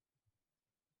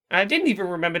I didn't even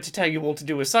remember to tell you all to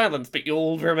do a silence, but you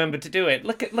all remembered to do it.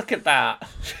 Look at that.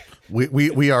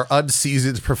 We are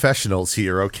unseasoned professionals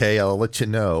here, okay? I'll let you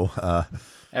know.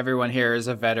 Everyone here is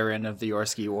a veteran of the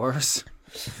Yorsky Wars.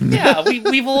 Yeah,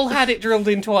 we've all had it drilled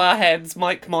into our heads.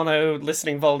 Mic mono,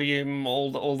 listening volume,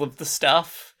 all of the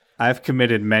stuff. I've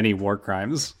committed many war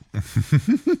crimes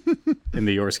in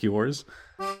the Yorsky Wars.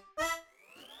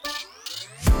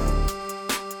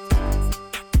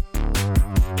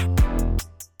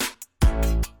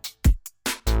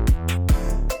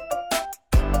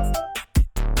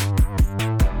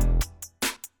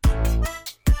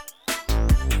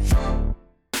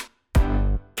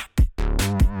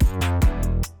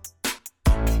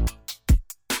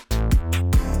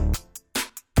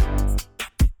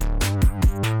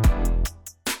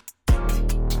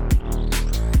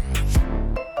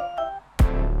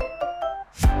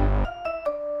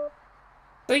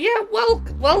 So yeah,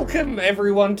 welcome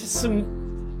everyone to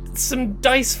some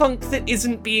Dice Funk that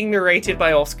isn't being narrated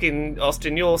by Austin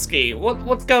Yorsky.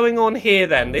 What's going on here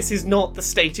then? This is not the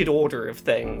stated order of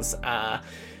things.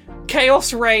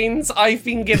 Chaos reigns, I've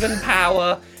been given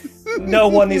power, no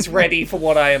one is ready for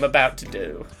what I am about to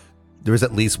do. There was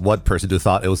at least one person who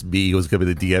thought it was me who was going to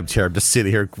be the DM chair. I'm just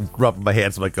sitting here rubbing my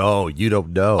hands. I'm like, oh, you don't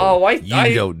know. Oh,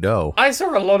 you don't know. I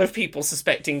saw a lot of people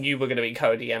suspecting you were going to be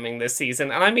co-DMing this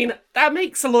season, and I mean, that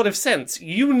makes a lot of sense.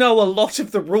 You know a lot of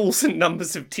the rules and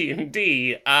numbers of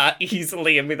D&D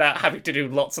easily and without having to do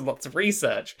lots and lots of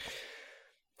research.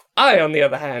 I, on the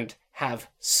other hand, have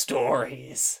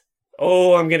stories.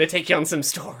 Oh, I'm going to take you on some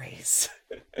stories.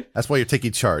 That's why you're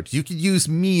taking charge. You can use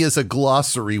me as a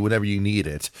glossary whenever you need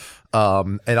it.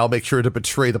 And I'll make sure to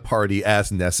betray the party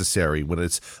as necessary when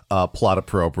it's plot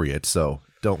appropriate. So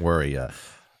don't worry.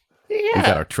 We've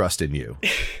got our trust in you.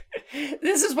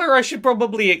 This is where I should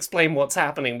probably explain what's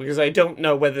happening, because I don't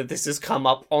know whether this has come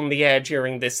up on the air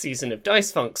during this season of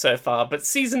Dice Funk so far, but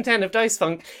Season 10 of Dice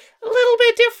Funk, a little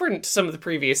bit different to some of the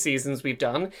previous seasons we've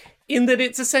done, in that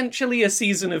it's essentially a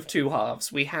season of two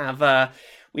halves. We have...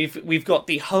 We've got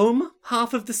the home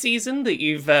half of the season that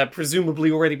you've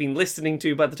presumably already been listening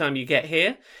to by the time you get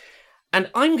here.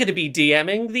 And I'm going to be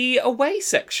DMing the away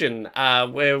section,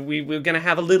 where we're going to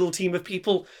have a little team of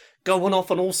people going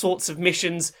off on all sorts of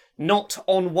missions, not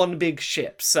on one big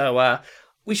ship. So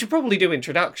we should probably do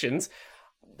introductions.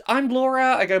 I'm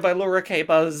Laura. I go by Laura K.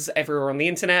 Buzz everywhere on the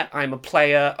internet. I'm a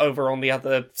player over on the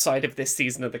other side of this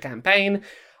season of the campaign.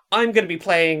 I'm going to be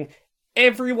playing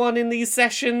everyone in these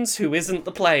sessions who isn't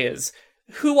the players.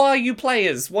 Who are you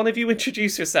players? One of you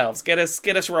introduce yourselves. Get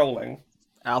us rolling.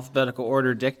 Alphabetical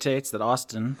order dictates that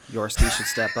Austin Yorsky should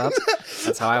step up.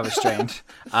 That's how I was trained.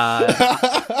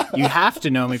 You have to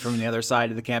know me from the other side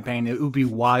of the campaign. It would be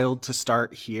wild to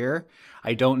start here.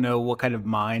 I don't know what kind of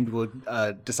mind would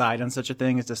decide on such a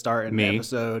thing as to start in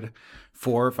episode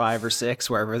 4, 5, or 6,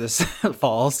 wherever this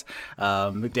falls.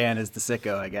 Dan is the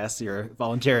sicko, I guess. You're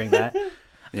volunteering that.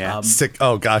 Yeah. Sick.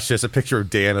 Oh gosh, there's a picture of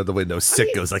Dan at the window.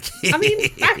 Sickos like.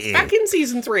 back in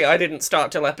season 3, I didn't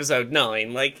start till episode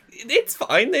 9. Like, it's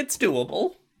fine. It's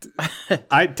doable.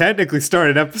 I technically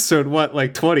started episode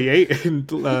 28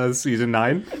 in season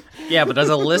 9. Yeah, but as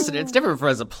a listener, it's different for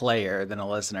as a player than a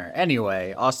listener.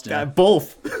 Anyway, Austin.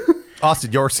 Both.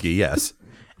 Austin Yorsky, yes.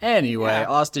 Anyway,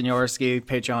 Austin Yorsky,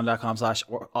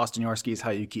 patreon.com/Austin Yorsky is how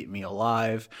you keep me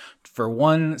alive. For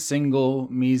one single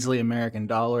measly American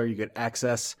dollar, you get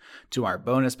access to our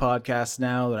bonus podcast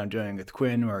now that I'm doing with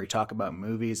Quinn, where we talk about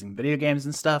movies and video games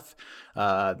and stuff.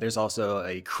 There's also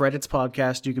a credits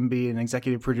podcast you can be an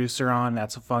executive producer on.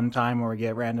 That's a fun time where we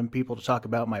get random people to talk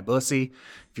about my pussy,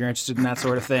 if you're interested in that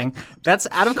sort of thing. That's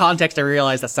out of context. I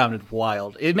realized that sounded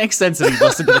wild. It makes sense if you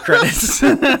listen to the credits.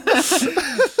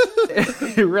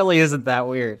 It really isn't that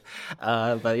weird.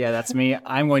 But yeah, that's me.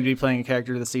 I'm going to be playing a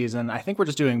character this season. I think we're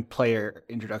just doing player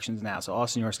introductions now. So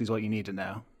Austin Yorsky is what you need to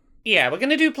know. Yeah, we're going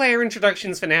to do player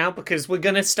introductions for now, because we're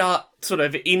going to start sort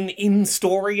of in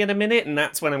story in a minute, and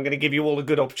that's when I'm going to give you all a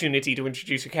good opportunity to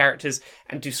introduce your characters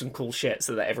and do some cool shit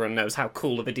so that everyone knows how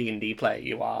cool of a D&D player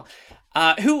you are.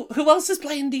 Who else is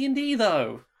playing D&D,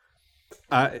 though?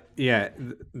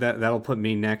 That'll put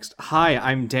me next. Hi,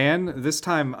 I'm Dan. This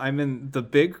time I'm in the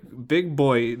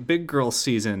big girl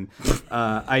season.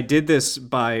 I did this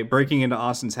by breaking into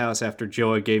Austin's house after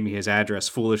Joa gave me his address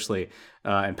foolishly,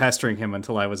 and pestering him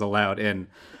until I was allowed in.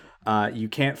 You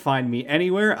can't find me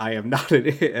anywhere. I am not an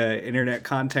internet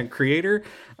content creator.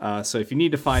 So if you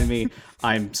need to find me,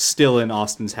 I'm still in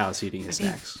Austin's house eating his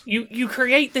snacks. You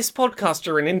create this podcast.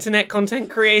 You're an internet content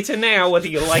creator now, whether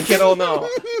you like it or not.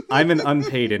 I'm an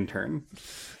unpaid intern.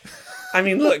 I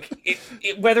mean, look,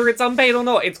 whether it's unpaid or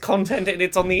not, it's content and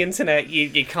it's on the internet.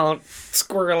 You can't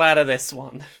squirrel out of this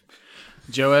one.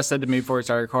 Joa said to me before we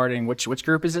started recording, which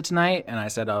group is it tonight? And I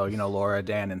said, oh, Laura,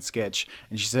 Dan, and Skitch.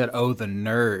 And she said, oh, the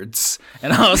nerds.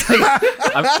 And I was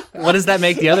like, what does that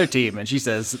make the other team? And she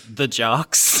says, the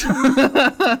jocks.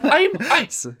 What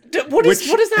does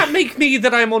that make me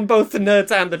that I'm on both the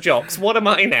nerds and the jocks? What am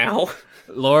I now?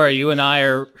 Laura, you and I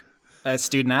are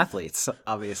student athletes,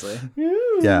 obviously.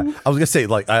 Yeah, I was gonna say,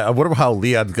 like, I wonder how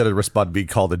Leon's gonna respond to being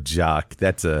called a jock.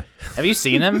 That's a. Have you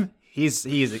seen him? He's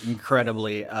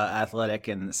incredibly athletic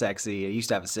and sexy. He used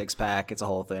to have a 6-pack. It's a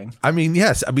whole thing. I mean,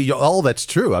 yes. I mean, all that's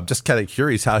true. I'm just kind of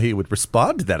curious how he would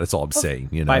respond to that. That's all I'm saying.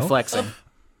 By flexing.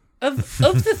 Of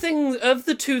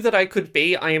the two that I could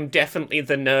be, I am definitely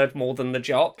the nerd more than the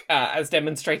jock, as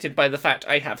demonstrated by the fact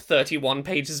I have 31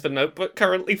 pages of a notebook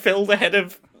currently filled ahead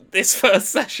of this first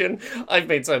session. I've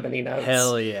made so many notes.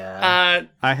 Hell yeah.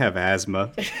 I have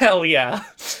asthma. Hell yeah.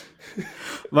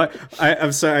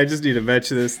 I'm sorry. I just need to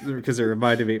mention this because it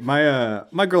reminded me.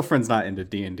 My girlfriend's not into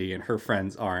D&D, and her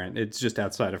friends aren't. It's just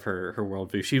outside of her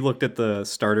worldview. She looked at the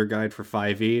starter guide for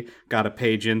 5e, got a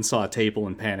page in, saw a table,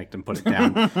 and panicked and put it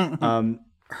down.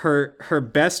 Her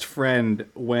best friend,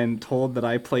 when told that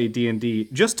I play D&D,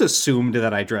 just assumed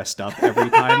that I dressed up every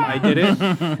time I did it.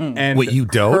 And wait, you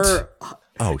don't?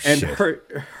 Oh shit! And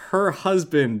her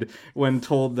husband, when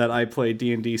told that I play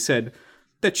D&D, said,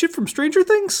 that shit from Stranger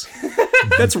Things?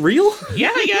 That's real?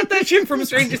 Yeah, that shit from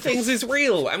Stranger Things is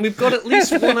real. And we've got at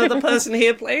least one other person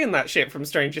here playing that shit from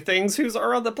Stranger Things, who's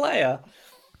our other player.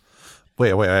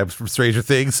 Wait, I'm from Stranger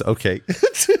Things? Okay.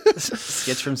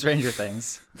 Sketch from Stranger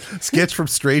Things. Sketch from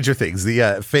Stranger Things.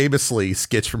 The famously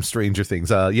Sketch from Stranger Things.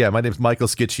 My name's Michael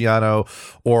Skitchiano,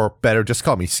 or better, just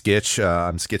call me Skitch.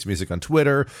 I'm Skitch Music on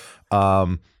Twitter.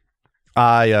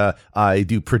 I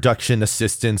do production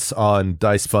assistance on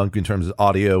Dice Funk in terms of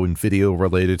audio and video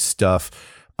related stuff.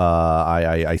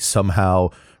 I somehow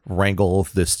wrangle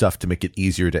this stuff to make it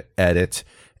easier to edit,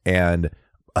 and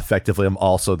effectively I'm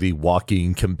also the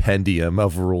walking compendium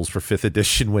of rules for 5th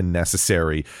edition when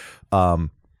necessary.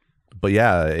 But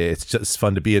yeah, it's just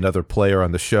fun to be another player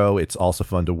on the show. It's also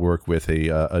fun to work with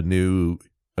a new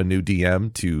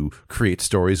DM to create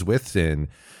stories with. And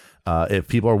if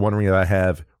people are wondering if I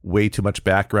have way too much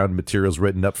background materials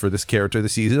written up for this character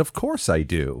this season, of course I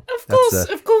do.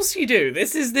 Of course you do.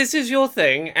 This is your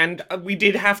thing, and we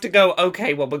did have to go,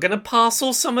 okay, well, we're going to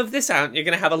parcel some of this out. You're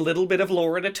going to have a little bit of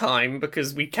lore at a time,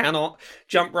 because we cannot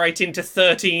jump right into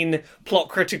 13 plot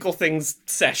critical things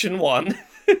session 1.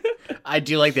 I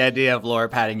do like the idea of Laura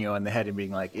patting you on the head and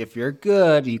being like, if you're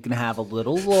good, you can have a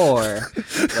little lore.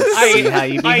 Let's see how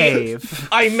you behave.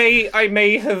 I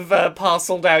may have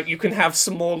parceled out, you can have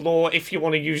some more lore if you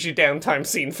want to use your downtime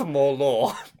scene for more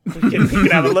lore. We can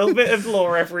have a little bit of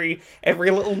lore every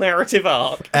little narrative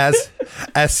arc. As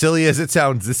silly as it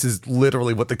sounds, this is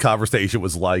literally what the conversation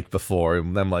was like before.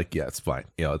 And I'm like, yeah, it's fine.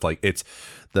 It's like,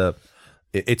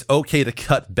 it's okay to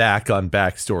cut back on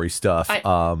backstory stuff.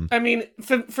 I mean,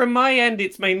 from my end,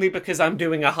 it's mainly because I'm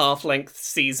doing a half-length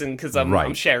season because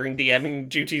I'm sharing DMing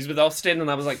duties with Austin,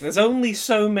 and I was like, there's only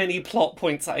so many plot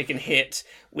points that I can hit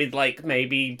with like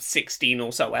maybe 16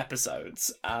 or so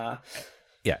episodes.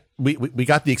 Yeah, we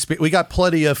got we got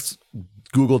plenty of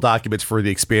Google documents for the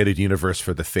expanded universe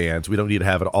for the fans. We don't need to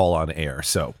have it all on air.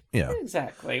 So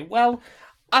exactly. Well,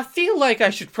 I feel like I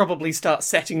should probably start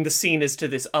setting the scene as to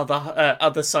this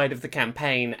other side of the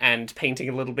campaign and painting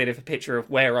a little bit of a picture of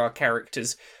where our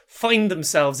characters find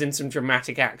themselves in some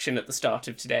dramatic action at the start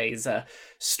of today's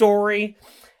story.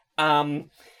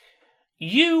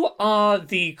 You are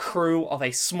the crew of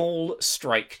a small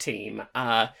strike team.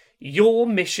 Your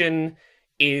mission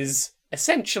is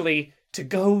essentially to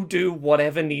go do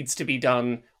whatever needs to be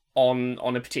done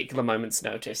on a particular moment's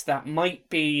notice. That might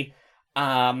be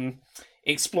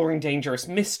exploring dangerous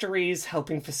mysteries,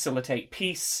 helping facilitate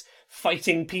peace,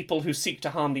 fighting people who seek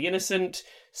to harm the innocent,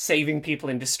 saving people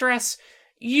in distress.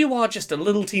 You are just a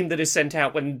little team that is sent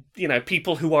out when,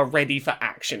 people who are ready for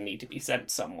action need to be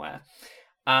sent somewhere.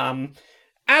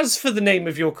 As for the name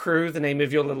of your crew, the name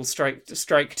of your little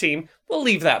strike team, we'll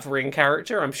leave that for in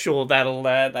character. I'm sure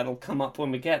that'll come up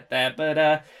when we get there.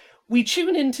 But we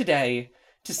tune in today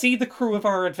to see the crew of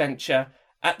our adventure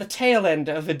at the tail end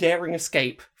of a daring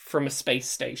escape from a space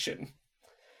station.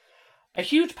 A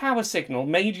huge power signal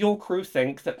made your crew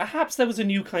think that perhaps there was a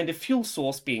new kind of fuel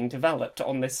source being developed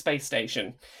on this space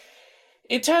station.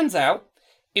 It turns out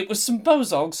it was some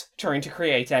bozogs trying to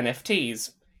create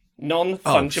NFTs.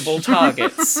 Non-fungible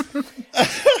targets.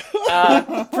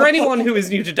 For anyone who is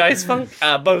new to Dice Funk,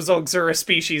 Bozogs are a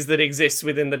species that exists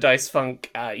within the Dice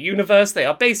Funk universe. They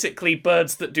are basically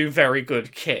birds that do very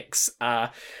good kicks.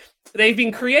 They've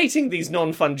been creating these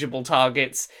non-fungible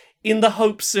targets in the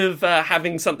hopes of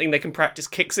having something they can practice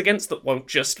kicks against that won't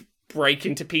just break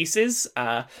into pieces.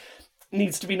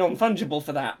 Needs to be non-fungible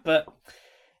for that, but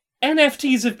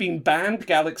NFTs have been banned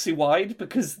galaxy-wide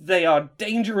because they are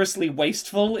dangerously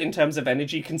wasteful in terms of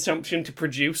energy consumption to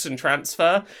produce and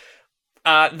transfer.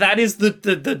 That is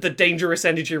the dangerous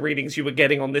energy readings you were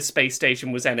getting on this space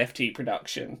station was NFT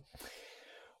production.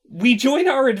 We join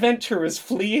our adventurers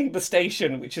fleeing the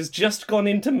station, which has just gone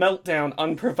into meltdown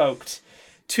unprovoked.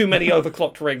 Too many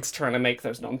overclocked rigs trying to make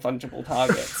those non-fungible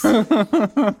targets.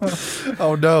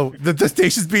 Oh no, the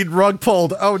station's being rug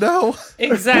pulled. Oh no.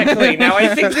 Exactly. Now,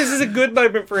 I think this is a good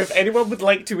moment for if anyone would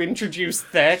like to introduce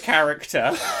their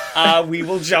character, we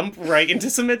will jump right into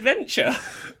some adventure.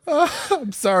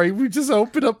 I'm sorry, we just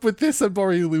opened up with this. I'm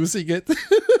already losing it.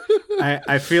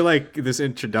 I feel like this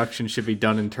introduction should be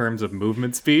done in terms of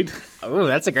movement speed. Oh,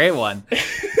 that's a great one.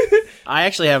 I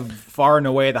actually have far and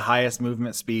away the highest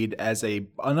movement speed as a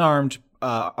unarmored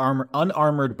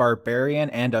barbarian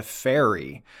and a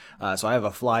fairy. So I have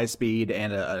a fly speed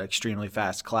and an extremely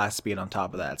fast class speed on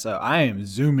top of that. So I am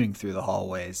zooming through the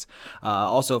hallways.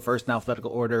 Also, first in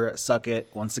alphabetical order, suck it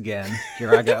once again.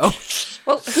 Here I go.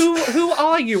 Well, who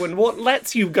are you and what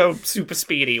lets you go super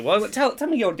speedy? Well, tell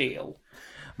me your deal.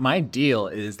 My deal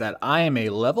is that I am a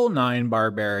level 9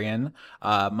 barbarian.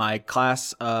 My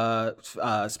class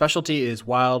specialty is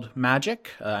wild magic.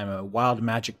 I'm a wild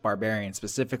magic barbarian.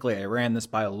 Specifically, I ran this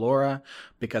by Laura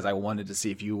because I wanted to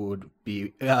see if you would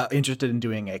be interested in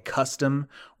doing a custom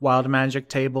wild magic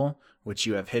table, which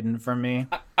you have hidden from me.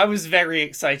 I was very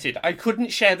excited. I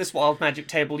couldn't share this wild magic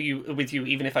table with you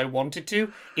even if I wanted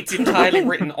to. It's entirely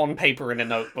written on paper in a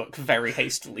notebook, very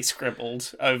hastily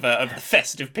scribbled over the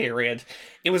festive period.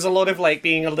 It was a lot of like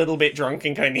being a little bit drunk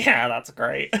and going, yeah, that's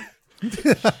great.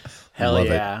 Hell Love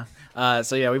yeah.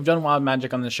 So yeah, we've done wild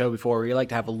magic on the show before. We like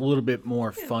to have a little bit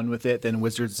more fun with it than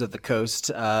Wizards of the Coast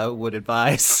would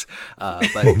advise.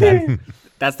 But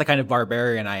that's the kind of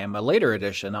barbarian I am. A later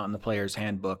edition, not in the player's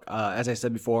handbook. As I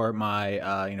said before, my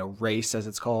race, as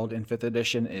it's called in 5th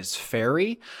edition, is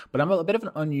fairy. But I'm a bit of an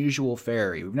unusual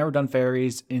fairy. We've never done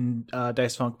fairies in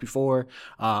Dice Funk before.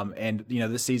 And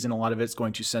this season, a lot of it's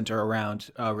going to center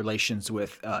around relations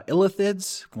with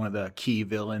illithids, one of the key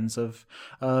villains of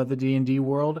the D&D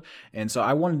world. And so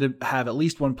I wanted to have at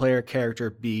least one player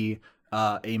character be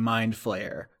a mind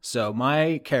flayer. So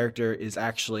my character is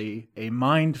actually a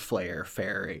mind flayer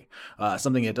fairy,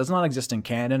 something that does not exist in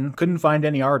canon. Couldn't find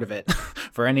any art of it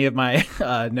for any of my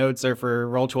notes or for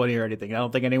Roll20 or anything. I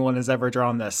don't think anyone has ever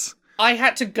drawn this. I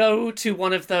had to go to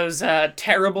one of those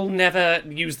terrible, never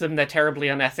use them, they're terribly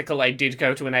unethical. I did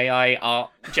go to an AI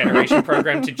art generation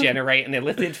program to generate an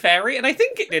illithid fairy, and I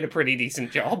think it did a pretty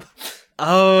decent job.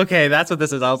 Oh, okay, that's what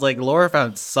this is. I was like, Laura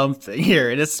found something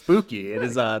here. It is spooky. It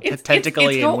is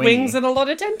tentacly it's got and wingy. wings and a lot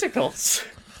of tentacles.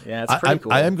 Yeah, it's pretty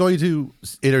cool. I am going to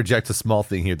interject a small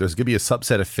thing here. There's going to be a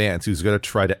subset of fans who's going to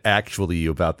try to actually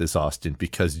you about this, Austin,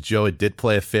 because Joe did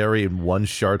play a fairy in one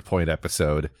Shard Point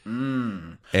episode.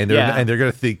 And they're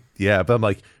going to think, yeah, but I'm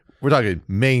like, we're talking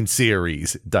main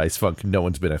series Dice Funk. No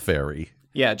one's been a fairy.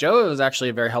 Yeah, Joe was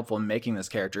actually very helpful in making this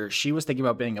character. She was thinking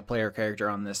about being a player character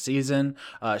on this season.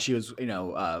 She was,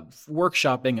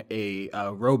 workshopping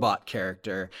a robot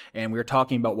character, and we were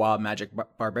talking about wild magic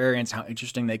barbarians, how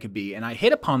interesting they could be. And I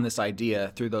hit upon this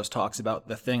idea through those talks about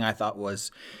the thing I thought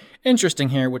was interesting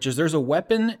here, which is there's a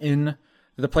weapon in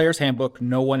the player's handbook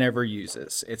no one ever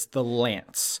uses. It's the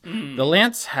lance. The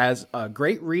lance has a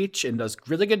great reach and does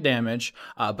really good damage,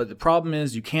 but the problem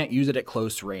is you can't use it at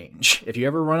close range. If you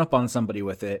ever run up on somebody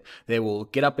with it, they will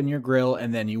get up in your grill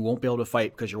and then you won't be able to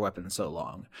fight because your weapon's so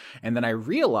long. And then I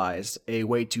realized a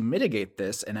way to mitigate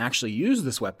this and actually use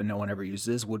this weapon no one ever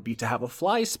uses would be to have a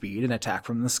fly speed and attack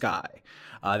from the sky.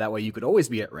 That way you could always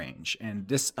be at range. And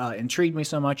this intrigued me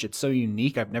so much. It's so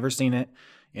unique. I've never seen it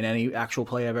in any actual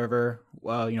play I've ever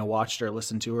watched or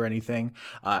listened to or anything.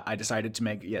 I decided to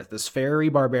make this fairy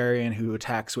barbarian who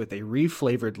attacks with a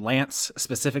reflavored lance,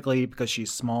 specifically because she's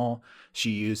small.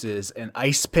 She uses an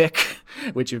ice pick,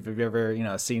 which if you've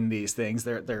ever seen these things,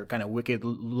 they're kind of wicked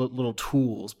little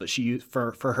tools. But she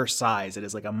for her size, it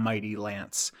is like a mighty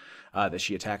lance that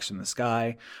she attacks from the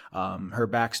sky. Her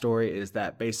backstory is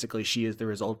that basically she is the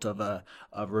result of a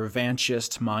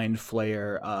revanchist mind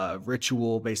flayer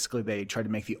ritual. Basically, they try to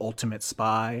make the ultimate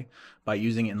spy by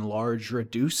using enlarged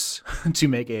reduce to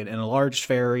make an enlarged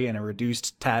fairy and a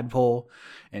reduced tadpole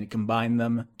and combine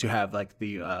them to have like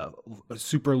the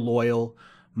super loyal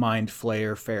mind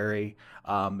flayer fairy.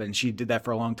 And she did that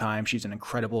for a long time. She's an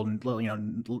incredible,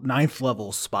 ninth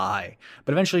level spy.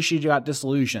 But eventually she got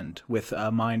disillusioned with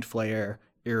mind flayer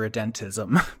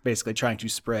irredentism, basically trying to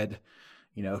spread,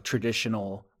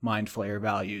 traditional mind flayer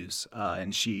values.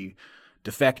 And she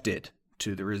defected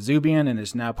to the Rezubian and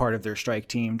is now part of their strike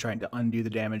team, trying to undo the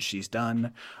damage she's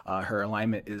done. Her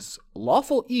alignment is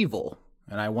lawful evil.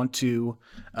 And I want to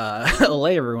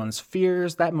allay everyone's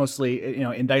fears. That mostly,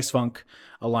 in Dice Funk,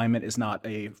 alignment is not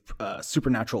a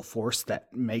supernatural force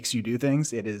that makes you do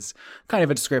things. It is kind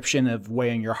of a description of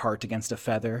weighing your heart against a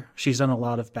feather. She's done a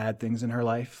lot of bad things in her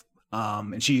life,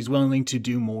 and she's willing to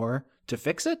do more to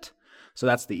fix it. So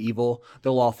that's the evil.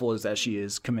 The lawful is that she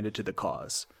is committed to the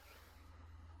cause.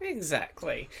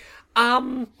 Exactly.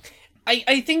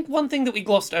 I think one thing that we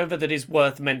glossed over that is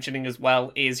worth mentioning as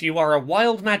well is you are a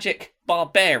wild magic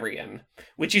barbarian,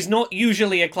 which is not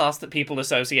usually a class that people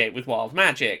associate with wild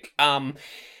magic.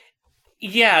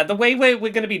 Yeah, the way we're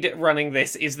going to be running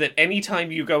this is that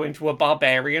anytime you go into a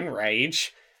barbarian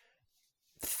rage,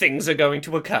 things are going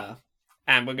to occur.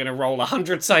 And we're going to roll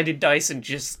 100-sided dice and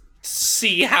just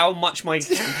see how much my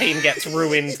campaign gets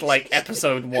ruined, like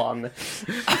episode 1.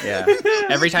 Yeah.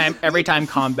 Every time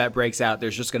combat breaks out,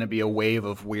 there's just going to be a wave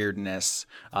of weirdness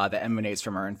that emanates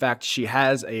from her. In fact, she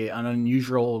has an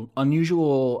unusual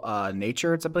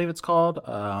nature, I believe it's called,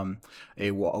 a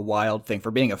wild thing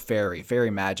for being a fairy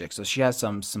magic. So she has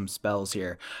some spells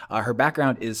here. Her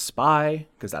background is spy,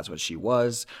 because that's what she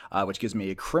was, which gives me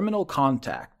a criminal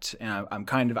contact. And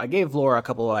I gave Laura a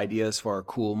couple of ideas for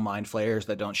cool mind flayers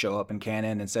that don't show up in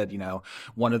canon, and said,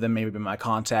 one of them may be my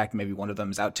contact, maybe one of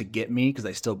them is out to get me because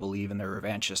they still believe in their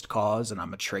revanchist cause and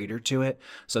I'm a traitor to it.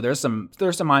 So there's some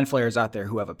mind flayers out there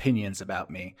who have opinions about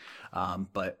me.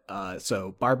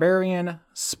 So barbarian,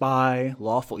 spy,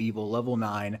 lawful evil, level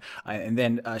 9, and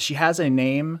then she has a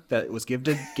name that was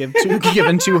given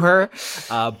to her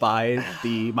by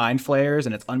the mind flayers,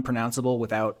 and it's unpronounceable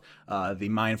without the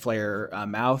mind flayer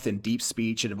mouth. In deep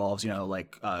speech, it involves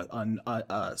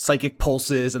psychic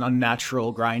pulses and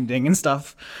unnatural grinding and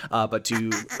stuff. But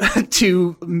to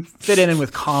fit in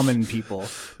with common people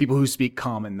who speak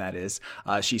common, that is,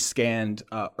 she scanned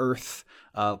Earth.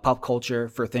 Pop culture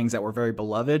for things that were very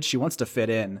beloved. She wants to fit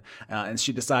in, and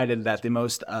she decided that the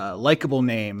most likable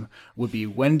name would be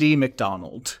Wendy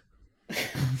McDonald.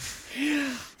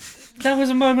 There was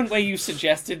a moment where you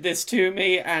suggested this to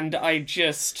me, and I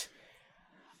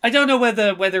don't know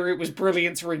whether it was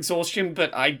brilliance or exhaustion,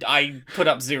 but I put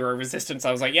up zero resistance.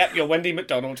 I was like, yep, you're Wendy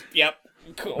McDonald. Yep.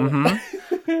 Cool.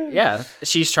 Mm-hmm. Yeah,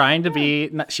 she's trying to be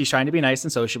nice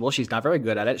and sociable. She's not very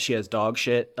good at it. She has dog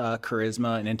shit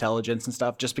charisma and intelligence and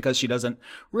stuff, just because she doesn't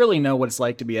really know what it's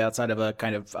like to be outside of a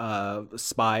kind of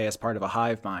spy as part of a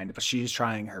hive mind. But she's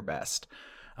trying her best.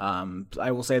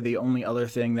 I will say the only other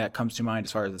thing that comes to mind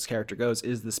as far as this character goes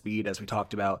is the speed, as we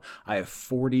talked about. I have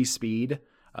 40 speed,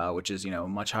 which is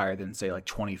much higher than say like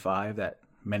 25 that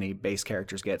many base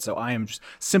characters get. So I am just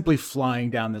simply flying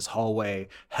down this hallway,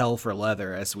 hell for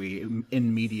leather, as we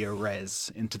in media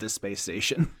res into the space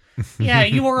station. Yeah,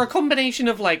 you are a combination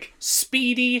of like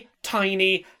speedy,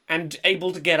 tiny, and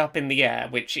able to get up in the air,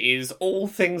 which is all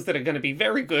things that are going to be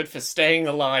very good for staying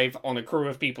alive on a crew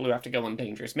of people who have to go on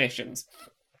dangerous missions.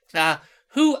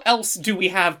 Who else do we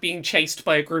have being chased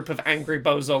by a group of angry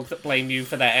bozog that blame you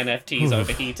for their NFTs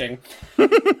overheating?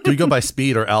 Do we go by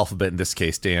speed or alphabet in this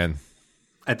case, Dan?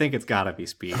 I think it's gotta be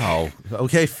speed. Oh,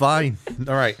 okay, fine.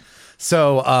 All right.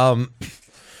 So,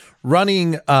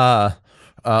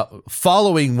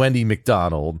 following Wendy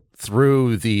McDonald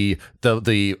through the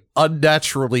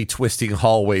unnaturally twisting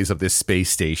hallways of this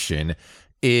space station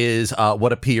is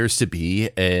what appears to be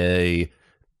an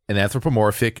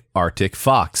anthropomorphic Arctic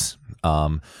fox.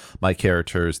 My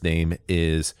character is an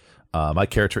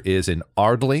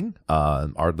Ardling.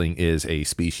 Ardling is a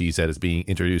species that is being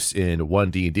introduced in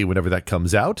 1D&D whenever that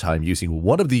comes out. I'm using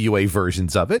one of the UA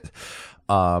versions of it.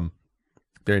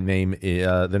 Their name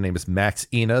is Max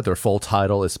Ina. Their full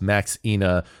title is Max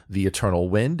Ina the Eternal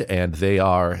Wind, and they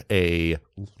are a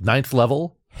 9th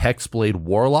level Hexblade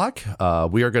Warlock.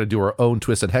 We are going to do our own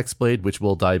twist on Hexblade, which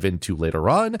we'll dive into later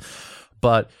on.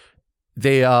 But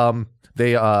they are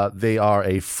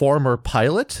a former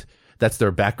pilot. That's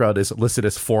their background, is listed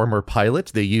as former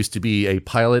pilot. They used to be a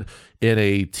pilot in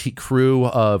a crew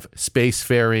of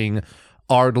spacefaring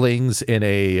Ardlings in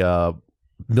a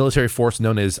military force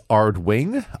known as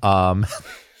Ardwing,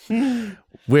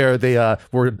 where they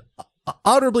were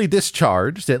honorably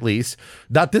discharged, at least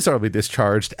not dishonorably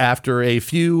discharged, after a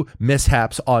few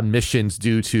mishaps on missions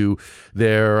due to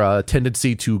their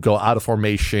tendency to go out of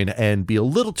formation and be a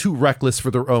little too reckless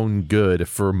for their own good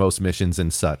for most missions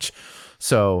and such.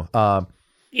 So,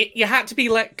 You had to be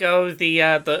let go.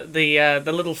 The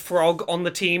little frog on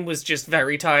the team was just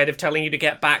very tired of telling you to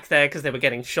get back there because they were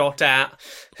getting shot at.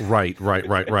 Right.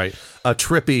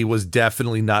 Trippy was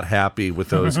definitely not happy with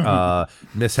those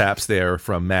mishaps there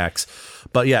from Max.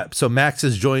 But yeah, so Max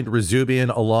has joined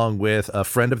Resubian along with a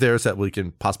friend of theirs that we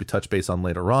can possibly touch base on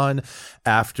later on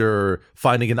after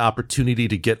finding an opportunity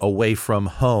to get away from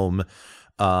home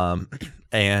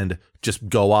and just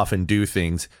go off and do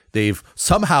things. They've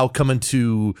somehow come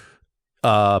into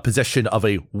possession of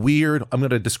a weird, I'm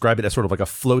going to describe it as sort of like a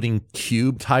floating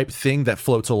cube type thing that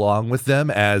floats along with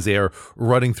them as they're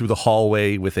running through the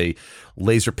hallway with a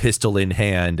laser pistol in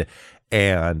hand.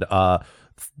 And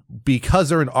because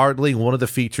they're an Artling, one of the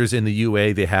features in the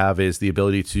UA they have is the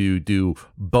ability to do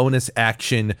bonus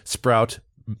action, sprout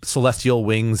celestial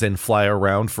wings and fly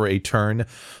around for a turn.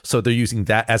 So they're using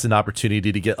that as an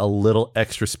opportunity to get a little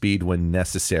extra speed when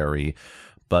necessary.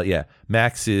 But yeah,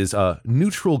 Max is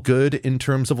neutral good in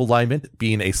terms of alignment.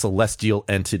 Being a celestial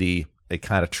entity, it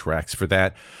kind of tracks for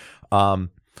that.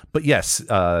 But yes,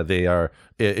 they are,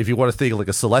 if you want to think like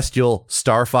a celestial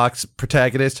Star Fox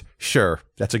protagonist, sure,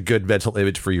 that's a good mental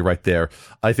image for you right there.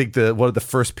 I think one of the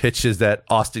first pitches that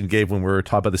Austin gave when we were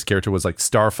talking about this character was like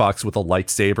Star Fox with a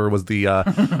lightsaber was the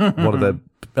one of the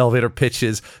elevator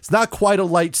pitches. It's not quite a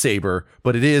lightsaber,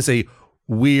 but it is a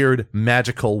weird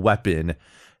magical weapon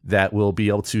that we'll be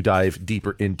able to dive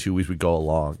deeper into as we go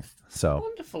along. So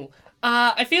wonderful.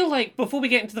 I feel like before we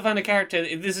get into the final character,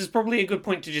 this is probably a good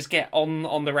point to just get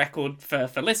on the record for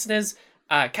listeners.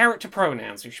 Character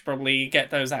pronouns. We should probably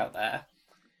get those out there.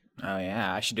 Oh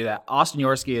yeah, I should do that. Austin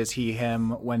Yorsky is he,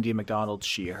 him. Wendy McDonald,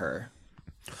 she, her.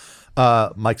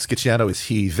 Mike Scicciano is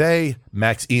he, they.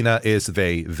 Max Ina is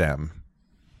they, them.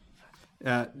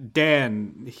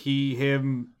 Dan, he,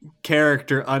 him,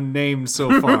 character unnamed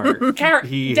so far.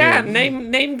 Dan,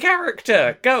 name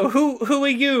character. Go. Who are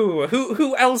you?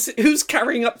 Who else? Who's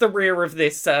carrying up the rear of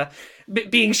this?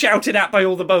 Being shouted at by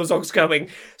all the bozogs going,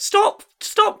 stop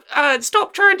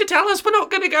trying to tell us we're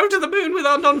not going to go to the moon with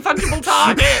our non-fungible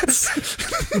targets.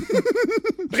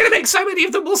 We're going to make so many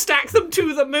of them, we'll stack them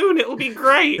to the moon. It'll be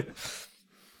great.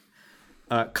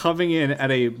 Coming in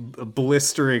at a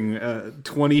blistering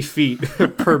 20 feet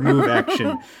per move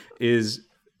action is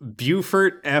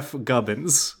Buford F.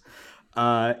 Gubbins.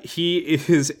 He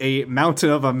is a mountain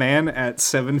of a man at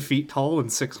 7 feet tall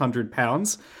and 600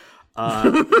 pounds.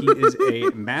 He is a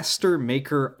master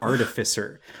maker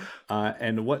artificer.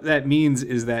 And what that means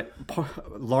is that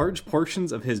large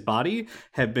portions of his body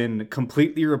have been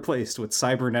completely replaced with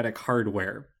cybernetic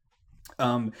hardware.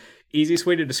 Easiest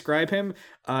way to describe him,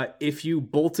 if you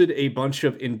bolted a bunch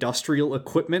of industrial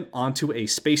equipment onto a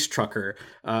space trucker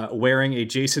wearing a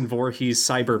Jason Voorhees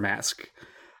cyber mask.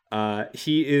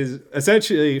 He is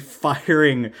essentially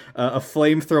firing a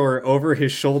flamethrower over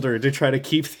his shoulder to try to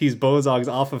keep these bozogs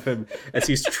off of him as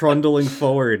he's trundling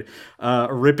forward,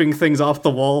 ripping things off the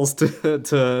walls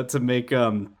to make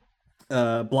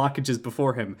blockages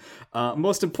before him.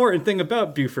 Most important thing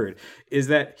about Buford is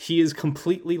that he is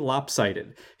completely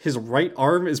lopsided. His right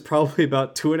arm is probably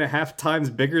about 2.5 times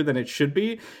bigger than it should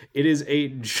be. It is a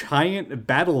giant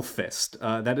battle fist.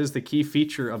 That is the key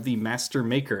feature of the Master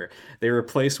Maker. They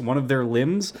replace one of their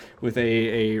limbs with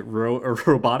a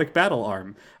robotic battle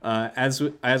arm. As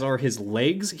are his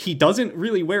legs. He doesn't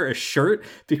really wear a shirt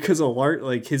because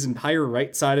his entire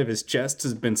right side of his chest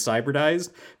has been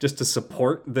cybernized just to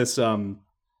support this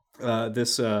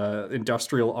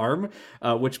industrial arm,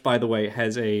 which, by the way,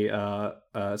 has a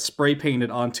spray painted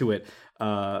onto it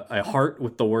a heart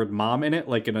with the word mom in it,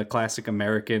 like in a classic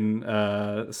American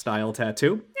style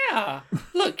tattoo. Yeah.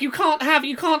 Look, you can't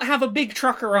have a big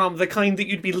trucker arm, the kind that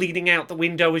you'd be leaning out the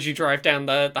window as you drive down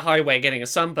the highway getting a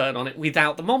sunburn on it,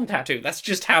 without the mom tattoo. That's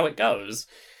just how it goes.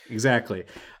 Exactly.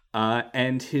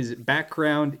 And his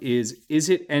background is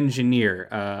it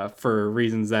engineer, for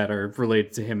reasons that are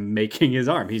related to him making his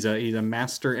arm. He's a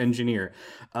master engineer.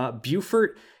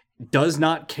 Buford does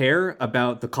not care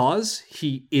about the cause.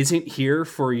 He isn't here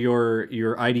for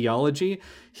your ideology.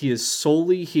 He is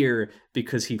solely here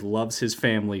because he loves his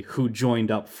family who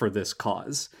joined up for this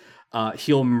cause.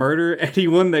 He'll murder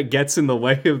anyone that gets in the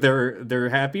way of their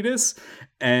happiness.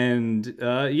 And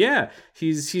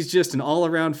he's just an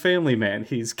all-around family man.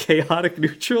 He's chaotic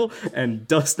neutral and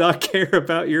does not care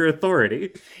about your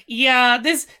authority. Yeah,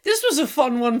 this was a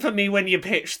fun one for me when you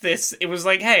pitched this. It was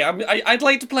like, hey, I'd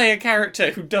like to play a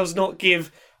character who does not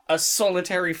give a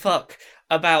solitary fuck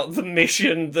about the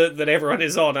mission that everyone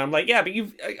is on. I'm like, yeah, but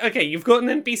you've got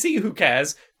an NPC who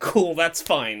cares. Cool, that's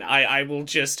fine. I will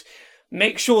just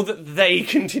make sure that they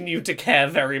continue to care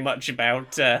very much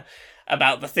about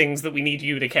about the things that we need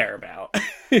you to care about.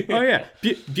 Oh yeah,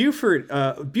 Buford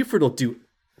will do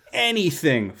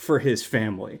anything for his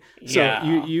family. So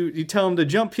Yeah. you tell him to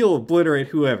jump, he'll obliterate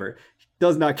whoever.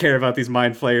 Does not care about these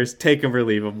mind flayers. Take him or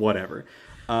leave him, whatever.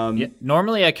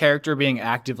 Normally, a character being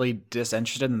actively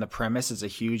disinterested in the premise is a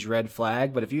huge red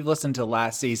flag. But if you've listened to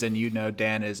last season, you know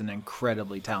Dan is an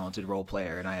incredibly talented role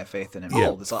player, and I have faith in him to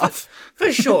pull this off.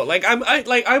 For sure. Like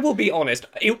I will be honest.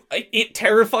 It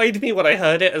terrified me when I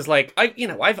heard it. As like I've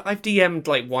DM'd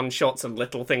like one shots and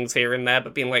little things here and there,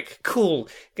 but being like, cool,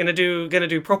 gonna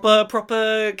do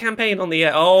proper campaign on the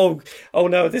air. Oh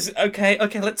no, this is okay.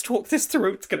 Let's talk this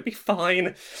through. It's gonna be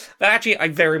fine. But actually, I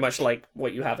very much like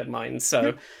what you have in mind.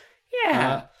 So.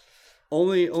 Yeah.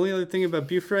 Only other thing about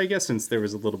Buford, I guess, since there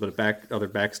was a little bit of other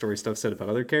backstory stuff said about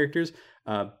other characters,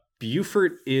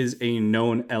 Buford is a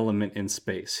known element in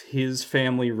space. His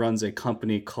family runs a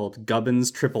company called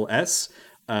Gubbins SSS,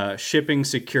 Shipping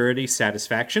Security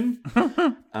Satisfaction,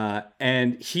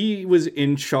 and he was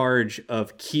in charge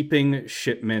of keeping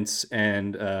shipments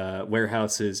and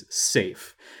warehouses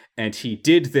safe. And he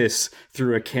did this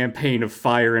through a campaign of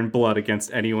fire and blood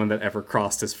against anyone that ever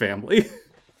crossed his family.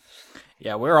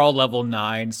 Yeah, we're all level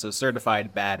 9, so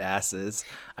certified badasses.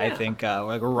 Yeah. I think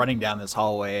we're running down this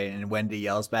hallway, and Wendy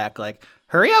yells back, like,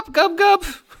 hurry up, Gub Gub!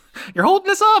 You're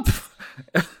holding us up!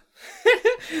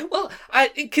 Well,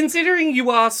 considering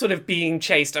you are sort of being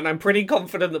chased, and I'm pretty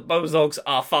confident that Bozogs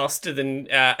are faster than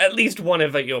at least one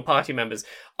of your party members,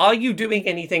 are you doing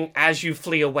anything as you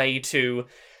flee away to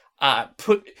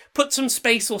put some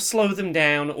space or slow them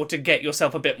down, or to get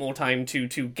yourself a bit more time to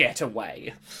get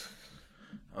away?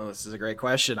 Oh, this is a great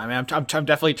question. I mean, I'm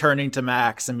definitely turning to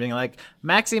Max and being like,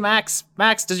 Max,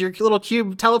 does your little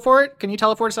cube teleport? Can you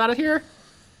teleport us out of here?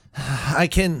 I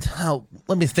can. Oh,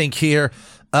 let me think here.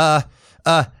 1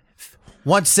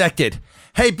 second.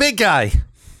 Hey, big guy.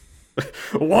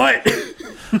 What?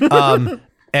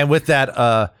 And with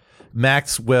that,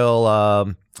 Max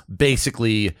will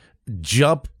basically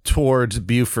jump towards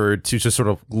Buford to just sort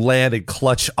of land and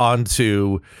clutch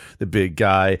onto the big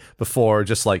guy before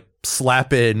just like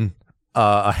slapping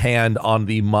a hand on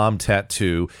the mom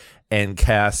tattoo and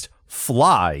cast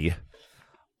Fly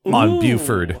on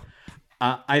Buford.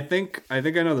 I think I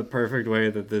know the perfect way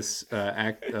that this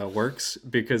act works,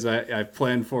 because I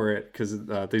planned for it, because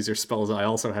these are spells I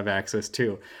also have access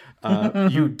to.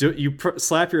 You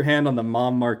slap your hand on the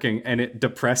mom marking and it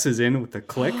depresses in with a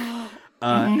click.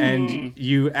 And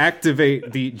you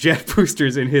activate the jet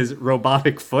boosters in his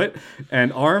robotic foot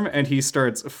and arm, and he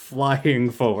starts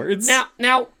flying forwards.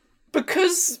 Now,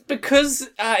 because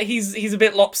he's a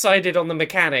bit lopsided on the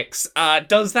mechanics,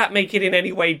 does that make it in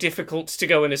any way difficult to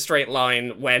go in a straight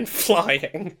line when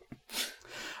flying?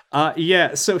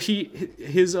 Yeah, so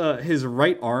his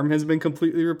right arm has been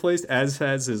completely replaced, as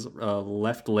has his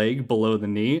left leg below the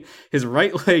knee. His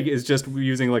right leg is just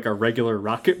using like a regular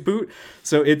rocket boot.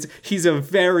 So it's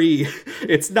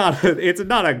not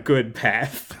a good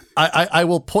path. I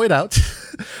will point out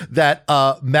that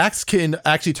Max can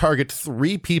actually target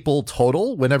 3 people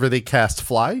total whenever they cast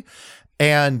Fly.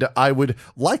 And I would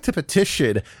like to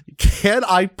petition, can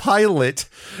I pilot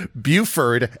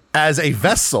Buford as a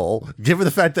vessel, given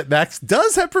the fact that Max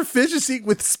does have proficiency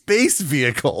with space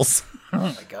vehicles?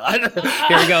 Oh my god.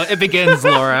 Here we go. It begins,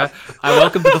 Laura. I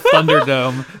welcome to the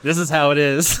Thunderdome. This is how it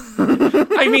is.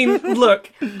 I mean, look,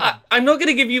 I'm not going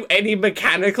to give you any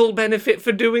mechanical benefit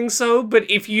for doing so, but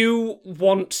if you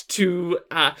want to...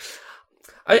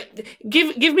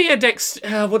 give me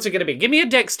a what's it going to be? Give me a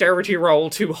dexterity roll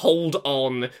to hold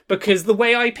on, because the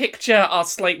way I picture our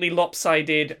slightly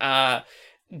lopsided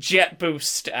jet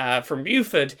boost from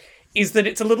Buford is that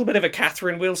it's a little bit of a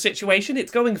Catherine wheel situation.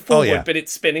 It's going forward, but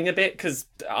it's spinning a bit because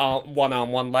one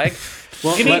arm, one leg.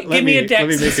 Well, give me a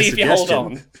dex to see if you hold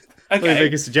on. Okay. Let me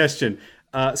make a suggestion.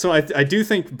 So I do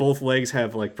think both legs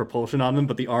have like propulsion on them,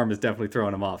 but the arm is definitely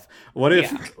throwing him off. What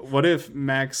if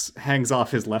Max hangs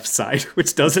off his left side,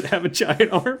 which doesn't have a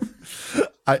giant arm?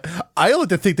 I like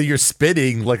to think that you're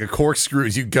spinning like a corkscrew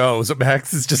as you go, so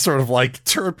Max is just sort of like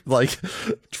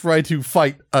trying to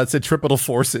fight centripetal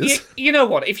forces. You know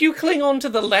what? If you cling on to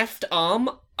the left arm,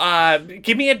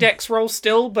 give me a dex roll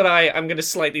still, but I'm going to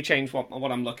slightly change what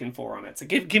I'm looking for on it. So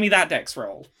give me that dex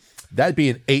roll. That'd be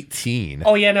an 18.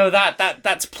 Oh yeah, no,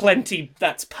 that's plenty.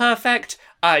 That's perfect.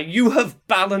 You have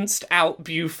balanced out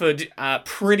Buford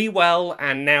pretty well,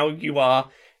 and now you are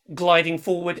gliding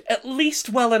forward at least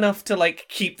well enough to like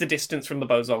keep the distance from the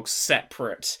Bozogs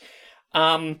separate.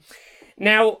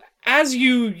 Now, as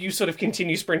you sort of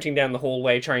continue sprinting down the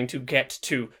hallway, trying to get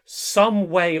to some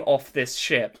way off this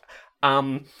ship,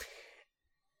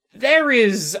 there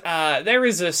is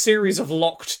a series of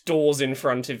locked doors in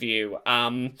front of you.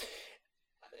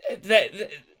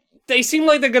 They seem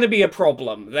like they're going to be a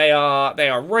problem. They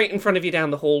are right in front of you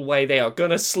down the hallway. They are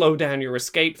going to slow down your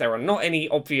escape. There are not any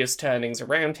obvious turnings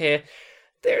around here.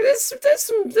 There's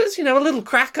a little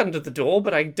crack under the door,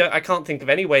 but I can't think of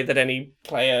any way that any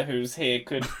player who's here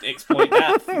could exploit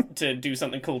that to do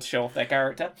something cool to show off their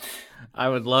character. I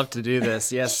would love to do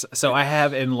this, yes. So I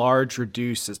have Enlarge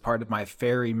Reduce as part of my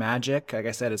fairy magic. Like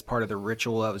I said, it's part of the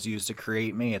ritual that was used to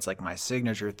create me. It's like my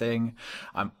signature thing.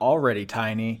 I'm already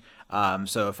tiny,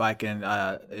 so if I can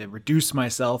reduce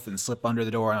myself and slip under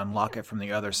the door and unlock it from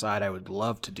the other side, I would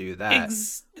love to do that.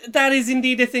 That is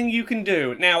indeed a thing you can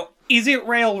do. Now, is it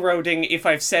railroading if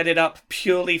I've set it up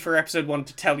purely for episode 1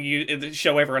 to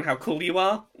show everyone how cool you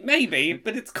are? Maybe,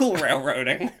 but it's cool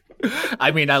railroading. I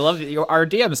mean, I love our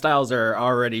DM styles are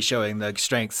already showing the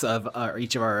strengths of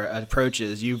each of our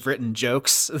approaches. You've written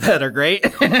jokes that are great.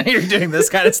 You're doing this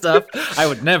kind of stuff. I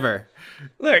would never.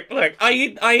 Look,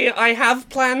 I have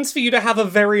plans for you to have a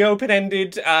very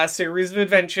open-ended series of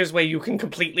adventures where you can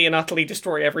completely and utterly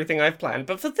destroy everything I've planned.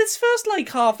 But for this first,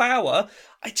 half hour,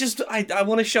 I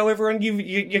want to show everyone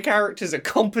your characters are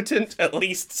competent, at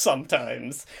least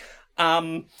sometimes.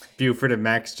 Buford and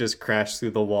Max just crash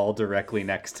through the wall directly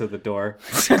next to the door.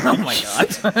 Oh my god.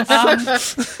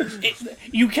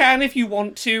 You can, if you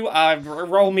want to,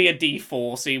 roll me a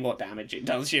d4, see what damage it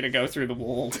does you to go through the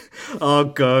wall. I'll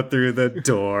go through the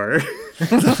door.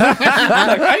 Look,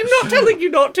 I'm not telling you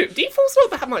not to. D4's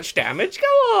not that much damage, go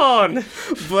on.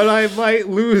 But I might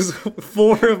lose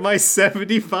 4 of my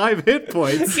 75 hit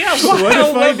points. Yeah, what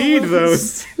if I need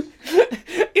those?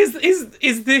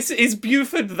 Is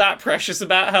Buford that precious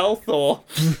about health, or?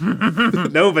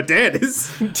 No, but Dan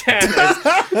is. Dan is.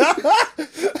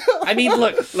 I mean,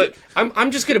 look.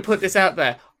 I'm just gonna put this out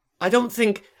there. I don't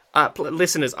think,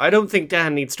 listeners, I don't think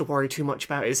Dan needs to worry too much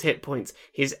about his hit points.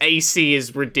 His AC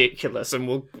is ridiculous,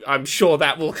 and I'm sure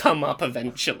that will come up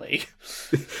eventually.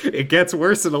 It gets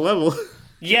worse in a level.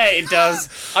 Yeah, it does.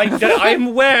 I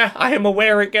am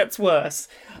aware it gets worse.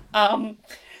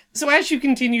 So as you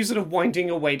continue sort of winding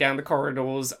your way down the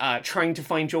corridors, trying to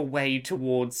find your way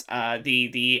towards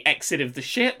the exit of the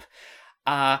ship,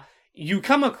 you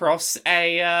come across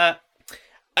a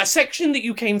section that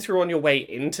you came through on your way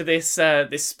into this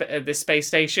space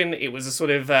station. It was a sort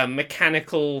of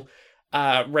mechanical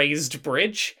raised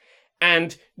bridge,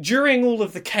 and during all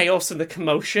of the chaos and the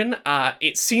commotion,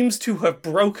 it seems to have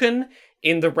broken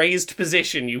in the raised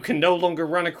position. You can no longer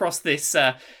run across this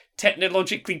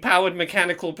technologically powered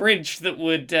mechanical bridge that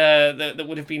would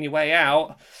have been your way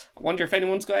out. I wonder if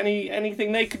anyone's got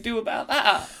anything they could do about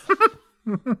that.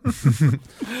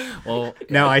 Well,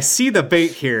 now I see the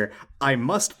bait here. I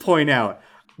must point out,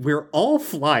 we're all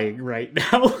flying right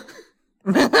now.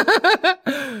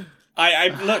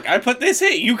 I put this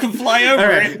here. You can fly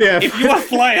over it. Yeah. If you want to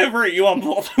fly over it, you are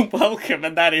more than welcome,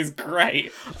 and that is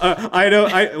great.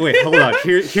 Wait, hold on.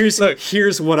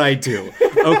 Here's what I do.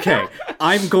 Okay,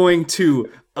 I'm going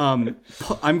to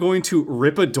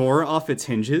rip a door off its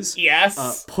hinges.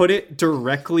 Yes. Put it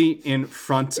directly in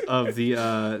front of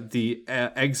the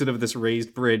exit of this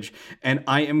raised bridge, and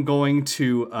I am going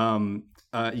to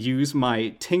use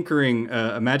my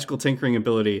magical tinkering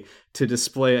ability to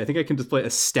display. I think I can display a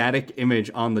static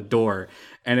image on the door,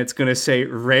 and it's going to say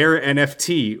 "Rare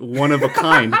NFT, one of a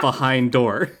kind" behind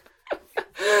door.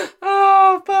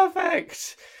 Oh,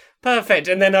 perfect.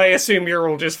 And then I assume you're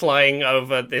all just flying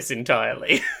over this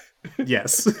entirely.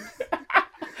 Yes.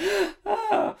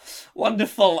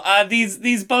 Wonderful.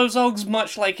 These bozogs,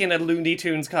 much like in a Looney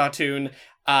Tunes cartoon,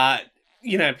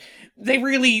 they've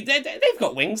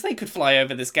got wings. They could fly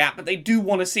over this gap, but they do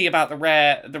want to see about the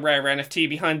rare NFT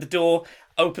behind the door.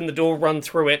 Open the door, run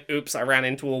through it. Oops, I ran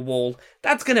into a wall.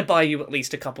 That's going to buy you at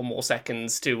least a couple more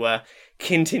seconds to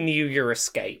continue your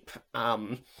escape.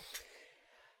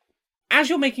 As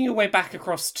you're making your way back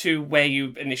across to where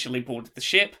you initially boarded the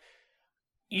ship,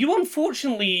 you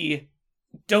unfortunately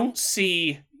don't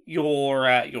see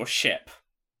your ship.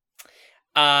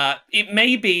 It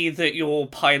may be that your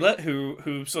pilot,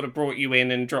 who sort of brought you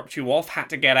in and dropped you off, had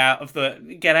to get out of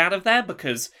there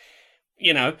because,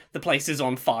 the place is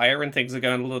on fire and things are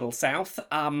going a little south.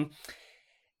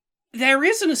 There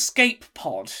is an escape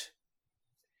pod.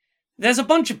 There's a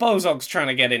bunch of bozogs trying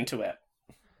to get into it.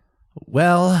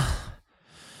 Well,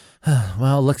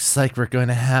 looks like we're going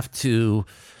to have to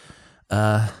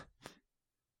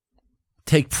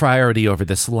take priority over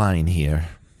this line here.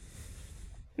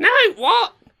 No,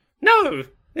 what? No,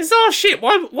 it's our ship.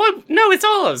 Why? No, it's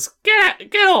ours.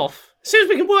 Get off. As soon as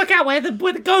we can work out where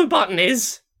the go button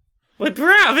is, we're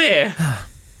out of here.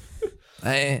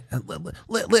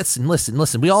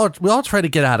 Listen. We all try to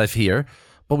get out of here,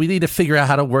 but we need to figure out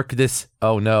how to work this.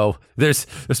 Oh no, there's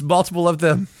multiple of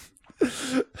them.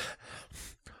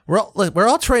 We're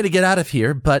all trying to get out of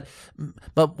here, but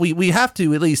we have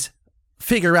to at least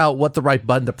figure out what the right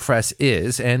button to press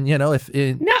is, and get out.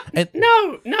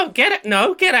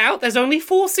 There's only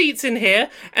 4 seats in here,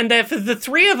 and they're for the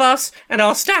 3 of us and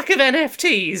our stack of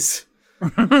NFTs.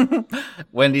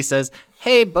 Wendy says,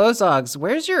 "Hey, Bozogs,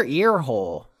 where's your ear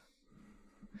hole?"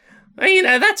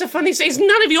 That's a funny thing. It's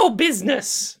none of your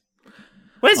business.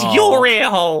 Where's your ear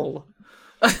hole?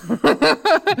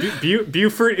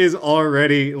 Buford is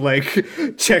already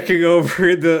checking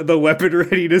over the weapon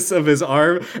readiness of his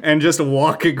arm and just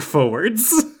walking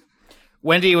forwards.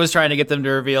 Wendy was trying to get them to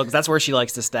reveal, because that's where she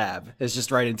likes to stab. It's just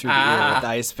right in through the ear with the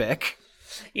ice pick.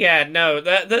 Yeah, no,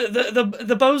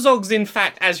 the Bozogs, in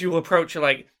fact, as you approach, are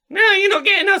like, "No, you're not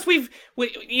getting us.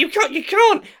 You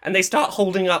can't." And they start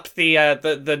holding up the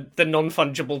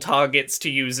non-fungible targets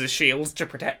to use as shields to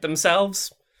protect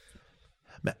themselves.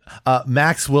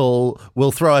 Max will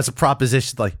throw as a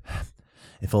proposition like,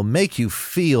 "If it'll make you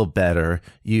feel better,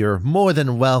 you're more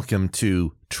than welcome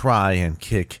to try and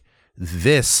kick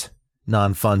this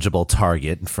non-fungible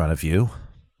target in front of you,"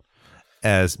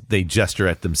 as they gesture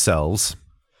at themselves.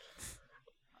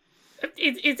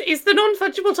 Is the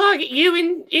non-fungible target you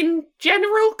in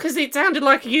general? Because it sounded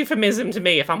like a euphemism to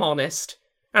me, if I'm honest.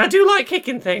 And I do like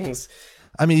kicking things.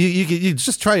 I mean, you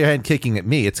just try your hand kicking at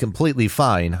me. It's completely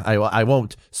fine. I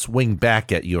won't swing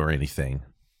back at you or anything.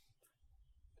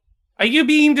 Are you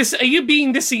being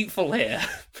deceitful here?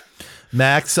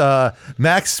 Max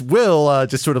will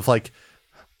just sort of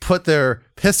put their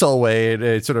pistol away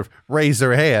and sort of raise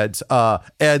their hands,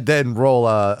 and then roll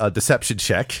a deception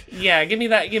check. Yeah, give me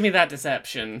that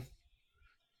deception.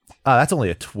 That's only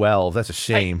a 12. That's a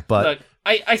shame, but look,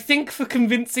 I think for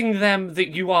convincing them that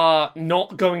you are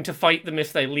not going to fight them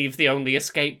if they leave the only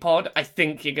escape pod, I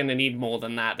think you're going to need more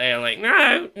than that. They're like,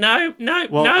 no.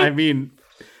 Well, I mean,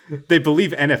 they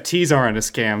believe NFTs aren't a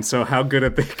scam, so how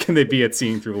good can they be at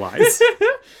seeing through lies?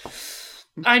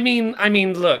 I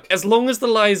mean, look, as long as the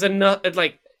lies are not,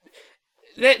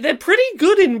 they're pretty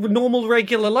good in normal,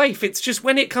 regular life. It's just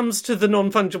when it comes to the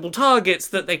non-fungible targets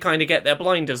that they kind of get their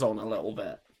blinders on a little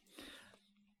bit.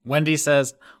 Wendy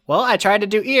says, "Well, I tried to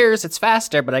do ears. It's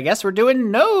faster, but I guess we're doing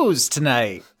nose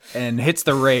tonight." And hits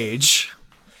the rage.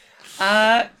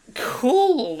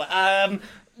 Cool.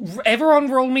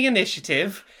 Everyone roll me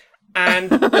initiative.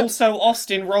 And also,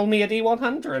 Austin, roll me a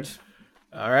D100.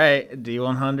 All right,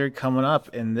 D100 coming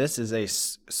up. And this is a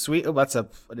sweet... Oh, I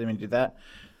didn't mean to do that.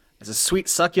 It's a sweet,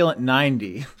 succulent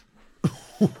 90.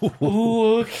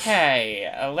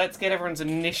 Okay. Let's get everyone's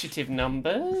initiative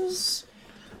numbers.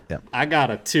 Yeah. I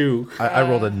got a 2. I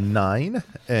rolled a 9.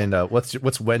 And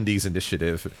what's Wendy's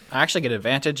initiative? I actually get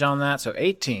advantage on that, so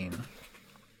 18.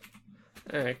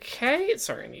 Okay,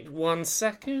 sorry, I need 1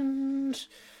 second.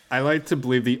 I like to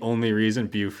believe the only reason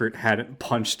Buford hadn't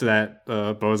punched that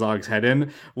Bozog's head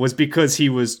in was because he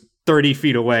was 30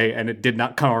 feet away and it did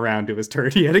not come around to his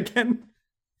turn yet again.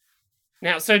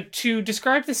 Now, so to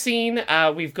describe the scene,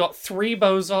 we've got 3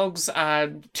 Bozogs,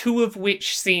 2 of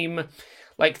which seem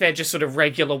like they're just sort of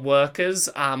regular workers.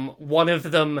 One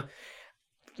of them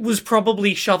was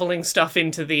probably shoveling stuff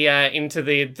into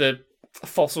the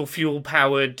fossil fuel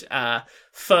powered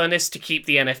furnace to keep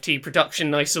the NFT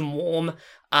production nice and warm.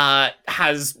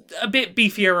 Has a bit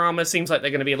beefier armor. Seems like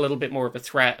they're going to be a little bit more of a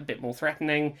threat, a bit more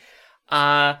threatening.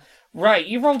 Right,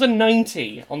 you rolled a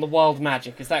 90 on the wild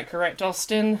magic. Is that correct,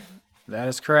 Austin? That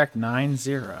is correct.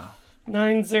 9-0.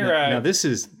 9-0. Now this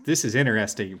is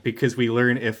interesting because we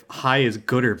learn if high is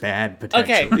good or bad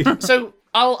potentially. Okay, so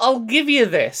I'll give you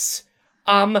this.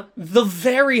 The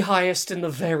very highest and the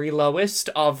very lowest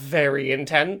are very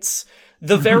intense.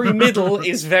 The very middle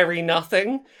is very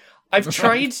nothing. I've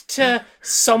tried to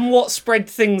somewhat spread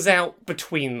things out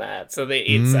between that so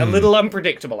that it's a little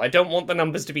unpredictable. I don't want the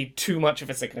numbers to be too much of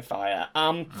a signifier.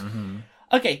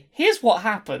 Okay, here's what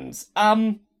happens.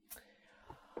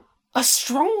 A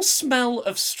strong smell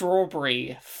of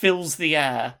strawberry fills the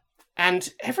air,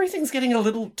 and everything's getting a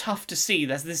little tough to see.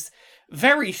 There's this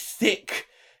very thick,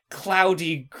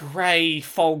 cloudy, grey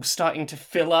fog starting to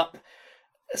fill up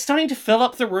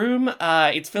the room.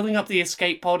 It's filling up the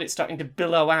escape pod. It's starting to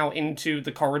billow out into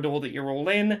the corridor that you're all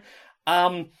in.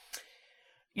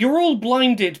 You're all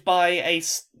blinded by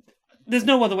there's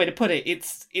no other way to put it.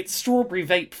 It's strawberry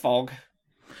vape fog.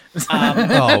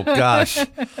 Oh gosh!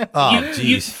 Oh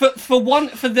jeez.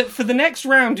 For the next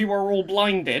round, you are all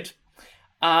blinded,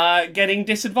 getting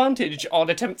disadvantage on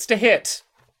attempts to hit.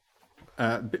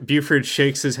 Buford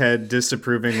shakes his head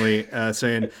disapprovingly,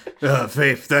 saying,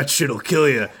 Vape, that shit'll kill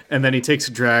you. And then he takes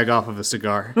a drag off of a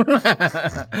cigar.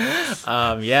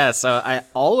 So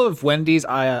all of Wendy's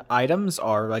items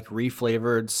are like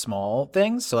reflavored small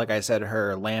things. So like I said,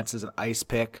 her lance is an ice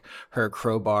pick, her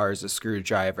crowbar is a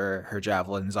screwdriver, her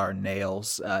javelins are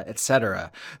nails,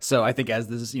 etc. So I think as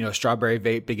this, strawberry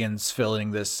vape begins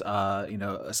filling this,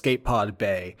 escape pod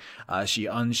bay, she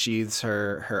unsheathes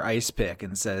her ice pick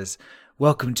and says,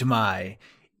 "Welcome to my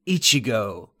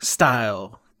Ichigo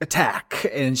style attack."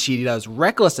 And she does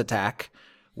reckless attack,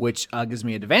 which gives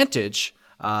me advantage,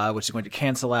 which is going to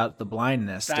cancel out the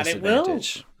blindness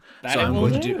disadvantage. I'm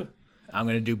going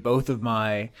to do both of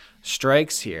my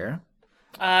strikes here.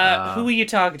 Who are you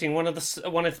targeting? One of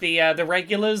the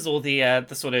regulars or the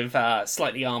sort of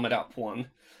slightly armored up one?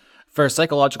 For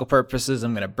psychological purposes,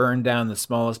 I'm going to burn down the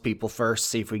smallest people first,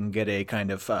 see if we can get a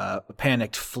kind of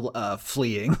panicked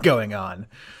fleeing going on.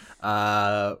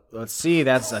 Let's see,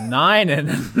 that's a 9 and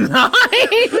a 9!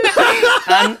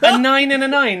 A 9 and a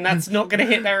 9, that's not going to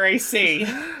hit their AC.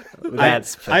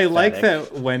 That's I like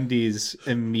that Wendy's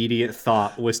immediate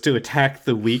thought was to attack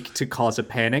the weak to cause a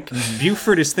panic.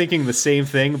 Buford is thinking the same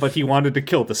thing, but he wanted to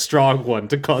kill the strong one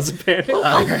to cause a panic.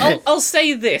 I'll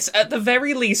say this, at the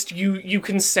very least, you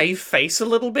can save face a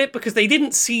little bit, because they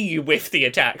didn't see you whiff the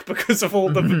attack because of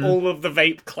all of the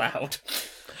vape cloud.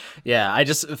 Yeah, I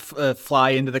just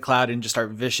fly into the cloud and just start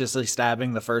viciously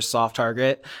stabbing the first soft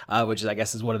target, which I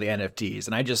guess is one of the NFTs.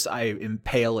 And I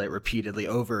impale it repeatedly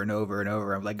over and over and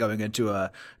over. I'm like going into a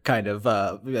kind of,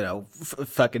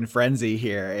 fucking frenzy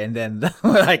here. And then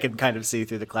I can kind of see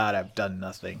through the cloud I've done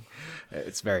nothing.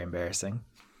 It's very embarrassing.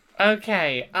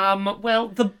 Okay, well,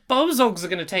 the Bozogs are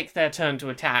going to take their turn to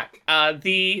attack.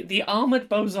 The armored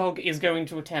Bozog is going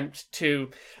to attempt to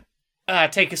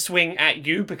take a swing at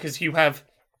you because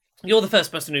you're the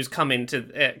first person who's come in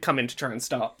to try and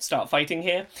start fighting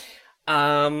here.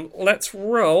 Let's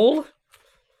roll.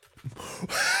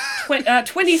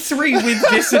 23 with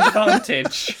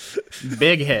disadvantage.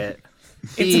 Big hit.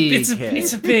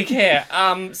 It's a big hit.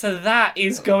 So that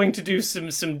is going to do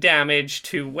some damage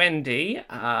to Wendy.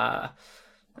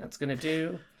 That's gonna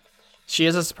do. She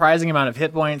has a surprising amount of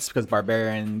hit points because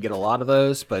Barbarian get a lot of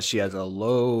those, but she has a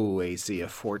low AC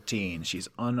of 14. She's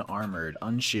unarmored,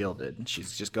 unshielded.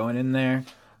 She's just going in there.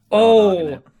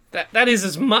 Oh, that is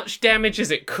as much damage as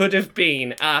it could have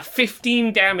been.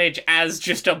 15 damage as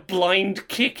just a blind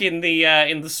kick in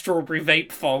the strawberry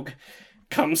vape fog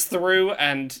comes through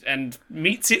and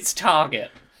meets its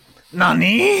target.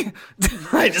 Nani?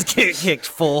 I just kicked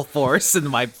full force in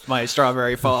my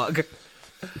strawberry fog.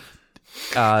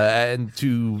 And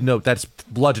to note, that's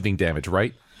bludgeoning damage,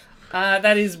 right?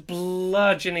 That is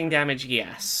bludgeoning damage,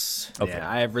 yes. Okay. Yeah,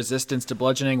 I have resistance to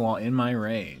bludgeoning while in my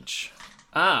range.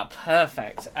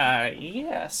 Perfect.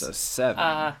 Yes. So 7.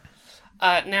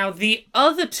 Now the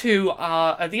other two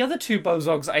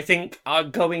Bozogs, I think, are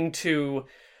going to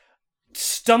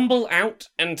stumble out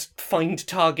and find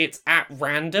targets at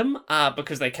random,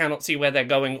 because they cannot see where they're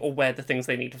going or where the things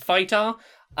they need to fight are.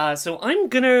 So I'm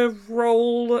gonna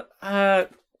roll.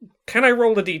 Can I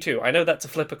roll a D2? I know that's a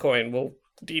flip a coin. Will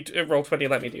roll 20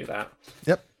 let me do that?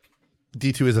 Yep.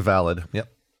 D2 is a valid. Yep.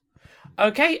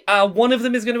 Okay. One of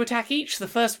them is going to attack each. The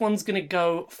first one's going to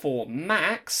go for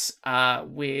Max.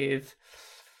 With.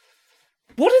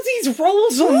 What are these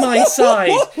rolls on my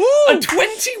side? A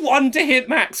 21 to hit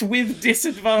Max with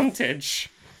disadvantage.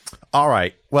 All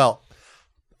right. Well,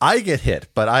 I get hit,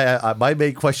 but my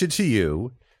main question to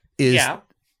you is. Yeah.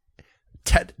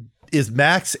 Is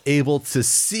Max able to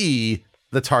see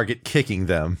the target kicking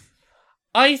them?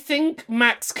 I think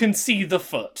Max can see the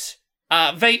foot.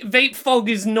 Vape fog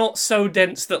is not so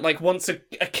dense that, like, once a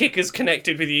kick is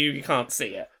connected with you, you can't see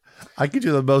it. I could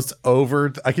do the most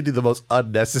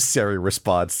unnecessary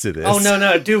response to this. Oh,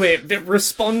 no, do it.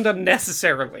 Respond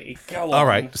unnecessarily. Go on. All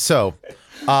right, so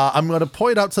I'm going to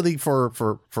point out something for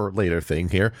later thing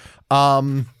here.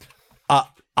 I'll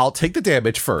take the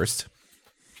damage first.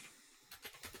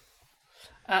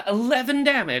 11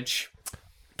 damage.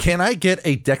 Can I get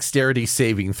a dexterity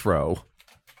saving throw?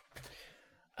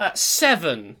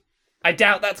 7. I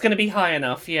doubt that's going to be high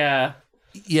enough, yeah.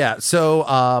 Yeah,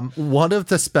 so one of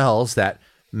the spells that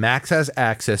Max has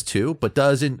access to, but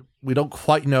we don't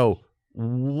quite know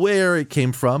where it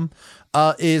came from,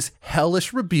 is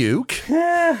Hellish Rebuke.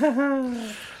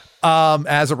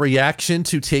 As a reaction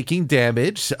to taking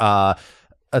damage, a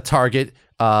target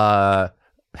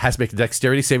has to make a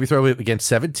dexterity saving throw against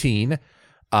 17.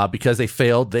 Because they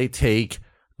failed, they take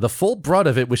the full brunt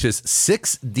of it, which is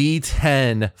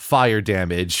 6d10 fire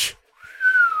damage.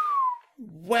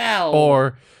 Well.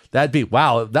 Or That'd be,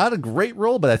 wow, not a great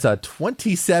roll, but that's a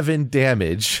 27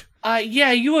 damage.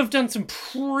 Yeah, you have done some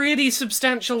pretty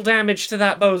substantial damage to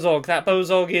that Bozog. That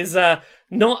Bozog is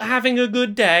not having a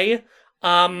good day.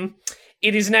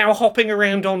 It is now hopping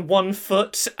around on one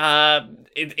foot.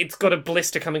 It's got a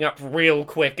blister coming up real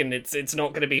quick, and it's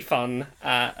not going to be fun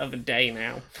of a day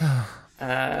now.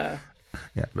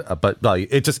 Yeah, but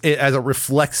it as a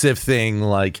reflexive thing,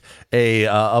 like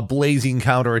a blazing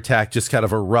counterattack just kind of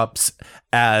erupts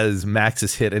as Max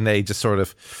is hit, and they just sort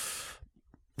of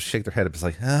shake their head up. It's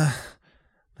like,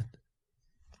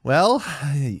 well,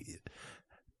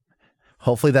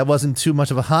 hopefully that wasn't too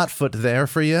much of a hot foot there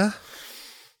for you.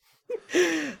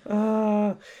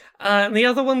 And the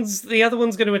other one's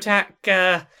going to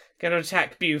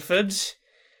attack Buford.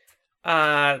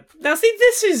 Now see,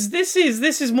 this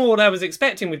is more what I was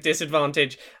expecting with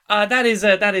disadvantage. That is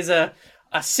a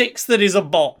 6 that is a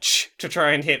botch to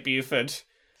try and hit Buford.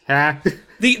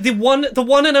 The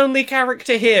one and only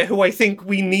character here who I think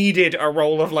we needed a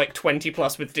roll of like 20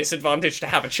 plus with disadvantage to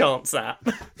have a chance at.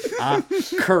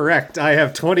 Correct. I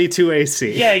have 22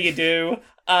 AC. Yeah, you do.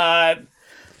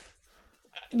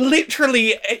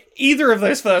 Literally, either of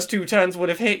those first 2 turns would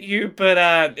have hit you,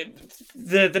 but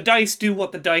the dice do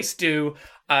what the dice do.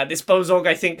 This Bozog,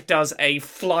 I think, does a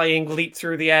flying leap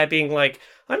through the air, being like,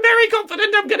 I'm very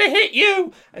confident I'm going to hit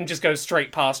you, and just goes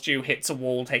straight past you, hits a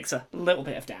wall, takes a little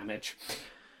bit of damage.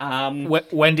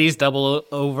 Wendy's double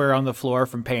over on the floor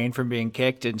from pain from being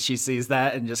kicked, and she sees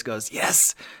that and just goes,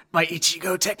 yes, my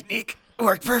Ichigo technique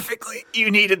worked perfectly. You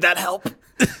needed that help.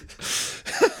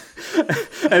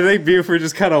 I think Buford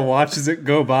just kind of watches it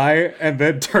go by and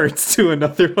then turns to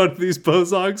another one of these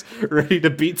Bozogs, ready to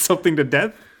beat something to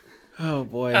death. Oh,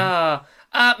 boy.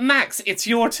 Max, it's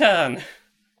your turn.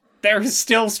 There is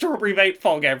still strawberry vape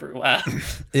fog everywhere.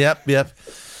 Yep.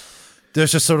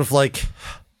 There's just sort of like,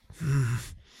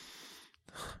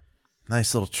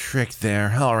 nice little trick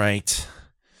there. All right.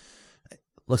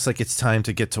 Looks like it's time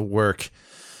to get to work.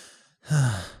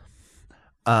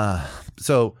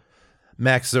 So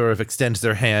Max sort of extends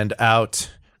their hand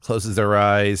out, closes their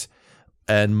eyes,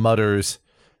 and mutters,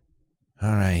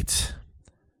 all right,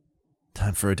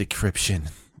 time for a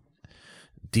decryption.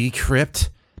 Decrypt.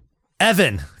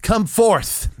 Evan, come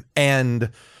forth. And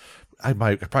I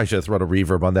probably should have thrown a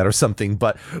reverb on that or something,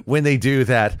 but when they do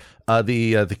that,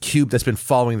 the cube that's been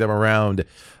following them around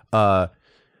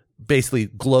basically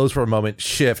glows for a moment,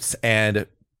 shifts, and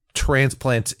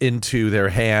transplants into their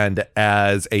hand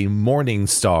as a morning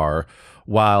star,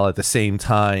 while at the same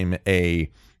time a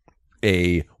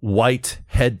white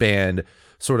headband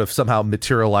sort of somehow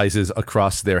materializes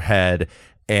across their head,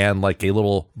 and like a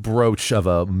little brooch of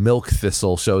a milk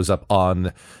thistle shows up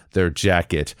on their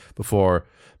jacket before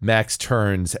Max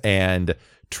turns and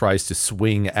tries to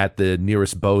swing at the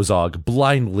nearest Bozog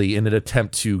blindly in an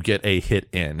attempt to get a hit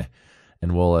in.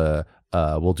 And we'll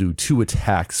do 2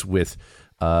 attacks with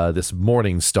this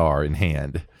morning star in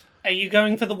hand. Are you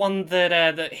going for the one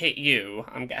that hit you,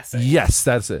 I'm guessing? Yes,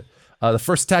 that's it. The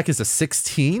first attack is a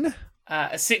 16.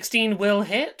 A 16 will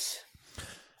hit.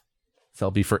 So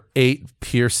that'll be for 8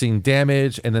 piercing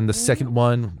damage. And then the second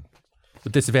one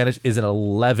with disadvantage is an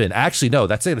 11. Actually, no,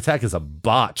 that second attack is a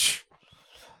botch.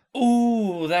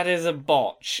 Ooh, that is a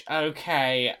botch.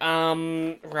 Okay.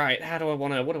 Right. What do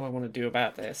I want to do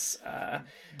about this?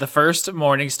 The first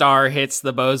morning star hits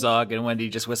the Bozog, and Wendy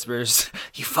just whispers,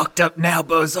 "You fucked up now,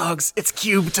 Bozogs. It's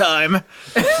cube time."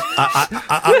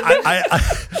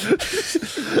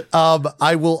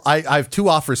 I have 2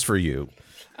 offers for you.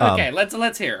 Okay,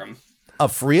 let's hear them. A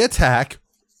free attack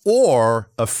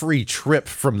or a free trip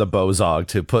from the Bozog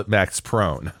to put Max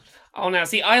prone. Oh, now,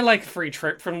 see, I like a free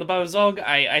trip from the Bozog.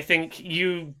 I think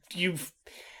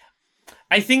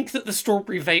I think that the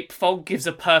strawberry vape fog gives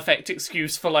a perfect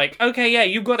excuse for, like, okay, yeah,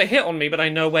 you got a hit on me, but I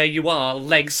know where you are.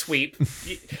 Leg sweep.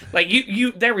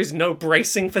 There is no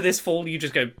bracing for this fall. You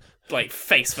just go, like,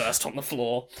 face first on the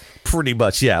floor. Pretty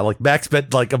much, yeah. Like, Max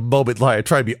spent, like, a moment trying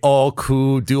to be all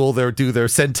cool, do their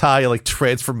Sentai, like,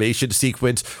 transformation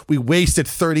sequence. We wasted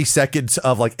 30 seconds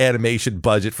of, like, animation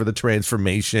budget for the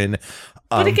transformation.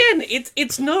 But again,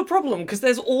 it's no problem, because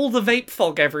there's all the vape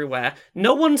fog everywhere.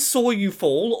 No one saw you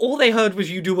fall. All they heard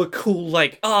was you do a cool,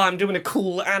 like, I'm doing a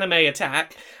cool anime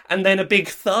attack, and then a big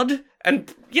thud. And,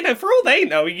 for all they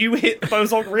know, you hit the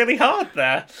Bozog really hard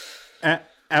there.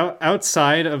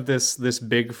 Outside of this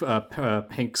big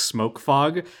pink smoke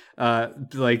fog,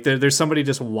 there's somebody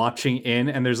just watching in,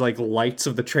 and there's like lights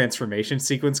of the transformation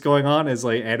sequence going on as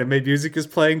like anime music is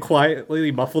playing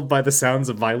quietly, muffled by the sounds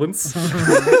of violence.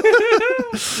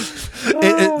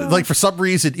 Like for some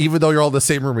reason, even though you're all in the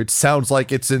same room, it sounds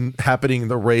like it's happening in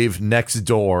the rave next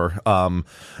door.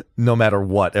 No matter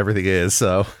what everything is.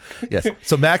 So yes.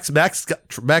 So Max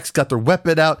got their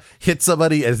weapon out, hit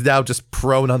somebody, and is now just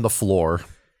prone on the floor.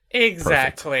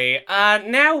 Exactly.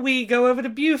 Now we go over to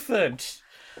Buford.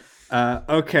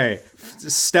 Okay.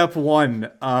 Step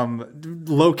 1,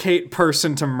 locate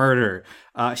person to murder.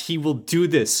 He will do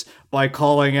this by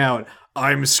calling out,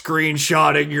 "I'm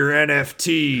screenshotting your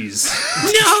NFTs."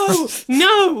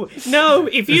 No.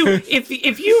 If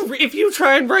you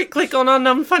try and right click on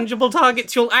non-fungible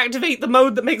targets, you'll activate the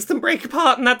mode that makes them break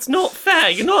apart, and that's not fair.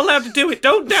 You're not allowed to do it.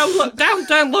 Don't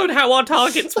download how our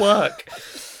targets work.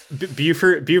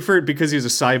 Buford, because he's a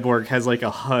cyborg, has like a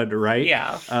HUD, right?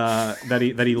 Yeah. That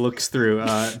he looks through,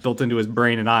 built into his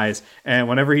brain and eyes. And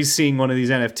whenever he's seeing one of these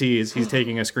NFTs, he's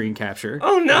taking a screen capture.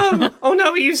 Oh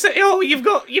no! You say, you've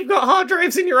got hard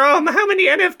drives in your arm. How many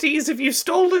NFTs have you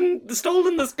stolen the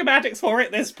schematics for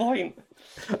at this point?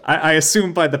 I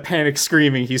assume by the panic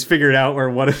screaming, he's figured out where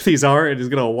one of these are and is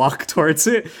going to walk towards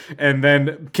it. And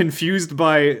then, confused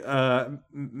by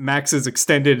Max's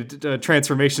extended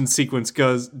transformation sequence,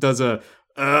 does a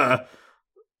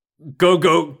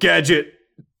go gadget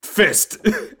fist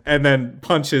and then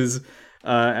punches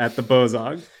at the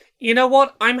Bozog. You know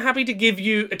what? I'm happy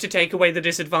to take away the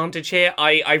disadvantage here.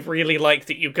 I really like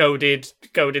that you goaded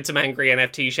some angry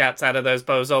NFT shouts out of those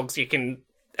Bozogs. You can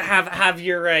have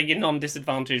your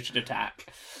non-disadvantaged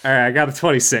attack. All right, I got a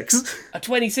 26. A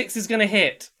 26 is going to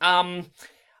hit.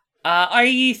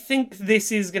 I think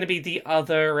this is going to be the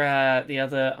other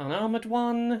unarmored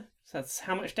one. So that's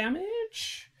how much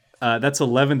damage? That's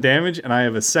 11 damage, and I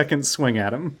have a second swing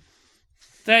at him.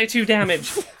 32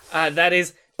 damage. That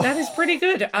is pretty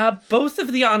good. Both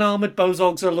of the unarmored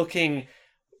Bozogs are looking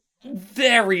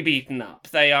very beaten up.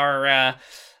 They are.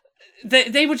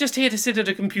 They were just here to sit at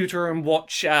a computer and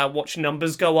watch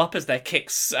numbers go up as their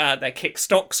kick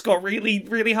stocks got really,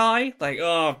 really high. Like,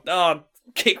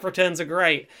 kick returns are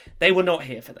great. They were not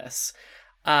here for this.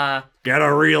 Get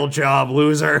a real job,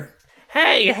 loser.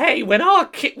 Hey, when our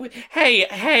if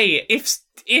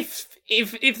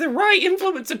the right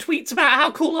influencer tweets about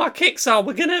how cool our kicks are,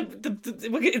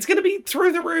 it's gonna be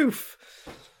through the roof.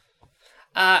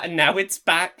 And now it's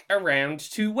back around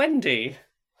to Wendy.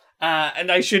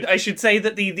 And I should say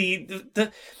that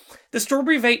the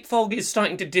strawberry vape fog is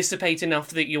starting to dissipate enough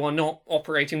that you are not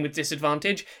operating with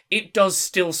disadvantage. It does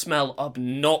still smell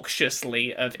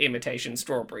obnoxiously of imitation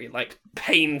strawberry, like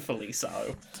painfully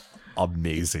so.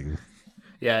 Amazing.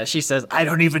 Yeah, she says, "I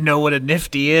don't even know what a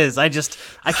nifty is. I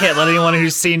can't let anyone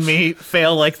who's seen me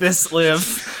fail like this live."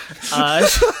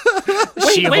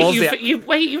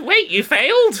 You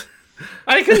failed?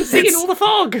 I couldn't see in all the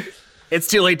fog. It's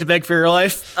too late to beg for your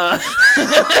life.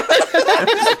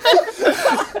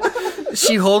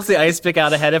 She holds the ice pick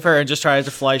out ahead of her and just tries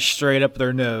to fly straight up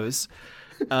their nose.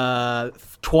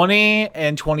 20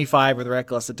 and 25 with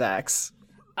reckless attacks.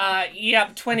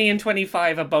 Yep, 20 and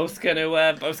 25 are both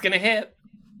gonna hit.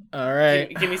 All right.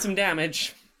 Give me some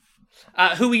damage.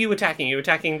 Who are you attacking? You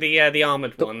attacking the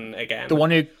armored one again? The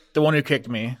one who kicked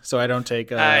me, so I don't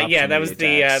take. Yeah, that was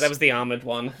the armored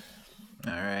one.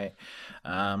 All right.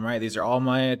 Right, these are all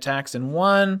my attacks in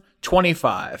one.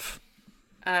 25.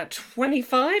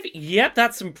 25? Yep,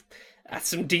 that's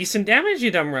some decent damage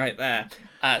you done right there.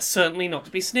 Certainly not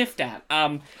to be sniffed at.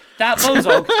 That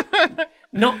Bozog,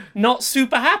 not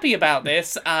super happy about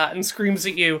this, and screams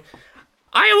at you,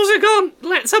 "I also can't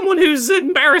let someone who's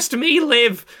embarrassed me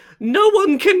live. No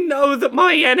one can know that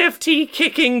my NFT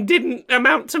kicking didn't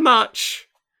amount to much.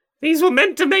 These were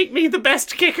meant to make me the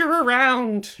best kicker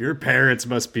around. Your parents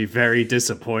must be very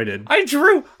disappointed." I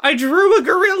drew a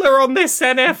gorilla on this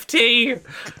NFT.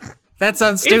 That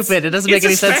sounds stupid. It doesn't make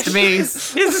any sense to me.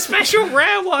 It's a special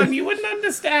rare one. You wouldn't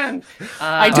understand.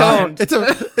 I don't.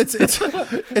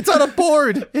 It's on a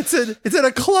board. It's in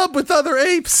a club with other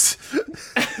apes.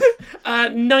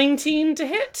 19 to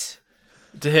hit.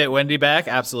 To hit Wendy back,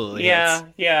 absolutely. Yeah,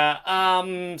 hits.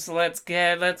 yeah. So let's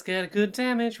get a good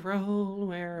damage roll.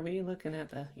 Where are we looking at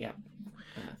the? Yeah.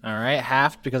 All right,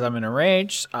 halved because I'm in a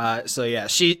rage. So yeah,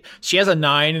 she has a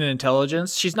 9 in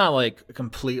intelligence. She's not like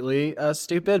completely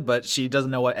stupid, but she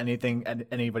doesn't know what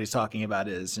anybody's talking about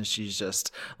is, and she's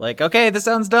just like, "Okay, this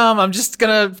sounds dumb. I'm just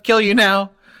gonna kill you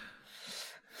now."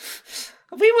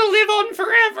 We will live on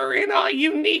forever in our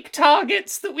unique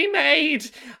targets that we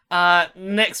made.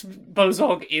 Next,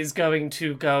 Bozog is going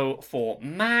to go for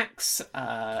Max.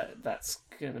 That's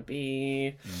gonna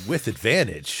be with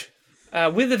advantage.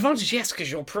 With advantage, yes,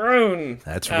 because you're prone.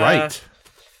 That's right.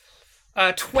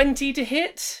 20 to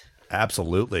hit.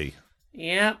 Absolutely.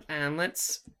 Yep, and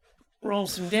let's Roll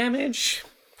some damage.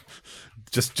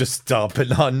 Just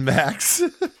stomping on Max.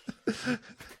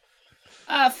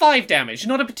 5 damage.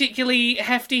 Not a particularly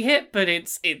hefty hit, but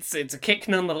it's a kick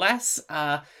nonetheless.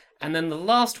 And then the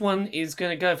last one is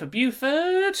going to go for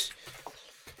Buford.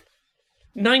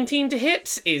 19 to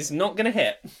hit is not going to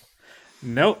hit.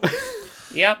 Nope.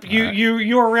 Yep,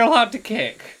 you're real hard to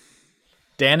kick.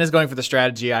 Dan is going for the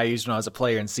strategy I used when I was a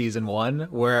player in Season 1,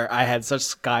 where I had such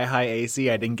sky-high AC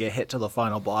I didn't get hit till the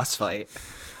final boss fight.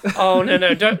 Oh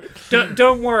no,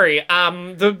 don't worry.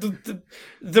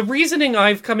 The reasoning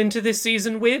I've come into this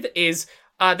season with is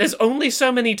there's only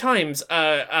so many times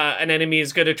an enemy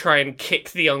is going to try and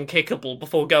kick the unkickable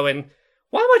before going,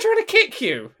 why am I trying to kick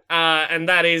you? And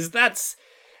that's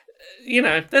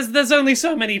there's only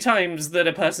so many times that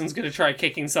a person's going to try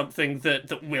kicking something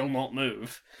that will not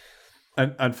move.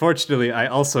 Unfortunately, I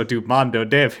also do Mondo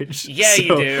damage. Yeah, so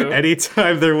you do.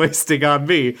 Anytime they're wasting on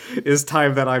me is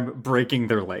time that I'm breaking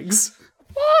their legs.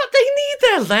 What? They need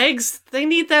their legs. They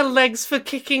need their legs for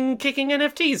kicking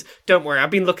NFTs. Don't worry,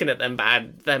 I've been looking at them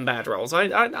bad rolls.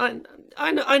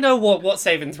 I know what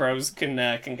saving throws can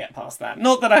get past that.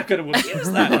 Not that I could have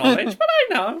used that knowledge, but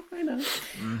I know.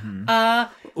 Mm-hmm.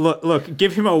 Look,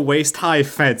 give him a waist-high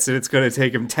fence, and it's going to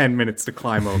take him 10 minutes to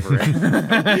climb over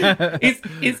it.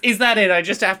 Is that it? I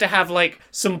just have to have, like,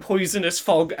 some poisonous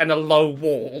fog and a low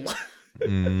wall.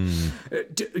 A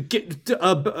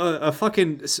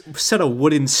fucking set of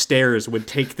wooden stairs would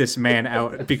take this man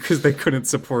out because they couldn't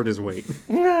support his weight.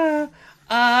 Right,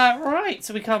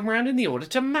 so we come around in the order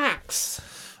to Max.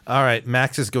 All right,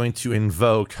 Max is going to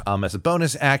invoke, as a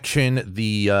bonus action,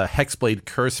 the Hexblade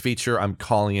Curse feature. I'm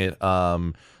calling it,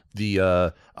 we're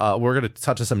going to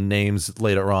touch on some names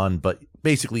later on, but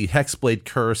basically Hexblade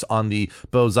Curse on the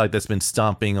Bozog that's been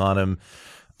stomping on him.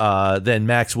 Then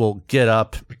Max will get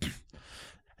up.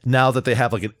 Now that they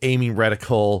have like an aiming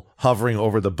reticle hovering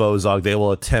over the Bozog, they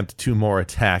will attempt 2 more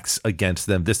attacks against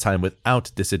them, this time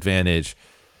without disadvantage.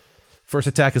 First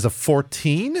attack is a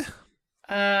 14.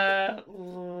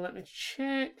 Let me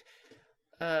check.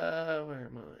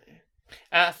 Where am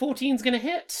I? 14's gonna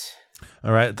hit.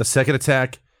 All right. The second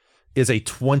attack is a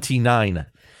 29,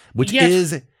 which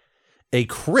is a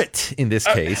crit in this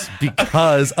case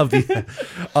because of the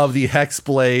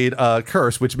Hexblade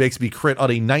curse, which makes me crit on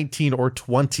a 19 or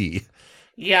 20.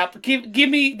 Yep. Give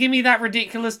me that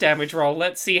ridiculous damage roll.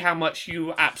 Let's see how much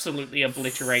you absolutely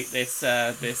obliterate this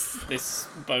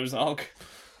Bozog.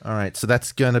 All right, so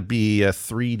that's going to be a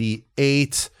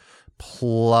 3d8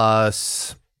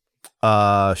 plus,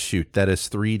 that is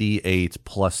 3d8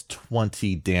 plus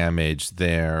 20 damage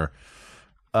there.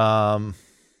 That's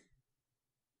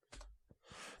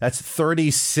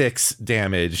 36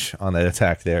 damage on that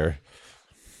attack there.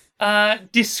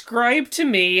 Describe to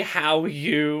me how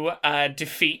you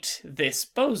defeat this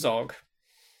Bozog.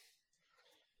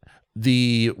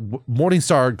 The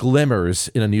Morningstar glimmers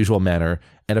in an unusual manner,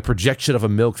 and a projection of a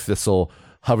milk thistle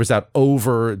hovers out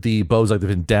over the Bozog that have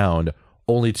been downed,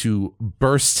 only to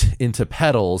burst into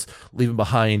petals, leaving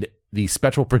behind the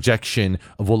spectral projection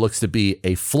of what looks to be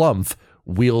a Flumph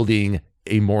wielding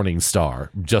a Morningstar,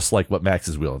 just like what Max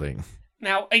is wielding.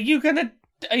 Now, are you gonna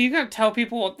tell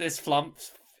people what this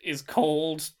Flumph is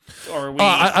called, or are we?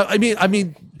 I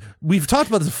mean, we've talked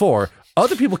about this before.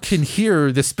 Other people can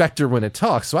hear the specter when it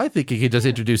talks, so I think it can just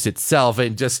introduce itself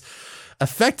and just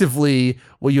effectively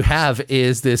what you have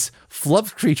is this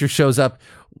Flumph creature shows up,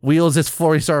 wheels its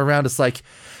Morningstar around. It's like,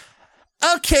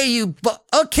 okay, you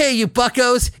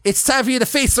buckos, it's time for you to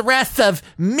face the wrath of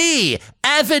me,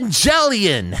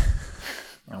 Evangelion.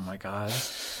 Oh my god.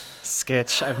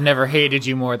 Skitch, I've never hated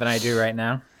you more than I do right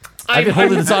now. I've been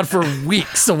holding this on for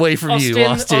weeks away from you,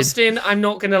 Austin. Austin, I'm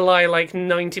not going to lie, like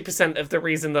 90% of the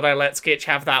reason that I let Skitch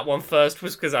have that one first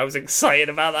was because I was excited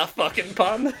about that fucking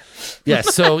pun. Yeah,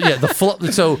 so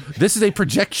so this is a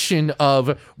projection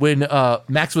of when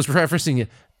Max was referencing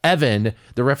Evan,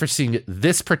 they're referencing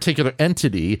this particular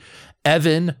entity,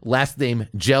 Evan, last name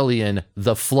Jellian,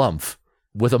 the Flumph,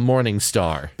 with a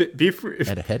Morningstar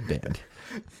and a headband.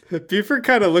 Buford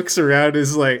kind of looks around and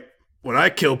is like, when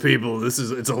I kill people, it's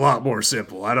a lot more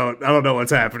simple. I don't know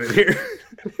what's happening here.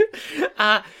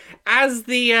 As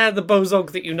the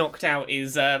Bozog that you knocked out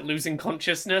is losing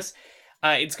consciousness,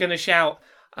 it's going to shout,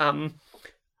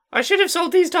 I should have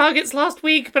sold these targets last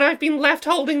week, but I've been left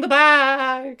holding the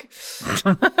bag.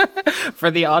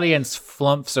 For the audience,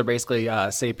 Flumphs are basically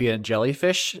sapient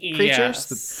jellyfish creatures.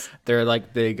 Yes. They're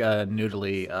like big,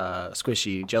 noodly,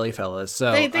 squishy jelly fellas.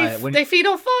 So they feed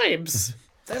off vibes.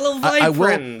 They're little vibe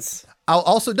friends. I'll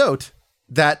also note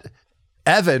that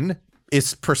Evan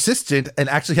is persistent and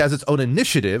actually has its own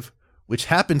initiative, which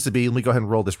happens to be, let me go ahead and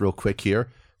roll this real quick here,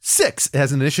 6. It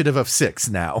has an initiative of 6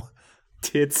 now.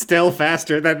 It's still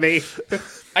faster than me.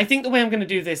 I think the way I'm going to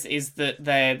do this is that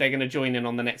they're going to join in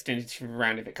on the next initiative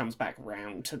round if it comes back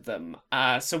round to them.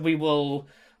 So we will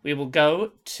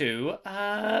go to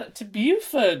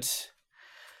Buford.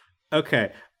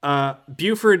 Okay.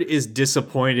 Buford is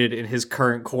disappointed in his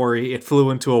current quarry. It flew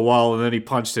into a wall and then he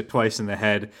punched it twice in the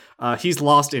head. He's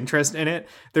lost interest in it.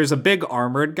 There's a big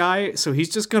armored guy, so he's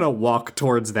just gonna walk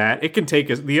towards that.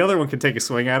 The other one can take a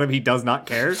swing at him. He does not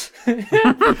care.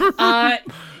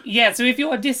 Yeah, so if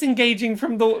you are disengaging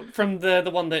from the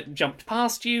one that jumped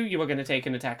past you, you are going to take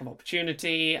an attack of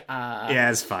opportunity.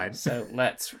 Yeah, it's fine. So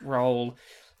let's roll.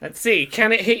 Let's see.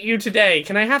 Can it hit you today?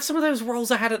 Can I have some of those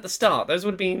rolls I had at the start? Those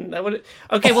would have been...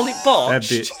 Okay, well, it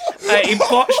botched. It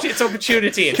botched its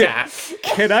opportunity attack.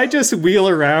 Can I just wheel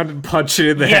around and punch it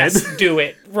in the head? Yes, do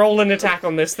it. Roll an attack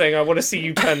on this thing. I want to see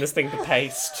you turn this thing to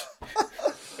paste.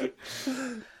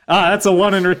 That's a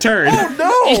 1 in return. Oh,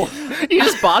 no! You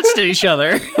just botched at each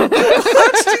other.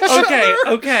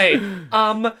 Okay.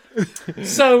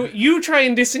 So you try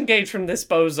and disengage from this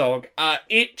bozog.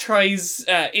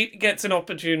 It gets an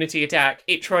opportunity attack.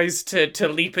 It tries to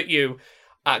leap at you,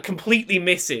 completely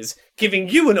misses, giving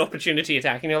you an opportunity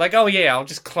attack. And you're like, oh yeah, I'll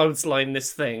just clothesline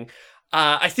this thing.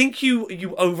 I think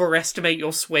you overestimate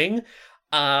your swing,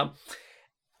 and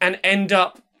end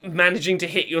up managing to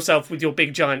hit yourself with your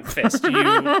big giant fist.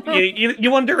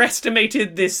 You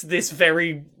underestimated this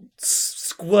very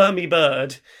squirmy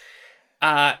bird.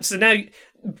 So now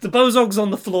the bozog's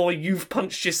on the floor. You've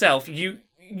punched yourself. You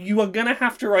are gonna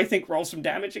have to, I think, roll some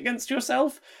damage against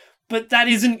yourself. But that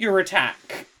isn't your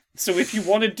attack. So if you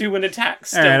want to do an attack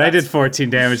still... Alright, I did 14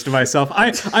 damage to myself.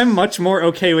 I'm much more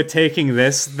okay with taking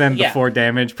this than the 4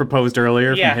 damage proposed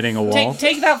earlier from hitting a wall.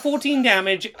 Take that 14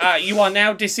 damage. You are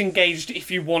now disengaged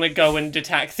if you want to go and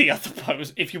attack the other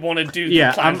pose. If you want to do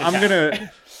the planned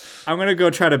attack. I'm gonna go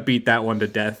try to beat that one to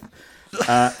death.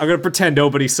 I'm gonna pretend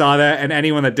nobody saw that, and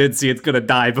anyone that did see it's gonna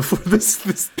die before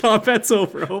this combat's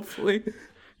over, hopefully.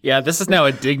 Yeah, this is now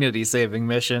a dignity-saving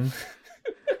mission.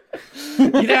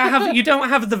 You don't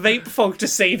have the vape fog to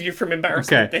save you from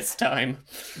embarrassment this time.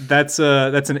 That's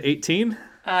an 18.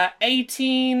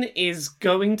 18 is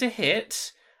going to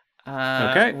hit.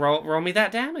 Okay. Roll me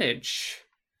that damage.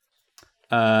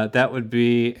 That would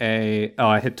be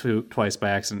I hit twice by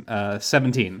accident.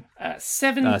 17.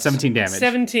 17 damage.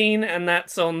 17, and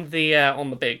that's on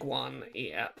the big one.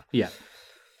 Yep. Yeah.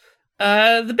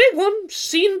 The big one.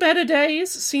 Seen better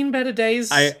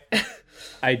days.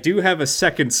 I do have a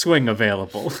second swing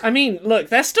available. I mean, look,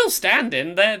 they're still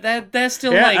standing. They're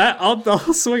still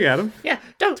I'll swing at them. Yeah,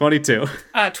 don't. 22.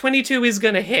 22 is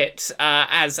gonna hit.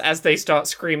 As they start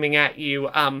screaming at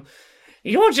you.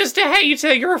 You're just a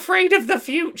hater. You're afraid of the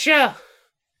future.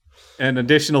 An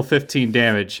additional 15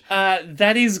 damage.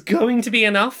 That is going to be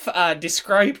enough.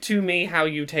 Describe to me how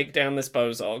you take down this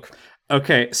bozog.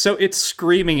 Okay, so it's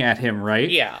screaming at him,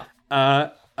 right? Yeah.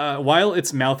 While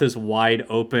its mouth is wide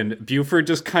open, Buford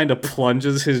just kind of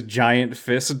plunges his giant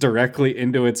fist directly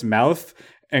into its mouth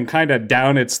and kind of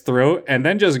down its throat, and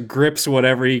then just grips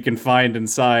whatever he can find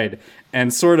inside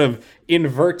and sort of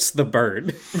inverts the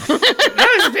bird. Those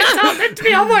bits aren't meant to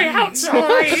be on my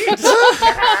outside.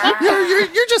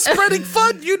 You're just spreading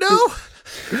fun, you know?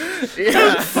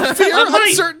 Yeah.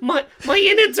 My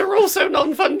innards are also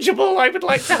non-fungible, I would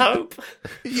like to hope.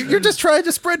 You're just trying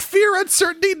to spread fear,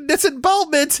 uncertainty, and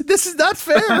disembowelment. This is not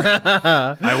fair.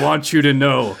 I want you to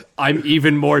know, I'm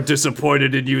even more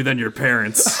disappointed in you than your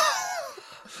parents.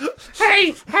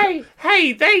 Hey,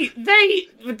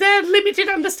 their limited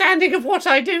understanding of what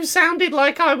I do sounded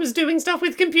like I was doing stuff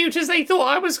with computers. They thought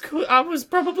I was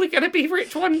probably going to be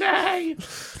rich one day.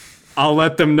 I'll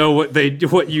let them know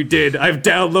what you did. I've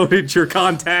downloaded your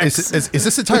contacts. Is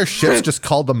this entire ship just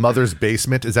called the Mother's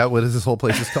Basement? Is that what this whole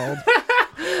place is called?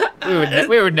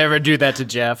 we would never do that to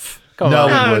Jeff. No.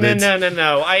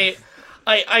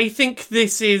 I think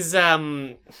this is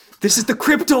This is the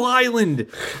Crypto Island.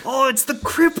 Oh, it's the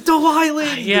Crypto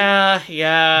Island. Yeah.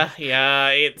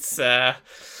 It's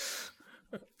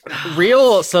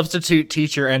real substitute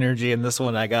teacher energy in this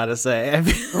one, I gotta say.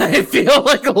 I feel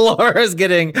like Laura's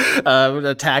getting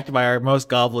attacked by our most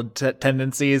goblin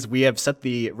tendencies. We have set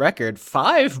the record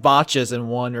 5 botches in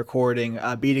one recording,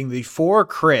 beating the 4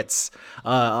 crits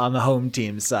on the home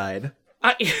team side.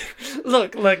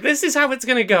 Look, this is how it's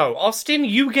gonna go. Austin,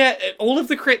 you get all of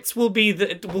the crits will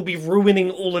be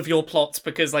ruining all of your plots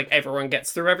because like everyone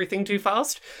gets through everything too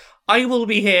fast. I will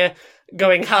be here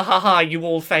going, ha ha ha, you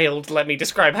all failed, let me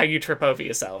describe how you trip over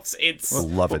yourselves. It's...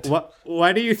 Love it.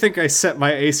 Why do you think I set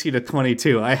my AC to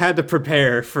 22? I had to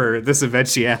prepare for this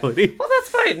eventuality. Well, that's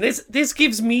fine. This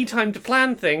gives me time to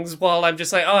plan things while I'm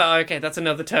just like, oh, okay, that's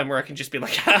another turn where I can just be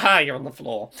like, haha, you're on the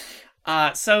floor.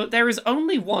 So there is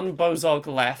only one Bozog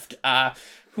left,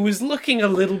 who is looking a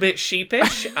little bit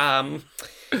sheepish.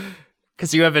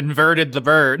 Because you have inverted the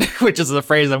bird, which is the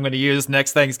phrase I'm going to use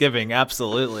next Thanksgiving.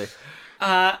 Absolutely.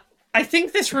 I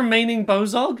think this remaining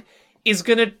Bozog is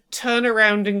going to turn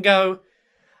around and go,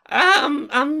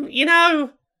 you know,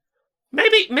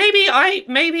 maybe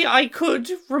I could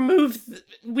remove.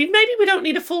 Maybe we don't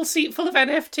need a full seat full of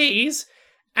NFTs,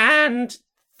 and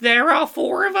there are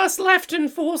 4 of us left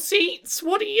and 4 seats.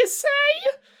 What do you say?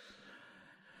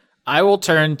 I will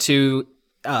turn to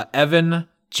Evan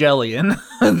Jellian,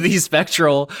 the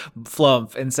spectral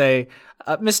flump, and say,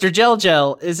 Mr.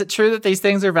 Gel, is it true that these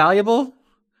things are valuable?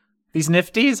 These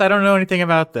nifties? I don't know anything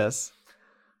about this.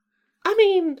 I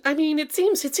mean, it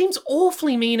seems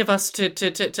awfully mean of us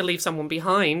to leave someone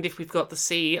behind if we've got the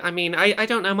sea. I mean, I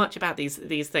don't know much about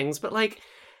these things, but like,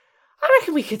 I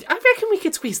reckon we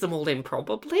could squeeze them all in,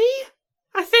 probably.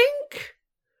 I think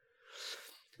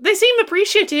they seem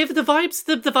appreciative. The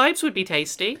vibes would be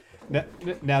tasty.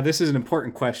 Now, this is an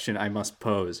important question I must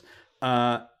pose.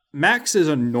 Max is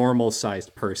a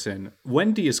normal-sized person.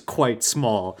 Wendy is quite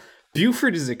small.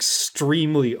 Buford is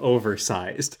extremely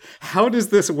oversized. How does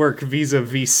this work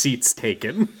vis-a-vis seats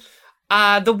taken?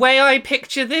 The way I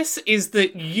picture this is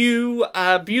that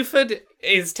Buford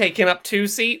is taking up 2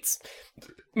 seats.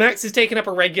 Max is taking up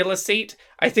a regular seat.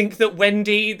 I think that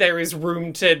Wendy, there is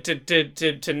room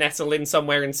to nestle in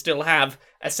somewhere and still have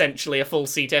essentially a full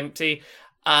seat empty.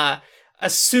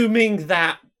 Assuming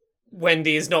that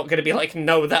Wendy is not going to be like,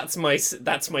 no, that's my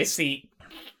seat.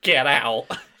 Get out.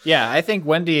 Yeah, I think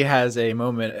Wendy has a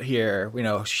moment here. You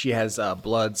know, she has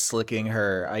blood slicking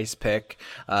her ice pick.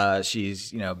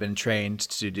 She's, been trained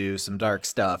to do some dark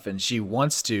stuff, and she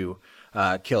wants to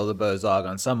kill the Bozog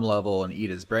on some level and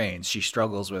eat his brains. She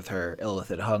struggles with her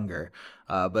illicit hunger.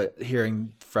 But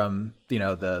hearing from,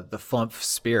 the flump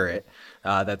spirit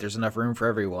that there's enough room for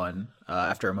everyone,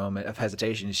 after a moment of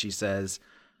hesitation, she says,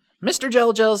 Mr.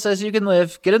 Gel says you can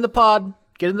live. Get in the pod.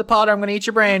 Get in the pod or I'm going to eat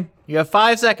your brain. You have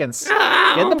 5 seconds.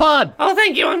 Get in the pod. Oh,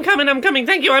 thank you. I'm coming.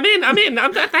 Thank you. I'm in.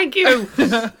 Thank you.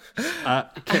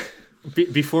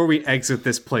 Before we exit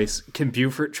this place, can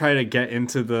Buford try to get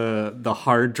into the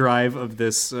hard drive of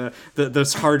this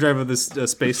this hard drive of this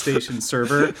space station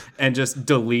server and just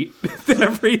delete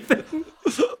everything?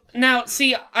 Now,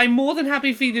 see, I'm more than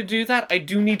happy for you to do that. I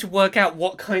do need to work out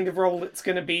what kind of role it's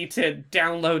going to be to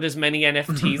download as many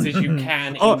NFTs as you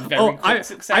can in very quick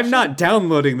succession. I'm not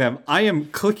downloading them. I am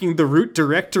clicking the root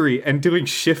directory and doing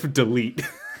shift delete.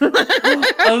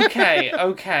 Okay.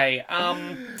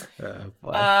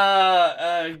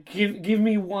 Give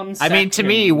me 1 second. I mean, to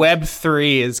me,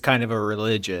 Web3 is kind of a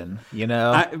religion,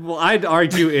 I'd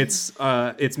argue it's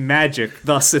magic,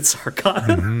 thus it's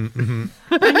arcana.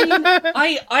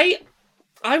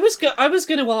 I was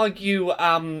going to argue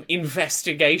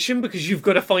investigation because you've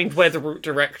got to find where the root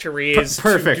directory is.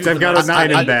 Perfect. I've got a 9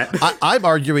 in that. I'm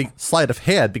arguing sleight of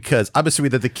hand because I'm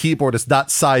assuming that the keyboard is not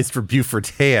sized for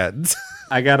Buford's hands.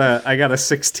 I got a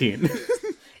 16.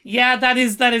 Yeah, that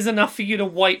is enough for you to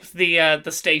wipe the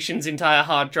station's entire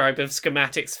hard drive of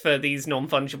schematics for these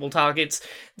non-fungible targets.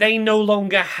 They no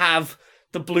longer have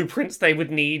the blueprints they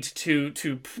would need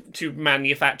to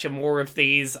manufacture more of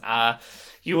these.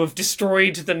 You have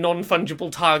destroyed the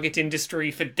non-fungible target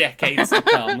industry for decades to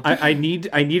come. I need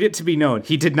it to be known.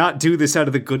 He did not do this out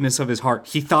of the goodness of his heart.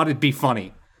 He thought it'd be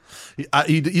funny.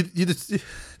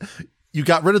 You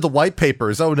got rid of the white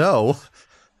papers. Oh no.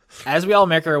 As we all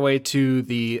make our way to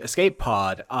the escape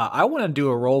pod, I want to do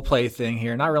a role play thing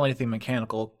here. Not really anything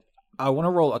mechanical. I want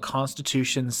to roll a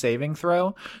Constitution saving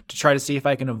throw to try to see if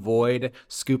I can avoid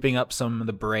scooping up some of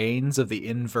the brains of the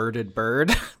inverted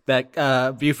bird that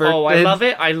Buford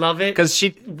did. I love it. Because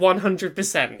she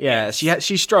 100%. Yeah,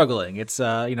 she's struggling. It's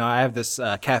I have this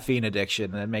caffeine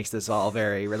addiction, and it makes this all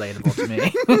very relatable to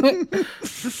me.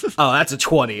 Oh, that's a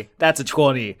 20. That's a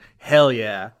 20. Hell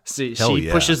yeah. She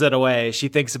pushes it away. She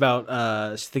thinks about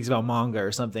manga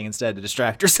or something instead to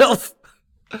distract herself.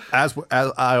 As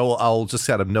I'll just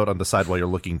kind of note on the side while you're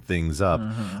looking things up.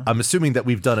 Mm-hmm. I'm assuming that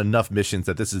we've done enough missions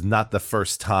that this is not the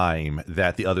first time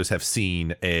that the others have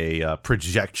seen a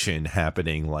projection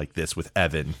happening like this with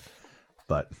Evan.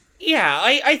 But yeah,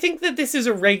 I think that this is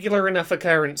a regular enough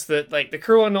occurrence that like the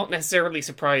crew are not necessarily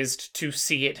surprised to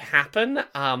see it happen.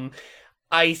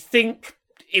 I think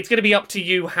it's going to be up to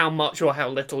you how much or how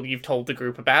little you've told the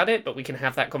group about it, but we can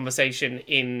have that conversation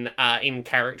in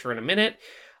character in a minute.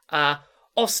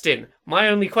 Austin, my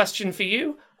only question for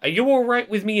you: are you all right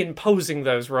with me imposing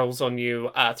those roles on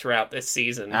you throughout this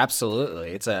season?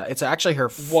 Absolutely. It's actually her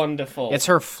Wonderful. It's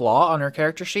her flaw on her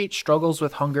character sheet. Struggles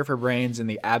with hunger for brains in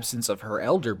the absence of her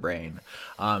elder brain.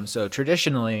 So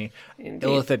traditionally,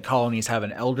 illithid colonies have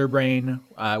an elder brain,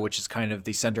 which is kind of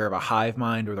the center of a hive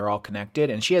mind where they're all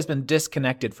connected. And she has been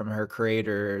disconnected from her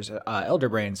creator's elder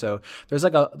brain. So there's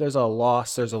a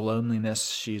loss, there's a loneliness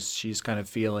she's kind of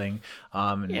feeling,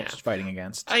 and she's fighting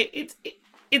against.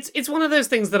 It's one of those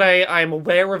things that I'm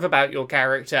aware of about your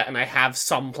character and I have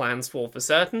some plans for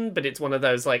certain, but it's one of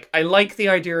those, like, I like the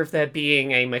idea of there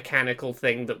being a mechanical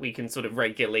thing that we can sort of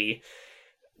regularly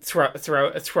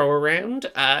throw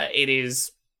around. It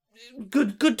is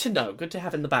good to know, good to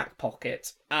have in the back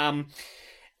pocket.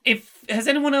 Has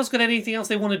anyone else got anything else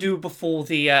they want to do before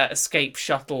the escape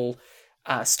shuttle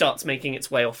starts making its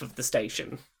way off of the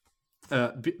station?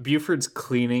 Buford's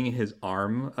cleaning his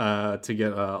arm to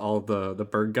get all the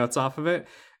bird guts off of it,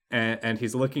 and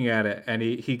he's looking at it, and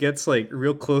he gets like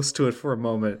real close to it for a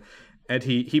moment, and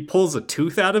he pulls a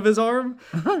tooth out of his arm,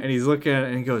 and he's looking at it,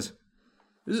 and he goes,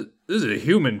 "This is a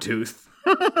human tooth.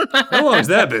 How long has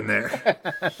that been there?"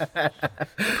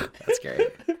 That's great.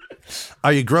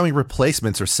 Are you growing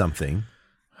replacements or something?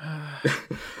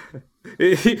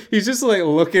 He's just like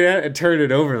looking at it and turning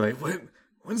it over, like, what?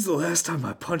 When's the last time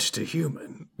I punched a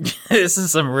human? This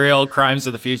is some real Crimes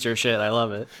of the Future shit. I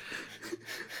love it.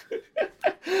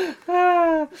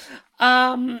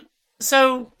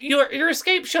 So your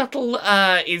escape shuttle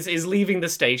is leaving the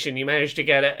station. You manage to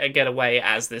get away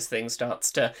as this thing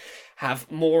starts to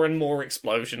have more and more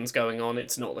explosions going on.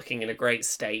 It's not looking in a great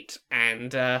state,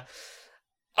 and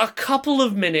a couple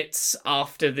of minutes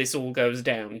after this all goes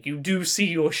down, you do see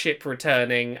your ship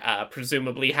returning,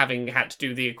 presumably having had to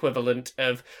do the equivalent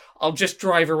of, I'll just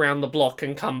drive around the block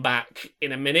and come back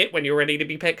in a minute when you're ready to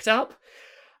be picked up.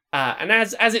 And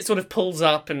as it sort of pulls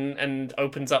up and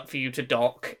opens up for you to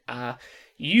dock,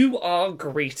 you are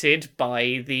greeted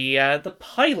by the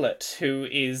pilot who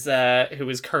is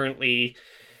currently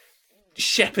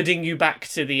shepherding you back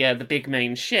to the big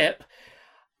main ship.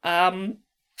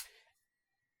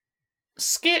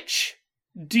 Skitch,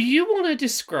 do you want to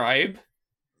describe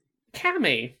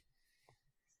Cammy?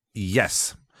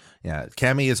 Yes. Yeah,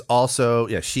 Cammy is also,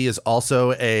 she is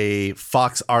also a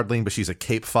fox ardling, but she's a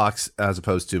Cape fox as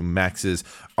opposed to Max's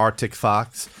Arctic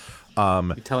fox.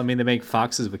 You telling me they make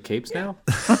foxes with capes now?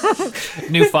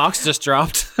 New fox just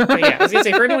dropped. But yeah, I was going to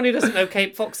say, for anyone who doesn't know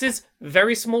Cape foxes,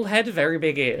 very small head, very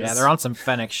big ears. Yeah, they're on some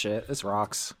Fennec shit. This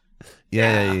rocks.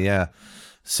 Yeah.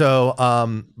 So,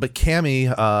 but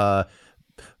Cammy,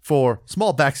 for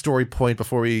small backstory point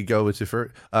before we go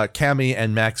into Cammy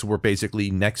and Max were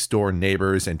basically next door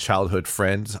neighbors and childhood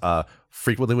friends.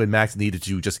 Frequently when Max needed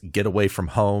to just get away from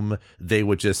home, they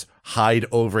would just hide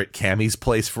over at Cammy's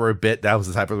place for a bit. That was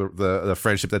the type of the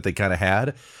friendship that they kind of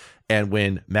had. And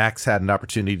when Max had an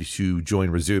opportunity to join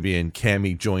Resubian,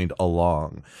 Cammy joined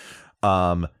along.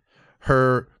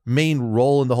 Her main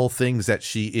role in the whole thing is that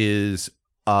she is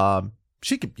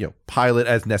she could, pilot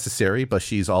as necessary, but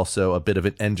she's also a bit of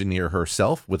an engineer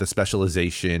herself with a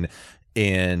specialization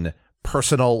in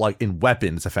in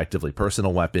weapons, effectively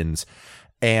personal weapons.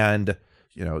 And,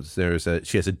 she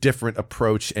has a different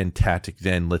approach and tactic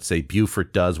than, let's say,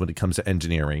 Buford does when it comes to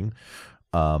engineering.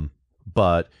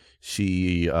 But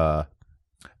she's the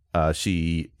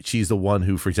one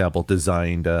who, for example,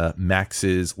 designed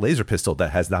Max's laser pistol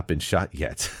that has not been shot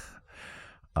yet.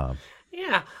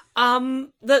 Yeah.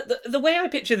 The way I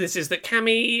picture this is that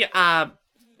Cammy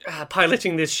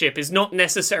piloting this ship is not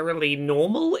necessarily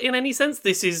normal in any sense.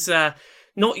 This is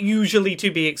not usually to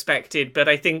be expected, but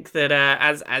I think that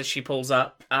as she pulls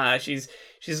up, she's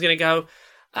gonna go,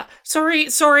 sorry,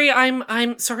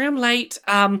 I'm sorry I'm late.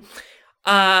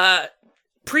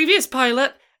 Previous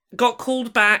pilot got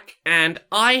called back, and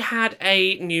I had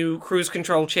a new cruise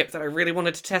control chip that I really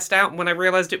wanted to test out. And when I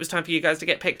realized it was time for you guys to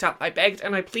get picked up, I begged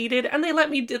and I pleaded, and they let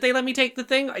me take the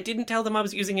thing. I didn't tell them I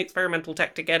was using experimental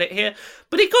tech to get it here,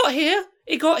 but it got here.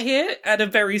 It got here at a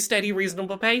very steady,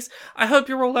 reasonable pace. I hope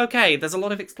you're all okay. There's a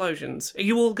lot of explosions. Are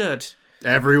you all good?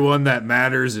 Everyone that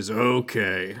matters is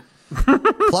okay.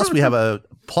 Plus,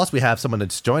 we have someone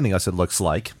that's joining us. It looks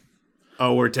like.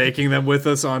 Oh, we're taking them with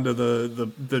us onto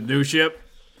the new ship.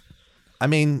 I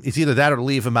mean, it's either that or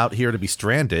leave him out here to be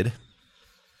stranded.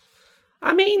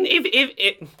 I mean, if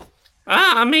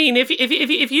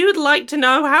you'd like to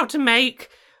know how to make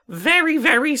very,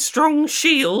 very strong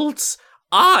shields,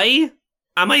 I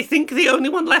think the only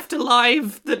one left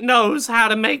alive that knows how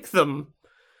to make them.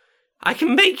 I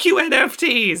can make you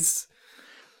NFTs.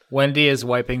 Wendy is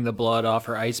wiping the blood off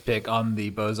her ice pick on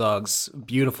the Bozog's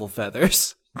beautiful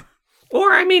feathers.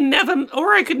 Or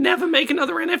I could never make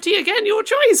another NFT again. Your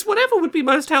choice. Whatever would be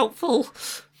most helpful.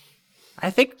 I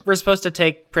think we're supposed to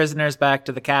take prisoners back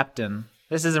to the captain.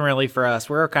 This isn't really for us.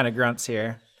 We're kind of grunts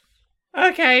here.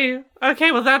 Okay,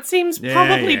 well that seems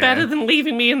probably better than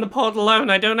leaving me in the pod alone.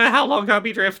 I don't know how long I'll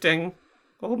be drifting.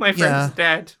 All my friends are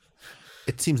dead.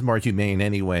 It seems more humane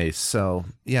anyway, so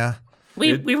yeah.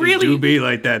 We really do be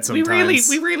like that sometimes.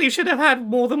 We really should have had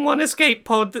more than one escape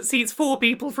pod that seats 4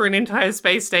 people for an entire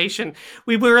space station.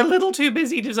 We were a little too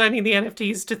busy designing the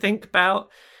NFTs to think about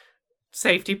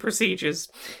safety procedures.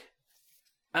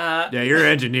 Yeah, your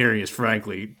engineering is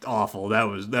frankly awful. That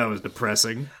was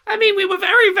depressing. I mean, we were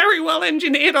very, very well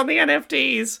engineered on the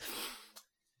NFTs.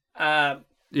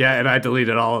 Yeah, and I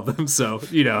deleted all of them. So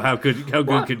how good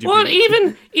could you What?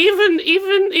 be?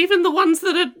 Even the ones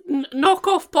that are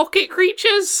knockoff pocket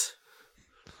creatures?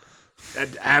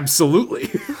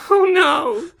 Absolutely. Oh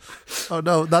no! Oh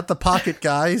no, not the pocket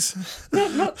guys.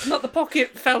 Not the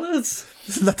pocket fellas.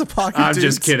 Not the pocket I'm dudes.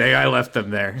 just kidding. I left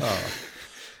them there.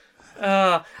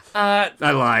 I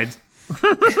lied.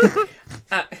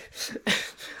 I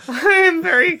am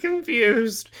very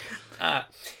confused.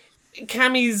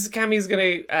 Cammy's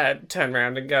gonna turn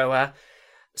around and go.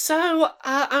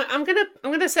 I'm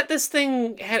gonna set this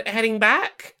thing heading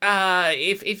back.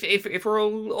 If we're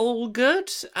all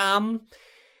good.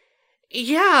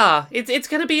 Yeah, it's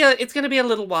gonna be a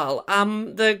little while.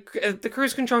 The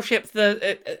cruise control ship,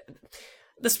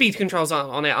 the speed controls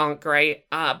on it aren't great.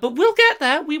 But we'll get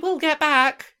there. We will get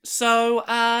back. So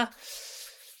I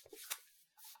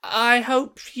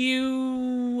hope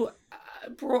you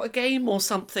brought a game or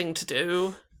something to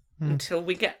do until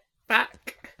we get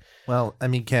back. Well, I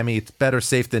mean, Cammy, it's better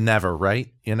safe than never, right?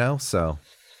 So.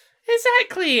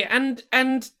 Exactly, and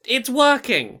it's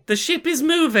working. The ship is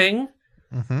moving,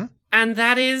 and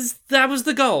that was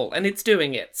the goal, and it's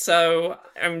doing it. So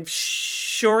I'm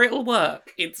sure it'll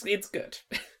work. It's good.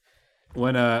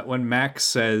 When Max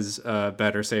says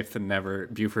better safe than never,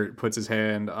 Buford puts his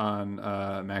hand on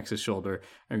Max's shoulder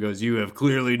and goes, "You have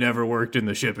clearly never worked in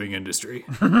the shipping industry."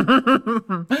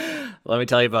 Let me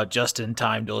tell you about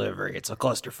just-in-time delivery. It's a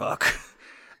clusterfuck.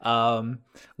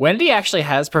 Wendy actually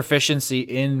has proficiency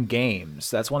in games.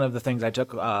 That's one of the things I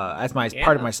took as my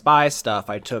part of my spy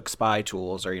stuff. I took spy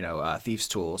tools or thieves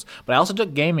tools, but I also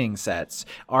took gaming sets.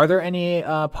 Are there any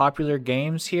popular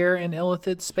games here in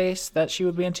Illithid space that she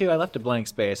would be into? I left a blank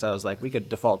space. I was like, we could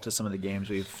default to some of the games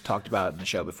we've talked about in the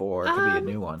show before. It could be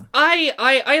a new one.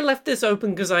 I left this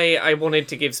open because I wanted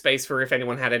to give space for if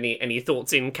anyone had any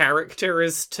thoughts in character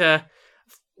as to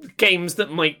games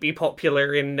that might be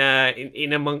popular in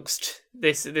amongst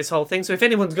this whole thing. So if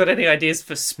anyone's got any ideas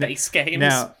for space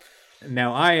games,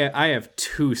 now I have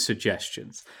 2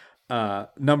 suggestions.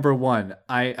 Number 1,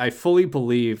 I fully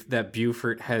believe that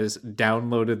Buford has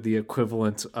downloaded the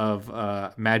equivalent of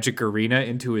Magic Arena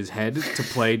into his head to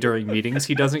play during meetings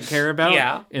he doesn't care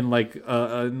about. In like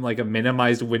a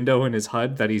minimized window in his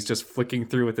HUD that he's just flicking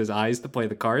through with his eyes to play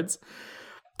the cards.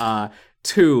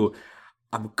 2,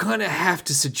 I'm gonna have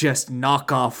to suggest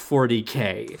knockoff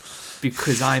 40K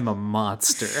because I'm a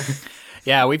monster.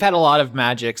 Yeah, we've had a lot of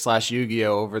Magic /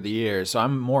 Yu-Gi-Oh over the years, so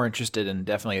I'm more interested in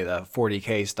definitely the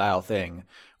 40K style thing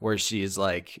where she's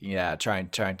like, trying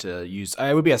to use.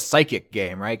 It would be a psychic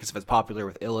game, right? Because if it's popular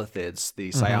with Illithids,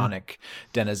 the psionic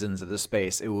denizens of the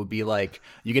space, it would be like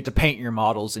you get to paint your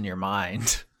models in your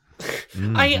mind.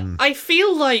 I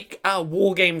feel like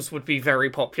war games would be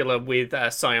very popular with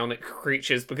psionic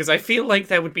creatures because I feel like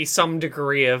there would be some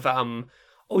degree of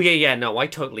no, I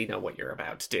totally know what you're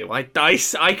about to do. I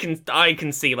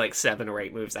can see like 7 or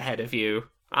 8 moves ahead of you.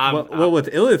 Well, with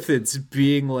Illithids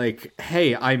being like,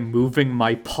 hey, I'm moving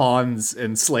my pawns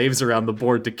and slaves around the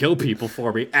board to kill people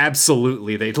for me,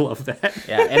 absolutely, they'd love that.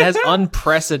 Yeah, it has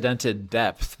unprecedented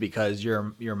depth because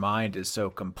your mind is so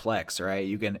complex, right?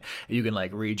 You can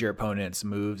like read your opponent's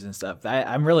moves and stuff.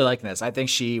 I'm really liking this. I think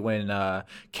when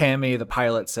Cammy, the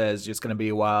pilot, says it's going to be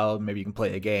a while, maybe you can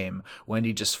play a game,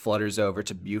 Wendy just flutters over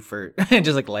to Buford and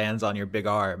just like lands on your big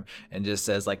arm and just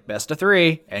says like best of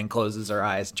 3 and closes her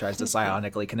eyes and tries to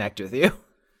psionically connect with you.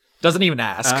 Doesn't even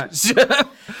ask.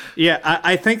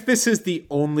 I think this is the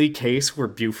only case where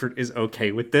Buford is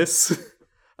okay with this.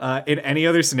 In any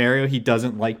other scenario, he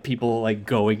doesn't like people like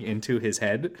going into his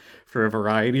head for a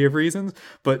variety of reasons.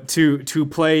 But to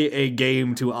play a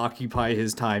game to occupy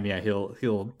his time,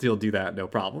 he'll do that, no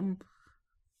problem.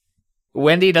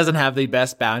 Wendy doesn't have the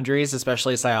best boundaries,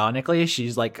 especially psionically.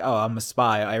 She's like, oh, I'm a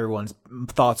spy. Everyone's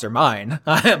thoughts are mine.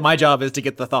 My job is to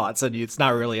get the thoughts, and it's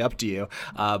not really up to you.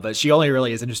 But she only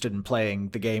really is interested in playing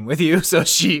the game with you. So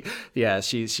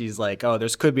she's like, oh,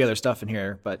 there's could be other stuff in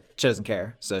here, but she doesn't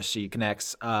care. So she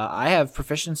connects. I have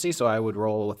proficiency, so I would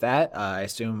roll with that. I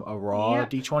assume a raw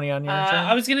d20 on your turn.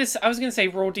 I was gonna say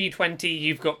raw d20.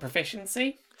 You've got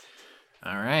proficiency.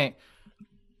 All right.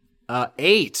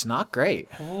 8, not great.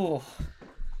 Oh.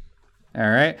 All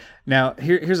right. Now,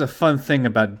 here's a fun thing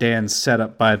about Dan's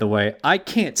setup, by the way. I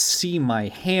can't see my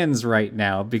hands right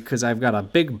now because I've got a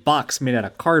big box made out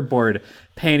of cardboard,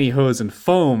 pantyhose, and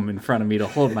foam in front of me to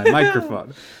hold my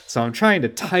microphone. So I'm trying to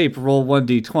type roll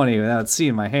 1d20 without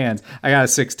seeing my hands. I got a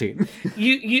 16.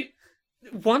 You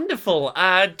wonderful.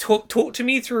 Talk to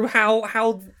me through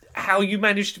how you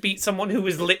managed to beat someone who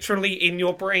was literally in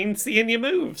your brain seeing your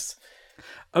moves.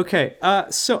 Okay,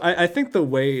 so I think the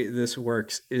way this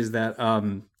works is that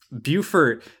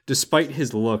Buford, despite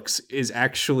his looks, is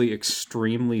actually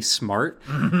extremely smart,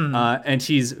 and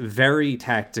he's very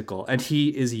tactical, and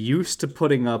he is used to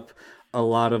putting up a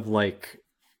lot of like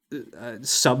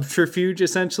subterfuge,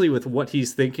 essentially, with what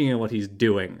he's thinking and what he's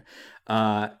doing.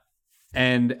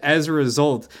 And as a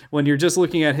result, when you're just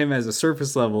looking at him as a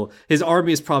surface level, his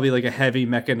army is probably like a heavy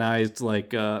mechanized,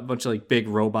 like a bunch of like big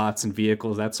robots and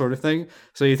vehicles, that sort of thing.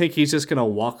 So you think he's just going to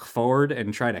walk forward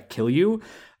and try to kill you.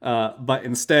 But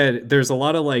instead, there's a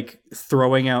lot of like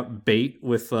throwing out bait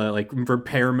with like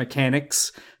repair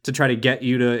mechanics to try to get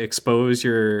you to expose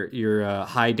your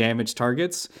high damage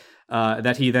targets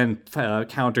that he then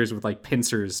counters with like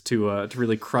pincers to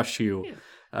really crush you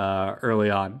early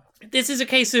on. This is a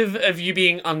case of you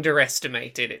being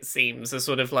underestimated, it seems. A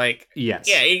sort of like... Yes.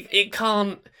 Yeah, it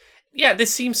can't... Yeah,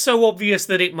 this seems so obvious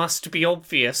that it must be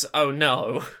obvious. Oh,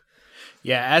 no.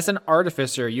 Yeah, as an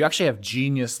artificer, you actually have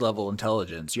genius level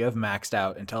intelligence. You have maxed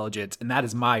out intelligence, and that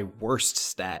is my worst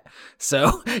stat.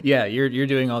 So, yeah, you're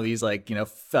doing all these, like,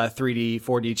 3D,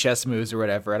 4D chess moves or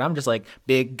whatever, and I'm just like,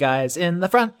 big guys in the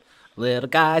front, little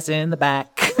guys in the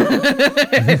back.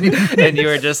 And you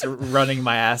were just running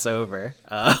my ass over.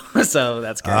 So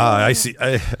that's good. I see.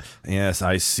 Yes,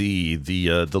 I see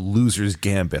the loser's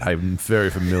gambit. I'm very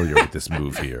familiar with this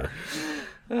move here.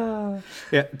 Yeah.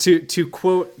 To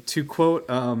quote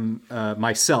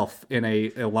myself in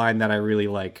a line that I really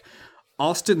like.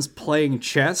 Austin's playing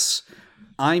chess.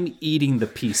 I'm eating the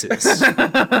pieces.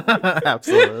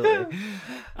 Absolutely.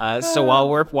 So while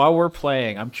we're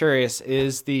playing, I'm curious: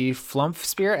 is the flump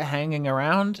spirit hanging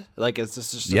around? Like, is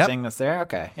this just a thing that's there?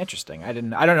 Okay, interesting. I don't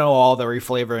know all the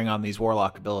reflavoring on these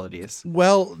warlock abilities.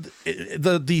 Well,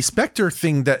 the specter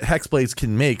thing that Hexblades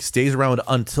can make stays around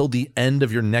until the end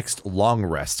of your next long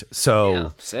rest.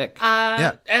 So sick.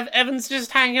 Evan's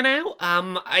just hanging out.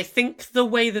 I think the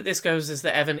way that this goes is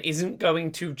that Evan isn't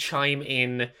going to chime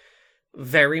in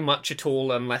very much at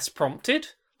all unless prompted.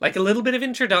 Like a little bit of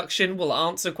introduction, will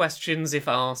answer questions if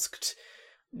asked,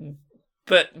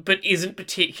 but isn't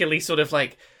particularly sort of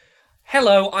like,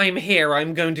 hello, I'm here,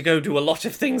 I'm going to go do a lot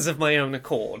of things of my own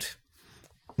accord.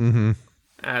 Mm-hmm.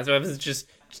 So Evan's just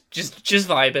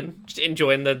vibing, just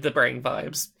enjoying the brain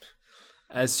vibes.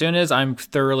 As soon as I'm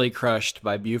thoroughly crushed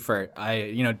by Buford,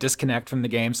 I, disconnect from the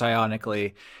game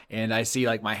psionically, and I see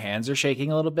like my hands are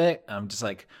shaking a little bit. I'm just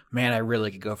like, man, I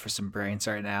really could go for some brains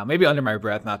right now. Maybe under my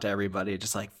breath, not to everybody.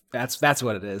 Just like that's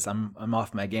what it is. I'm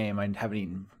off my game. I haven't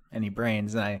eaten any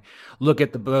brains, and I look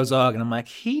at the Bozog, and I'm like,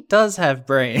 he does have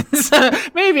brains.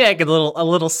 Maybe I could a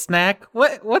little snack.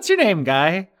 What's your name,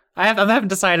 guy? I haven't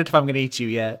decided if I'm gonna eat you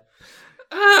yet.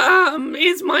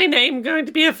 Is my name going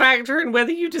to be a factor in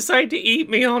whether you decide to eat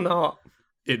me or not?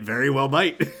 It very well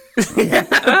might.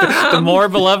 The more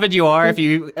beloved you are, if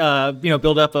you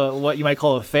build up what you might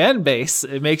call a fan base,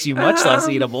 it makes you much less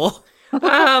eatable.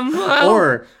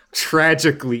 Or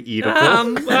tragically eatable.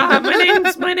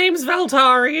 My name's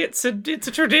Valtari. It's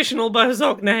a traditional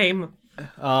Bozog name.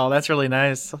 Oh, that's really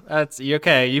nice. That's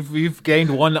okay. You've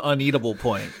gained one uneatable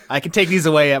point. I can take these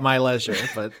away at my leisure,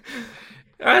 but.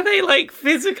 Are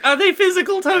they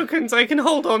physical tokens I can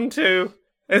hold on to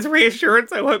as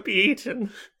reassurance I won't be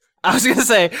eaten? I was gonna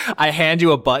say I hand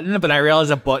you a button, but I realize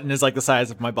a button is like the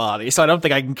size of my body, so I don't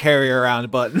think I can carry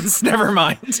around buttons. Never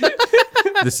mind.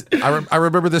 I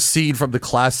remember the scene from the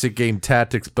classic game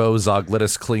Tactics Bozog. Let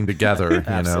us cling together.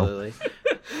 Absolutely.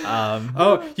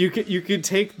 You could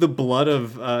take the blood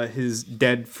of his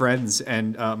dead friends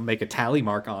and make a tally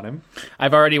mark on him.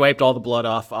 I've already wiped all the blood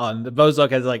off on the Bozog.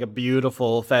 Has like a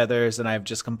beautiful feathers, and I've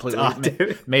just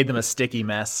completely made them a sticky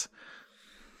mess.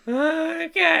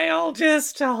 Okay,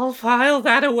 I'll file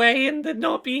that away in the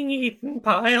not being eaten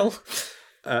pile.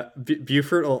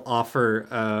 Buford will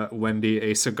offer Wendy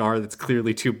a cigar that's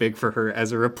clearly too big for her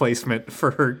as a replacement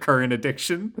for her current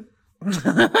addiction. What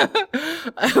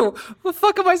the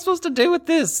fuck am I supposed to do with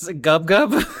this? Gub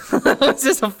gub? is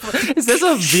this a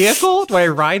vehicle? Do I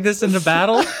ride this into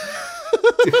battle?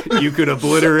 You could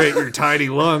obliterate your tiny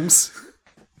lungs.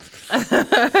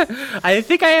 I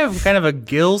think I have kind of a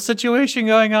gill situation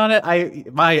going on.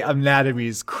 My anatomy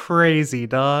is crazy,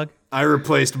 dog. I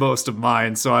replaced most of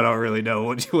mine, so I don't really know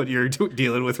what you're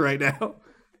dealing with right now.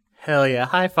 Hell yeah,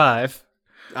 high five.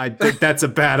 I think that's a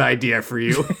bad idea for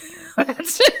you.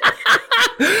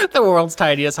 The world's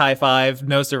tiniest high five,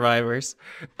 no survivors.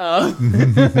 As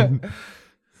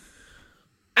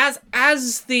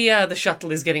the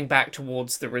shuttle is getting back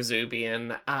towards the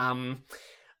Resubian, I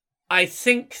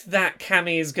think that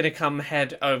Cammy is going to come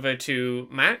head over to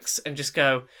Max and just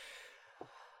go,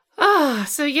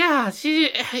 so yeah,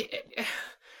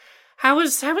 how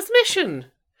was the mission?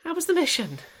 How was the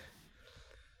mission?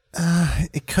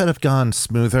 It could have gone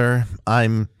smoother.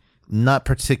 I'm not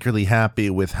particularly happy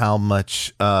with how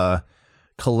much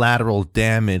collateral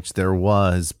damage there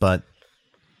was, but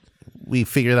we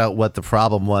figured out what the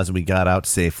problem was and we got out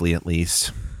safely at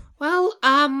least. Well,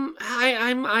 I'm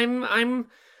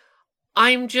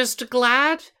just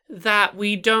glad that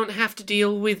we don't have to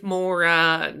deal with more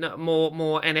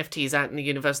NFTs out in the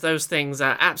universe. Those things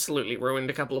absolutely ruined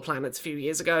a couple of planets a few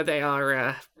years ago. They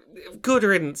are good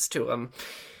riddance to them.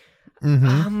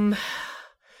 Mm-hmm.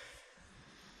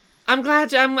 I'm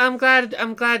glad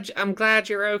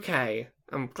you're okay.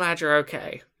 I'm glad you're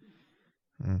okay.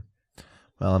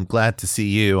 Well, I'm glad to see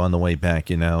you on the way back.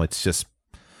 It's just,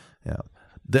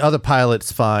 the other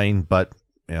pilot's fine, but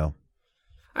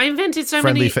I invented so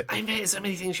many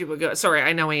things you were good. Sorry,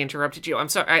 I know I interrupted you. I'm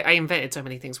sorry. I invented so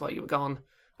many things while you were gone.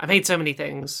 I made so many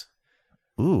things.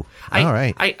 Ooh, all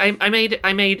right.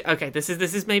 I made. Okay, this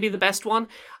is maybe the best one.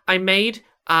 I made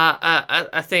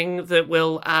a thing that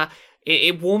will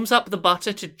it warms up the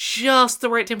butter to just the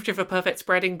right temperature for perfect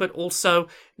spreading, but also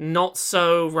not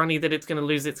so runny that it's going to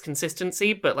lose its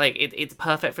consistency. But like it's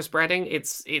perfect for spreading.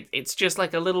 It's just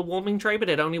like a little warming tray, but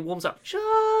it only warms up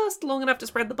just long enough to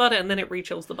spread the butter, and then it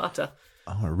re-chills the butter.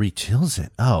 Oh, it re-chills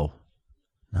it. Oh,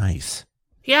 nice.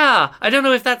 Yeah, I don't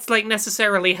know if that's like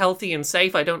necessarily healthy and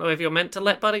safe. I don't know if you're meant to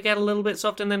let butter get a little bit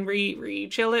soft and then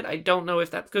re-chill it. I don't know if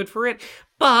that's good for it,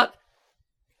 but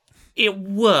it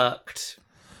worked.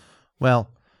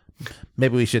 Well,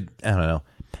 maybe we should, I don't know,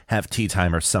 have tea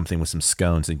time or something with some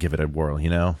scones and give it a whirl,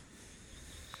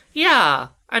 Yeah,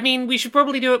 I mean, we should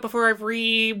probably do it before I've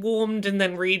re-warmed and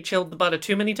then re-chilled the butter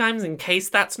too many times in case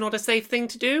that's not a safe thing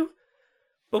to do.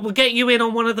 But we'll get you in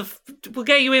on we'll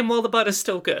get you in while the butter's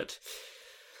still good.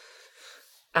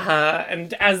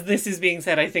 And as this is being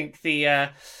said, I think the,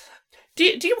 do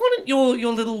you want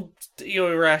your little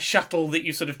shuttle that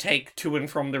you sort of take to and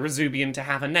from the Resubian to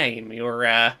have a name?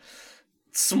 Your,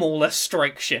 smaller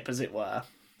strike ship, as it were.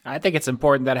 I think it's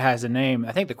important that it has a name.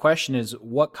 I think the question is,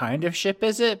 what kind of ship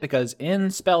is it? Because in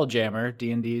Spelljammer,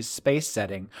 D&D's space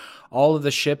setting, all of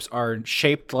the ships are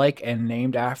shaped like and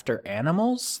named after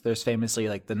animals. There's famously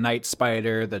like the night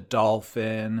spider, the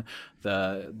dolphin,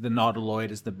 the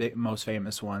nautiloid is the most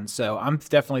famous one. So I'm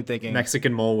definitely thinking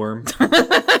Mexican mole worm.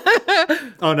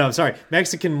 Oh no, sorry,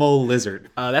 Mexican mole lizard.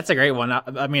 That's a great one.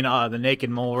 I mean, the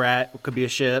naked mole rat could be a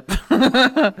ship.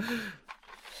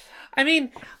 I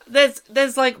mean,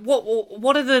 there's like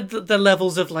what are the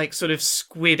levels of like sort of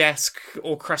squid-esque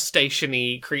or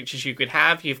crustacean-y creatures you could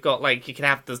have? You've got like you could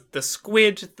have the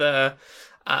squid, the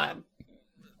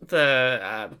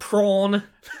prawn.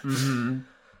 Mm-hmm.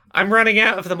 I'm running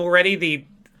out of them already. The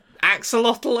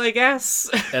axolotl, I guess.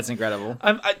 That's incredible.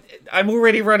 I'm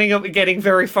already running up and getting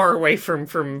very far away from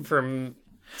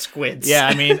squids. Yeah,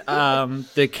 I mean,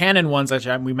 the canon ones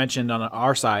that we mentioned on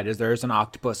our side is there's an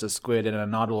octopus, a squid, and a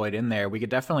nautiloid in there. We could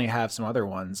definitely have some other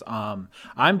ones. I'm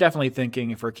definitely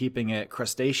thinking if we're keeping it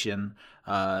crustacean,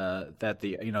 that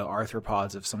the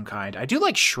arthropods of some kind. I do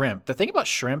like shrimp. The thing about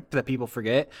shrimp that people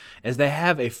forget is they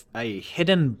have a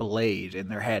hidden blade in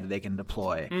their head they can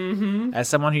deploy. Mm-hmm. As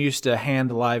someone who used to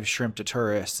hand live shrimp to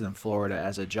tourists in Florida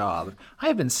as a job, I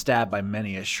have been stabbed by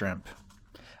many a shrimp.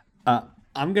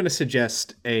 I'm going to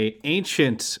suggest a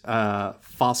ancient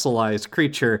fossilized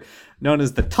creature known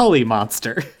as the Tully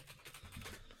monster.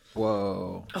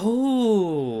 Whoa.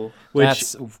 Oh.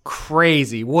 That's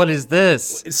crazy. What is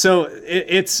this? So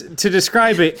it's to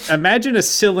describe it, imagine a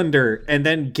cylinder and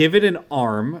then give it an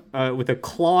arm with a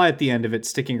claw at the end of it,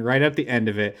 sticking right at the end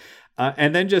of it.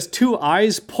 And then just two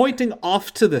eyes pointing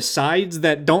off to the sides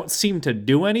that don't seem to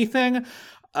do anything.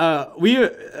 like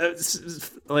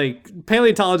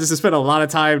paleontologists have spent a lot of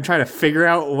time trying to figure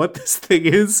out what this thing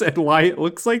is and why it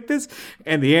looks like this,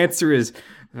 and the answer is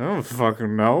I don't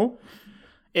fucking know.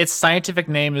 Its scientific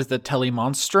name is the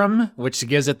telemonstrum, which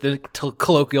gives it the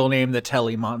colloquial name, the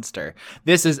Telly monster.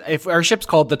 This is, if our ship's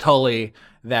called the Tully,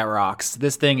 that rocks.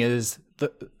 This thing is,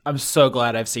 I'm so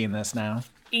glad I've seen this now.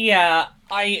 Yeah,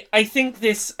 I think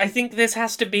this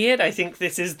has to be it. I think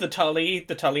this is the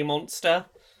Tully monster.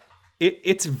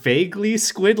 It's vaguely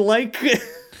squid-like.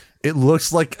 It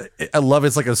looks like, I love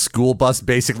it's like a school bus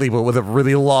basically, but with a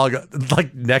really long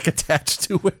like neck attached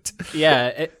to it.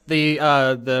 Yeah,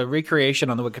 the recreation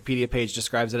on the Wikipedia page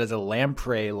describes it as a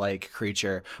lamprey-like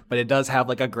creature, but it does have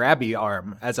like a grabby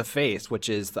arm as a face, which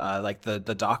is like the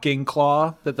docking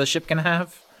claw that the ship can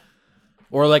have,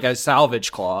 or like a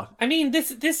salvage claw. I mean, this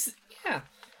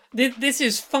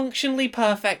is functionally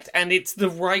perfect, and it's the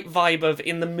right vibe of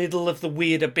in the middle of the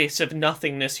weird abyss of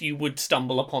nothingness you would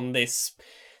stumble upon this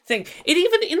thing. It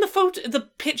even, in the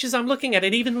pictures I'm looking at,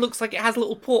 it even looks like it has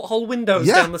little porthole windows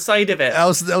down the side of it.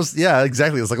 Yeah,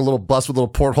 exactly. It's like a little bus with little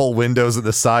porthole windows in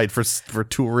the side for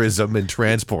tourism and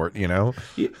transport, you know?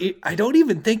 I don't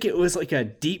even think it was like a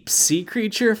deep sea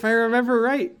creature, if I remember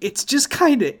right. It's just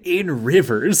kind of in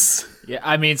rivers. Yeah,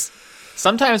 I mean,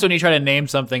 sometimes when you try to name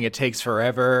something, it takes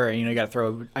forever, and you got to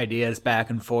throw ideas back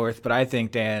and forth. But I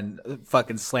think Dan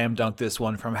fucking slam dunked this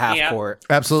one from half court.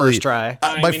 Absolutely, first try.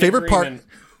 My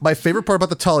favorite part about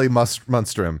the Tully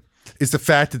monstrum is the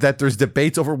fact that there's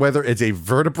debates over whether it's a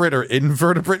vertebrate or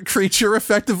invertebrate creature,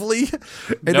 effectively.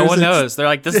 And no one knows. They're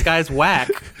like, this guy's whack.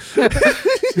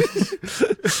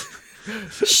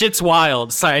 Shit's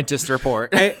wild, scientists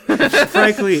report.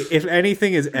 Frankly, if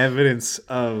anything is evidence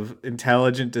of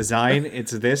intelligent design,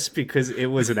 it's this, because it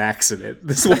was an accident.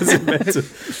 This wasn't meant to.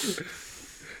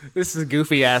 This is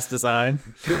goofy ass design.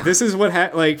 This is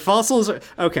what like fossils are.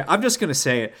 Okay, I'm just gonna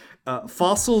say it.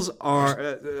 Fossils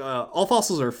are all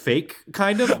fossils are fake,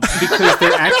 kind of, because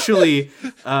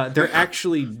they're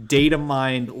actually data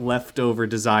mined leftover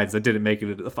designs that didn't make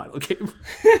it into the final game.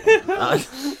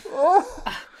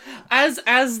 As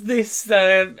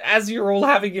you're all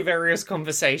having your various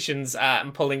conversations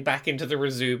and pulling back into the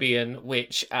Resubian,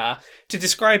 which to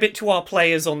describe it to our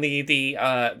players on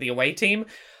the away team,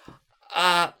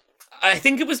 I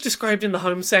think it was described in the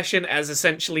home session as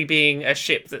essentially being a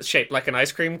ship that's shaped like an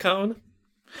ice cream cone.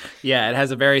 Yeah, it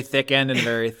has a very thick end and a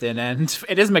very thin end.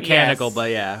 It is mechanical, Yes.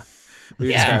 But yeah.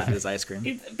 We described it as ice cream.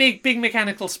 It's big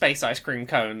mechanical space ice cream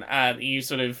cone that you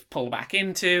sort of pull back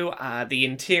into. The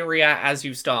interior, as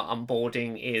you start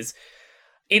onboarding,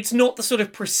 it's not the sort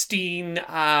of pristine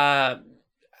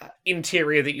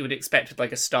interior that you would expect with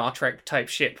like a Star Trek type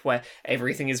ship where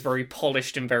everything is very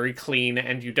polished and very clean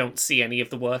and you don't see any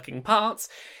of the working parts.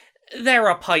 There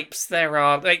are pipes,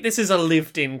 this is a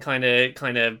lived-in kind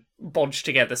of bodged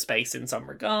together space in some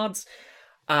regards.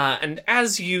 And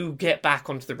as you get back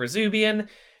onto the Resubian,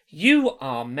 you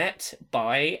are met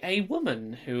by a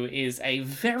woman who is a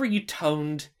very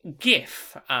toned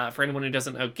GIF. For anyone who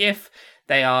doesn't know GIF,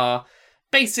 they are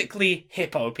basically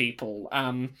hippo people.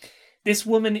 This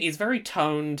woman is very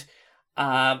toned,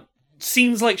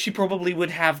 seems like she probably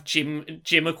would have gym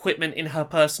equipment in her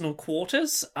personal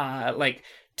quarters,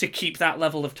 to keep that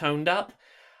level of toned up.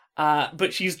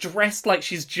 But she's dressed like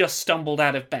she's just stumbled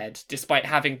out of bed, despite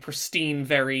having pristine,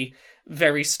 very,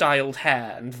 very styled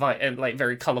hair and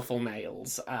very colourful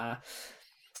nails.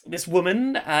 This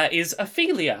woman is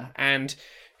Ophelia, and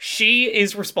she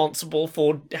is responsible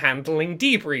for handling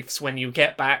debriefs when you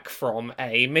get back from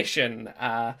a mission.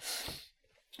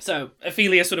 So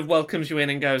Ophelia sort of welcomes you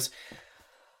in and goes,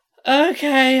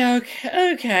 Okay.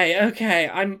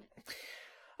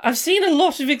 I've seen a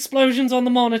lot of explosions on the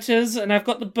monitors, and I've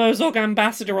got the Bozog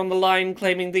ambassador on the line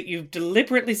claiming that you've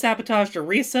deliberately sabotaged a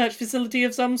research facility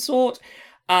of some sort.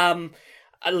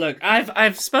 Look,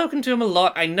 I've spoken to him a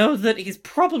lot. I know that he's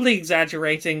probably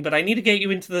exaggerating, but I need to get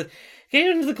you into the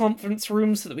conference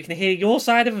room so that we can hear your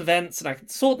side of events, and I can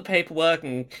sort the paperwork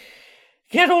and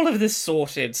get all of this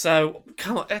sorted. So,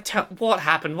 come on, what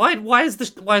happened? Why is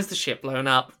the ship blown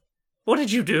up? What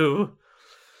did you do?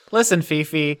 Listen,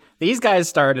 Fifi, these guys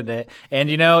started it, and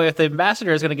if the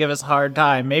ambassador is going to give us a hard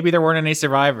time, maybe there weren't any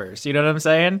survivors. You know what I'm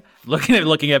saying? Looking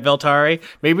at Veltari,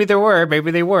 maybe there were,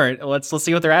 maybe they weren't. Let's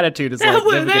see what their attitude is like.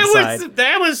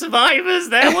 There were survivors.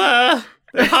 There were.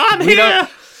 I'm here.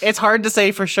 It's hard to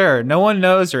say for sure. No one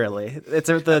knows really.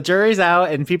 The jury's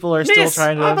out, and people are still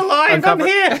trying to. I'm alive. Uncover. I'm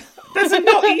here. There's a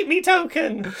not eat me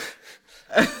token.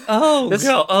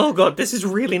 Oh god, this is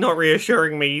really not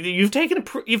reassuring me. You've taken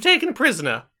a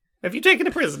prisoner. Have you taken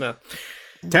a prisoner?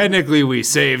 Technically, we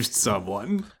saved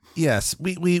someone. Yes,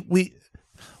 we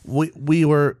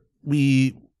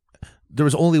we there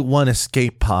was only one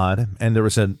escape pod and there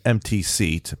was an empty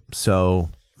seat, so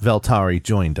Veltari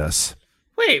joined us.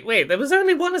 Wait, there was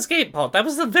only one escape pod. That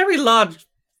was a very large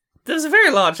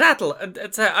battle.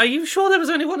 Are you sure there was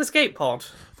only one escape pod?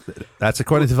 That's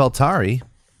according to Veltari.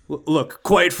 Look,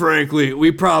 quite frankly,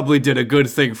 we probably did a good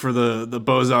thing for the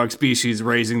Bozarg species,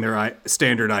 raising their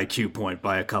standard IQ point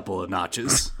by a couple of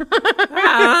notches.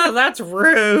 That's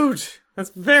rude.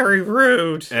 That's very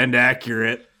rude. And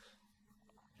accurate.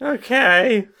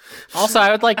 Okay. Also, I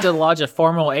would like to lodge a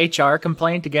formal HR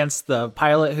complaint against the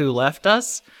pilot who left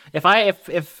us. If I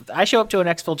show up to an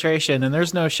exfiltration and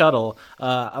there's no shuttle,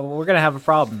 we're gonna have a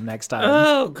problem next time.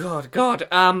 Oh God.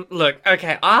 Look.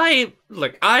 Okay. I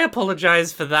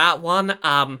apologize for that one.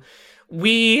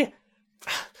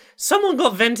 Someone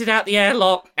got vented out the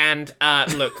airlock, and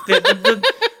look,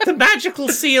 the magical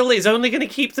seal is only going to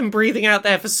keep them breathing out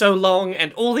there for so long,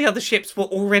 and all the other ships were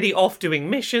already off doing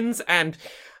missions, and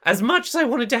as much as I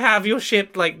wanted to have your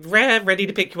ship, ready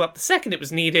to pick you up the second it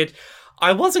was needed,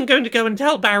 I wasn't going to go and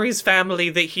tell Barry's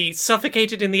family that he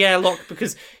suffocated in the airlock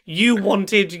because you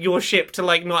wanted your ship to,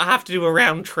 not have to do a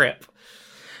round trip.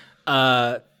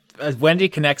 Wendy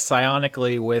connects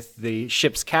psionically with the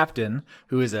ship's captain,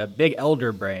 who is a big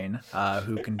elder brain,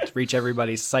 who can reach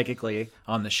everybody psychically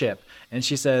on the ship. And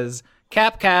she says,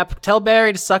 Cap, tell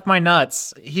Barry to suck my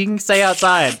nuts. He can stay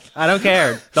outside. I don't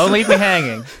care. Don't leave me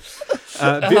hanging.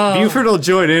 Buford will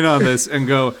join in on this and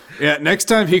go, yeah, next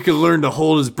time he could learn to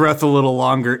hold his breath a little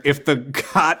longer if the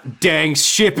god dang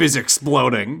ship is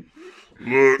exploding.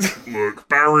 Look,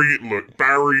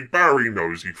 Barry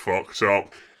knows he fucked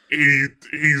up.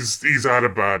 He's had a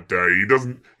bad day. He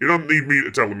doesn't need me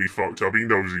to tell him he fucked up. He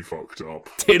knows he fucked up.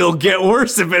 It'll get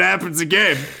worse if it happens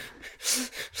again.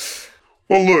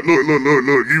 Well, look.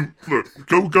 You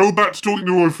go back to talking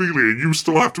to Ophelia. You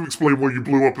still have to explain why you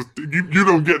blew up. You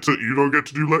don't get to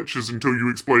do lectures until you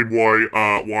explain why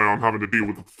I'm having to deal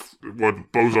with why the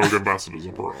Bozarg ambassadors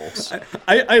are pros.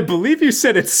 I believe you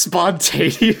said it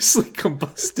spontaneously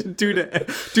combusted due to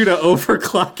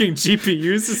overclocking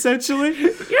GPUs, essentially.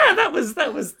 Yeah, that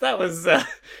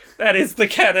is the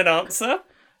canon answer.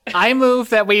 I move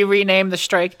that we rename the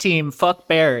strike team Fuck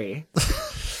Barry.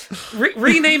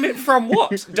 Rename it from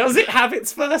what? Does it have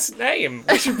its first name?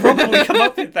 We should probably come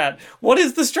up with that. What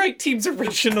is the strike team's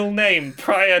original name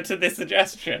prior to this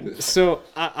suggestion? So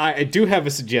I do have a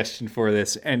suggestion for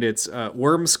this, and it's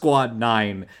Worm Squad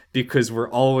 9, because we're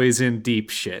always in deep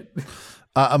shit.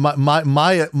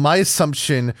 My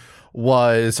assumption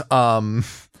was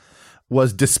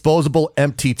disposable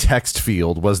empty text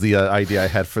field was the idea I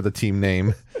had for the team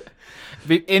name.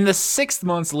 In the 6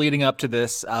 months leading up to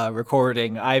this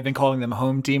recording, I've been calling them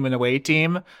home team and away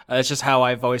team. That's just how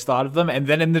I've always thought of them. And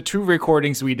then in the 2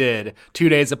 recordings we did, 2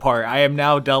 days apart, I am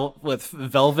now dealt with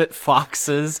Velvet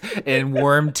Foxes and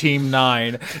Worm Team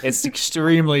 9. It's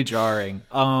extremely jarring.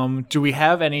 Do we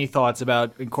have any thoughts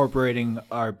about incorporating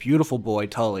our beautiful boy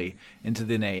Tully into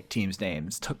the team's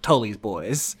names? Tully's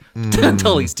boys.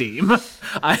 Tully's team.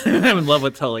 I'm in love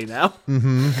with Tully now.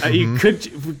 We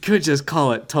could just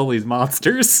call it Tully's Monsters. We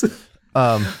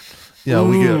get.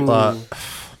 I'm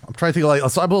trying to think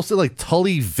so I will say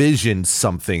Tully Vision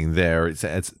something there.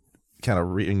 It's kind of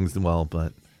rings well,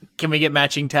 but can we get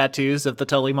matching tattoos of the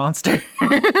Tully monster?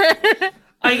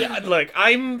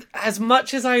 I'm as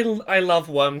much as I love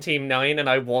Worm Team 9 and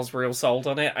I was real sold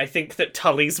on it, I think that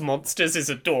Tully's Monsters is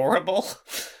adorable.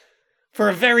 For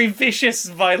a very vicious,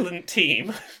 violent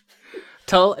team.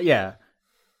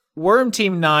 Worm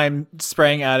Team 9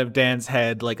 sprang out of Dan's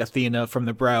head like Athena from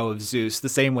the brow of Zeus, the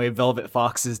same way Velvet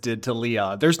Foxes did to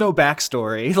Leon. There's no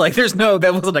backstory.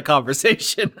 That wasn't a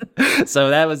conversation. So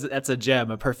that's a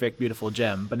gem, a perfect, beautiful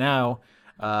gem. But now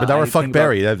we're Fuck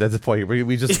Barry. That's the point.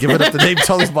 We just give it up the name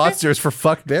Tully's Monsters for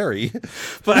Fuck Barry.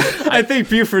 But I think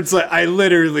Buford's I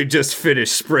literally just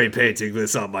finished spray painting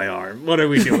this on my arm. What are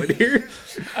we doing here?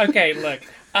 Okay, look.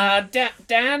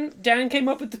 Dan came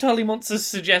up with the Tully Monsters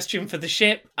suggestion for the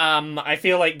ship. I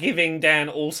feel like giving Dan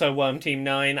also Worm Team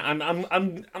 9.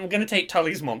 I'm gonna take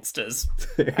Tully's Monsters.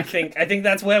 I think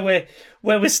that's where we're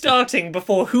starting.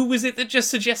 Before, who was it that just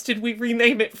suggested we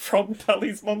rename it from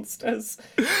Tully's Monsters?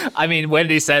 I mean,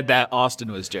 Wendy said that.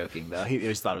 Austin was joking though. He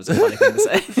just thought it was a funny thing to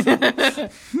say.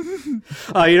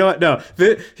 Oh, you know what? No,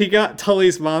 he got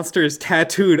Tully's Monsters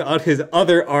tattooed on his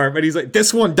other arm, and he's like,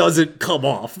 "This one doesn't come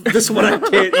off. This one I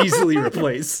can't easily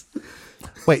replace."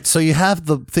 Wait, so you have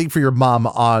the thing for your mom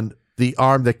on the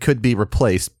arm that could be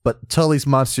replaced, but Tully's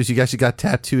Monsters you actually got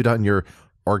tattooed on your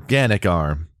organic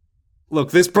arm.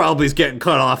 Look, this probably is getting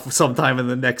cut off sometime in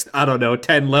the next,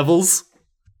 10 levels.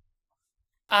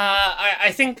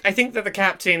 I think that the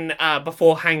captain,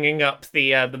 before hanging up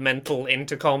the mental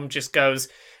intercom, just goes,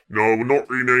 No, we're not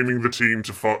renaming the team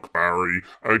to fuck Barry.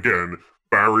 Again,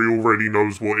 Barry already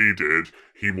knows what he did.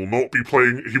 He will not be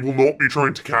trying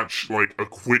to catch, like, a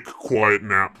quick, quiet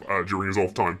nap during his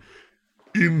off time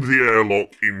in the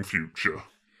airlock in future.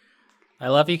 I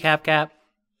love you, Cap. Love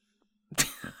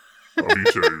you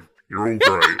too. You're all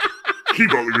great.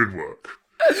 Keep up the good work.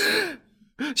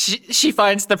 She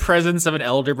finds the presence of an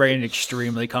elder brain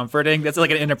extremely comforting. That's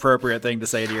like an inappropriate thing to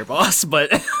say to your boss,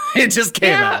 but it just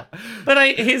came out. But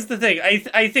here's the thing.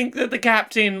 I think that the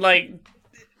captain, the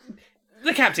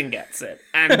captain gets it,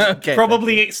 and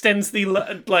probably extends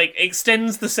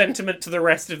the sentiment to the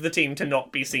rest of the team to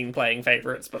not be seen playing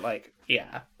favorites. But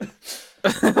yeah.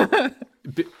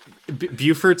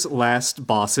 Buford's last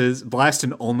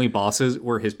and only bosses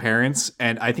were his parents,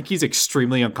 and I think he's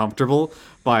extremely uncomfortable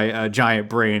by a giant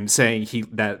brain saying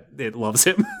that it loves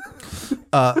him.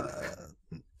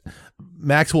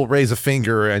 Max will raise a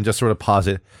finger and just sort of pause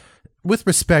it. With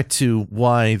respect to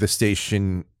why the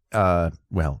station,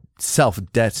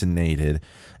 self-detonated,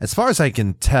 as far as I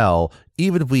can tell,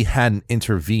 even if we hadn't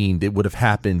intervened, it would have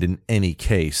happened in any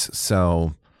case.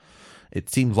 So it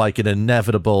seemed like an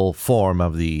inevitable form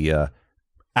of the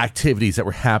activities that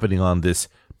were happening on this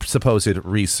supposed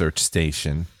research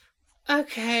station.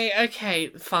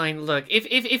 Okay, fine. Look,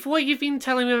 if what you've been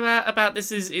telling me about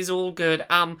this is all good,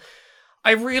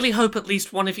 I really hope at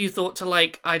least one of you thought to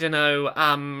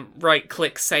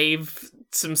right-click save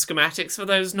some schematics for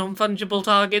those non-fungible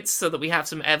targets so that we have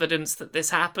some evidence that this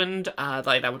happened.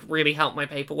 That would really help my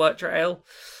paperwork trail.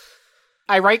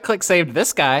 I right-click saved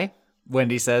this guy,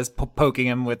 Wendy says, poking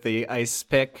him with the ice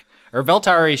pick. Or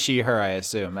Veltari, she, her, I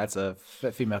assume. That's a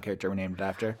female character we named it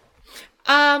after.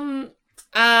 I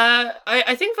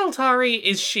think Veltari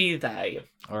is she, they.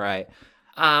 All right.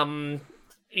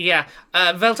 Yeah.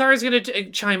 Veltari's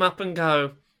gonna chime up and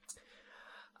go,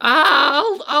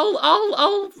 I'll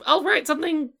write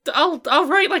something. I'll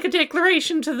write like a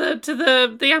declaration to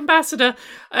the ambassador.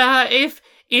 If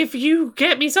you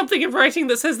get me something in writing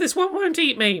that says this one won't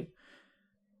eat me.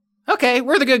 Okay,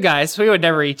 we're the good guys. We would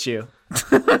never eat you.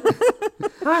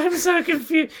 I'm so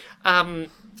confused.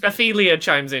 Ophelia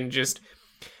chimes in. Just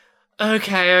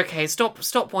okay.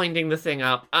 Stop winding the thing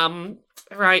up.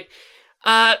 Right.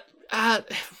 Go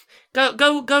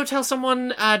tell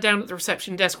someone down at the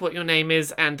reception desk what your name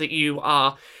is and that you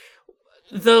are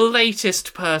the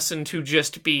latest person to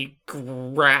just be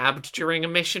grabbed during a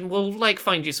mission. We'll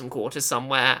find you some quarters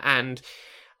somewhere, and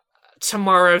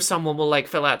tomorrow someone will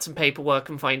fill out some paperwork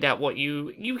and find out what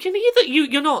you can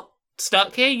you're not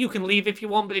stuck here. You can leave if you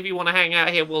want, but if you want to hang out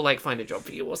here, we'll find a job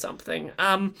for you or something.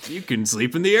 You can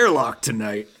sleep in the airlock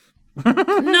tonight.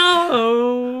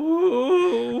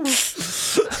 No.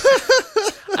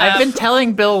 I've been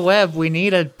telling Bill Webb we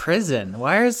need a prison.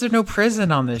 Why is there no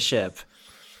prison on this ship?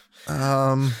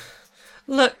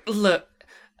 Look. The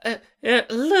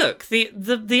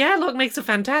airlock makes a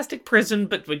fantastic prison,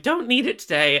 but we don't need it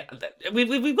today.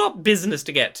 We've got business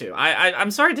to get to. I'm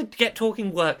sorry to get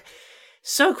talking work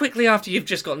so quickly after you've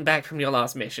just gotten back from your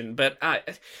last mission, but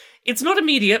it's not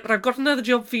immediate. But I've got another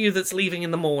job for you that's leaving in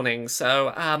the morning,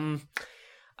 so I'm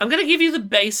gonna give you the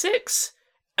basics,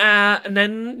 and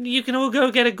then you can all go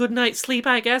get a good night's sleep,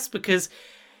 I guess, because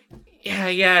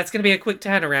yeah, it's gonna be a quick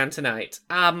turnaround tonight.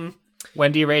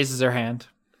 Wendy raises her hand.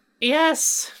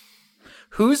 Yes.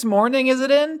 Whose morning is it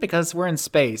in? Because we're in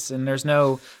space and there's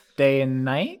no day and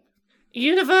night?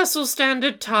 Universal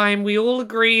Standard Time. We all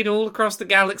agreed all across the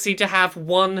galaxy to have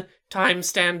one time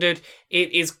standard.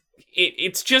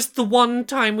 It's just the one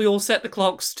time we all set the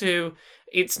clocks to.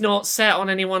 It's not set on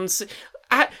anyone's...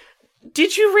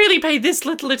 did you really pay this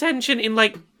little attention in,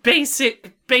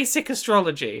 basic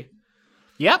astrology?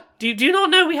 Yep. Do you not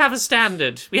know we have a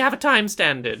standard? We have a time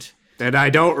standard. And I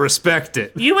don't respect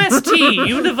it. UST,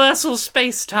 Universal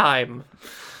Space Time.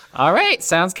 All right,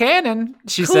 sounds canon,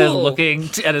 she says, looking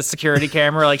at a security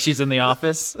camera like she's in the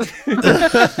office.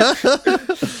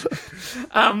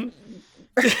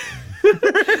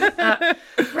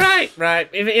 Right.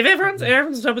 If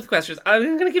everyone's done with questions,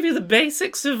 I'm going to give you the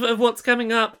basics of what's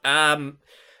coming up.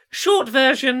 Short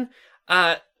version.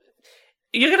 You're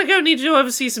going to need to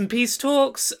oversee some peace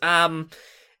talks.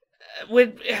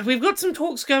 We've got some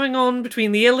talks going on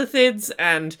between the Illithids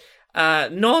and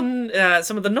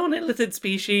some of the non-Illithid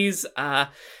species.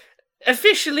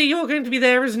 Officially, you're going to be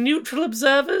there as neutral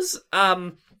observers.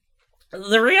 The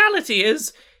reality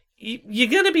is, you're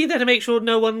going to be there to make sure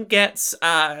no one gets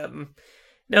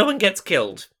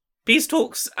killed. Peace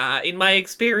talks, in my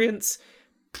experience,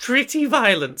 pretty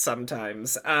violent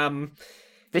sometimes.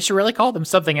 They should really call them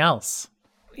something else.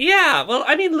 Yeah, well,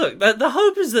 I mean, look, the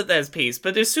hope is that there's peace,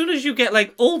 but as soon as you get,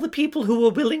 like, all the people who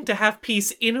are willing to have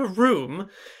peace in a room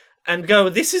and go,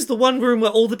 this is the one room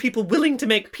where all the people willing to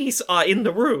make peace are in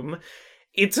the room,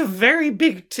 it's a very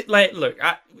big,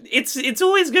 it's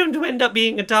always going to end up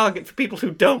being a target for people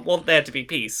who don't want there to be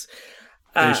peace.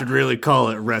 They should really call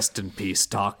it rest in peace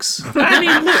talks. I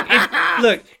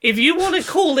mean, if you want to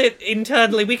call it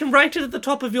internally, we can write it at the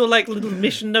top of your like little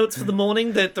mission notes for the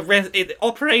morning.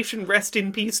 Operation Rest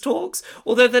in Peace talks.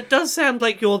 Although that does sound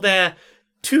like you're there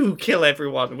to kill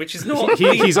everyone, which is not.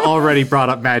 He's already brought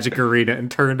up Magic Arena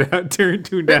and tuned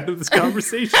out of this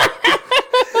conversation.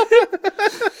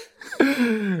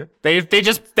 They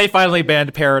finally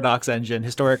banned Paradox Engine.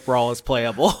 Historic Brawl is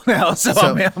playable now, so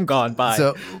I'm gone. Bye.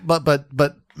 So,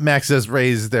 but Max has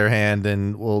raised their hand,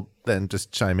 and we'll then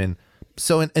just chime in.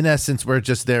 So, in essence, we're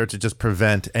just there to just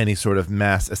prevent any sort of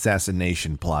mass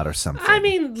assassination plot or something. I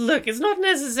mean, look, it's not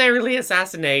necessarily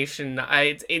assassination.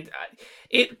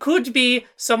 It could be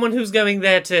someone who's going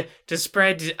there to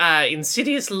spread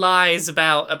insidious lies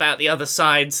about the other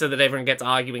side, so that everyone gets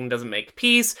arguing, doesn't make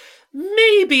peace.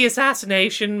 Maybe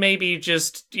assassination, maybe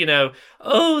just, they're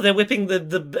whipping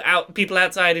the people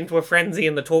outside into a frenzy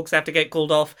and the talks have to get called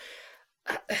off.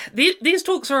 These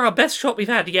talks are our best shot we've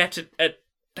had yet at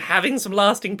having some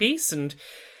lasting peace, and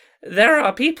there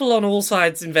are people on all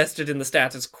sides invested in the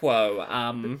status quo.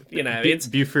 It's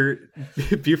Buford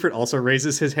also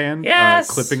raises his hand,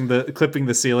 yes! clipping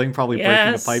the ceiling, probably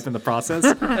breaking the pipe in the process.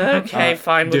 Okay,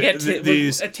 fine. We'll get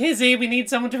Tizzy. We need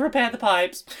someone to repair the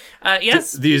pipes.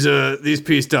 Yes. These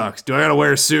peace talks. Do I gotta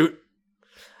wear a suit?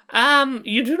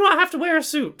 You do not have to wear a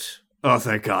suit. Oh,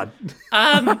 thank God.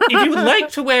 If you would like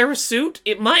to wear a suit,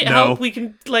 it might help. We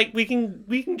can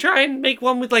try and make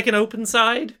one with like an open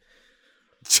side.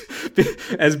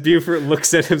 As Buford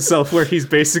looks at himself, where he's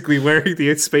basically wearing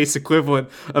the space equivalent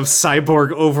of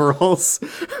cyborg overalls,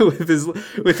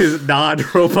 with his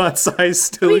non-robot size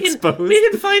still exposed. We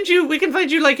can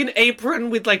find you like an apron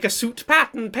with like a suit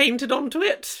pattern painted onto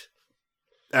it.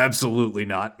 Absolutely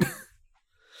not.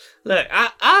 Look,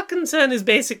 our concern is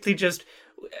basically just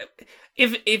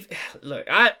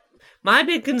my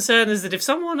big concern is that if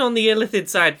someone on the Illithid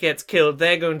side gets killed,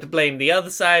 they're going to blame the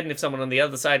other side, and if someone on the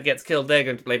other side gets killed, they're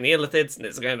going to blame the Illithids, and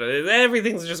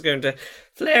everything's just going to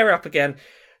flare up again.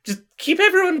 Just keep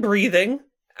everyone breathing,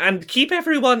 and keep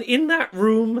everyone in that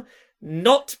room,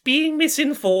 not being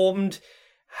misinformed,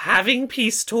 having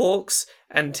peace talks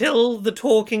until the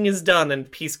talking is done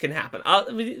and peace can happen.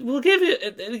 We'll give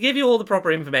you all the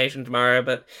proper information tomorrow,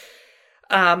 but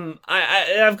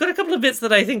I've got a couple of bits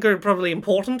that I think are probably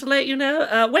important to let you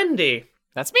know. Wendy.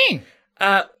 That's me.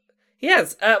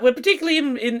 Yes, we're particularly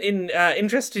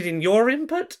interested in your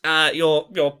input.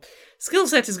 Your skill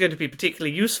set is going to be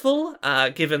particularly useful,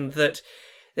 given that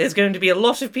there's going to be a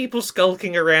lot of people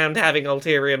skulking around having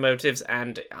ulterior motives,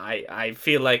 and I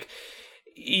feel like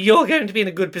you're going to be in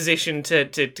a good position to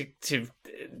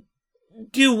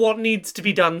do what needs to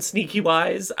be done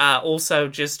sneaky-wise. Also,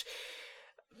 just...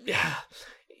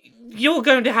 You're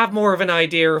going to have more of an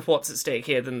idea of what's at stake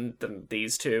here than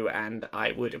these two, and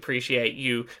I would appreciate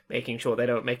you making sure they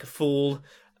don't make a fool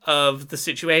of the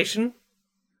situation.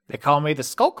 They call me the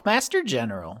Skulk Master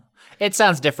General. It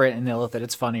sounds different in Illithid.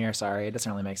 It's funnier, sorry. It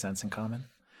doesn't really make sense in common.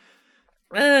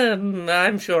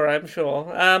 I'm sure.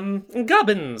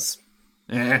 Gubbins.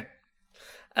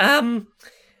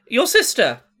 Your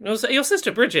sister,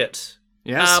 Bridget.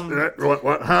 Yes.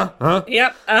 What? Huh?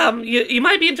 Yep. You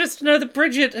might be interested to know that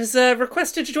Bridget has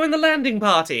requested to join the landing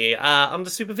party under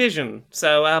supervision.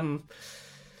 So I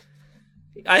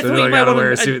thought you might want to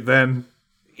wear a suit then.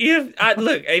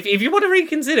 Look, if you want to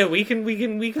reconsider, we can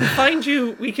find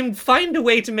you. We can find a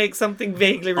way to make something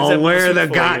vaguely resemble. I'll wear the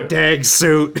goddamn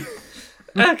suit.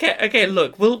 Okay.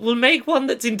 Look, we'll make one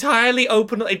that's entirely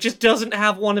open. It just doesn't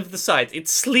have one of the sides.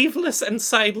 It's sleeveless and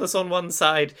sideless on one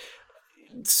side.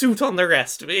 Suit on the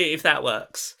rest, if that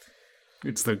works.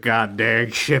 It's the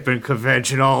goddamn shipping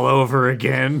convention all over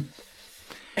again.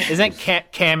 Isn't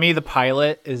Cammy the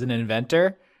pilot is an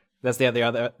inventor? That's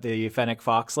the Fennec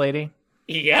Fox lady?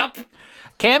 Yep.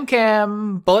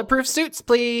 Cam, bulletproof suits,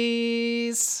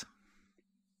 please.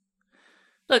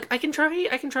 Look, I can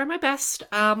try my best.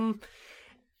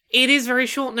 It is very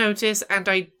short notice, and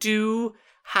I do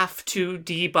have to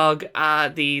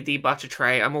debug the butter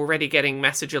tray. I'm already getting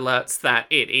message alerts that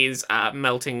it is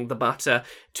melting the butter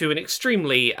to an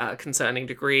extremely concerning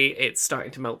degree. It's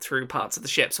starting to melt through parts of the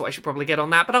ship, so I should probably get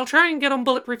on that, but I'll try and get on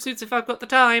bulletproof suits if I've got the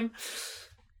time.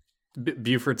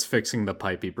 Buford's fixing the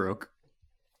pipe he broke.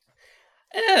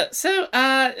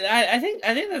 I think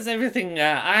that's everything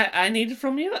I needed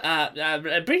from you.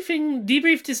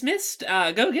 Debrief dismissed.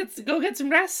 Go get some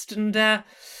rest and get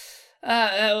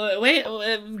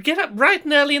up bright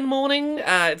and early in the morning.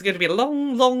 It's going to be a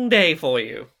long day for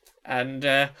you. And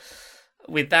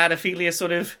with that, Ophelia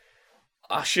sort of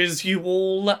ushers you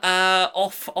all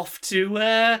off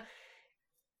to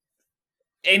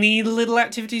any little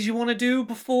activities you want to do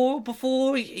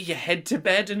before you head to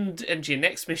bed and your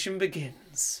next mission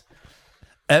begins.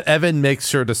 Evan makes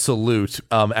sure to salute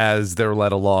as they're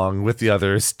led along with the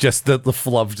others. Just the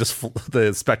flump,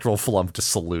 the spectral flump, just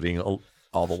saluting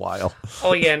all the while.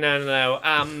 Oh yeah, no.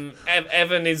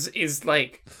 Evan is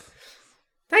like,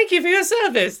 thank you for your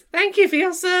service. Thank you for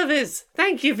your service.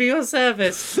 Thank you for your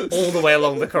service. All the way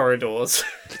along the corridors.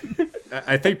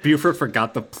 I think Buford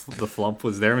forgot the flump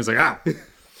was there and was like,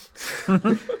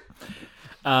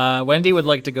 Wendy would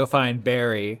like to go find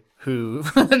Barry, who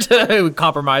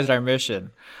compromised our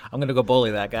mission. I'm gonna go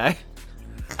bully that guy.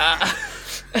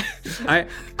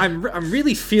 I'm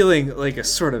really feeling like a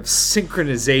sort of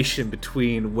synchronization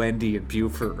between Wendy and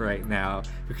Buford right now,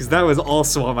 because that was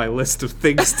also on my list of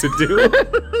things to do.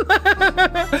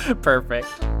 Perfect.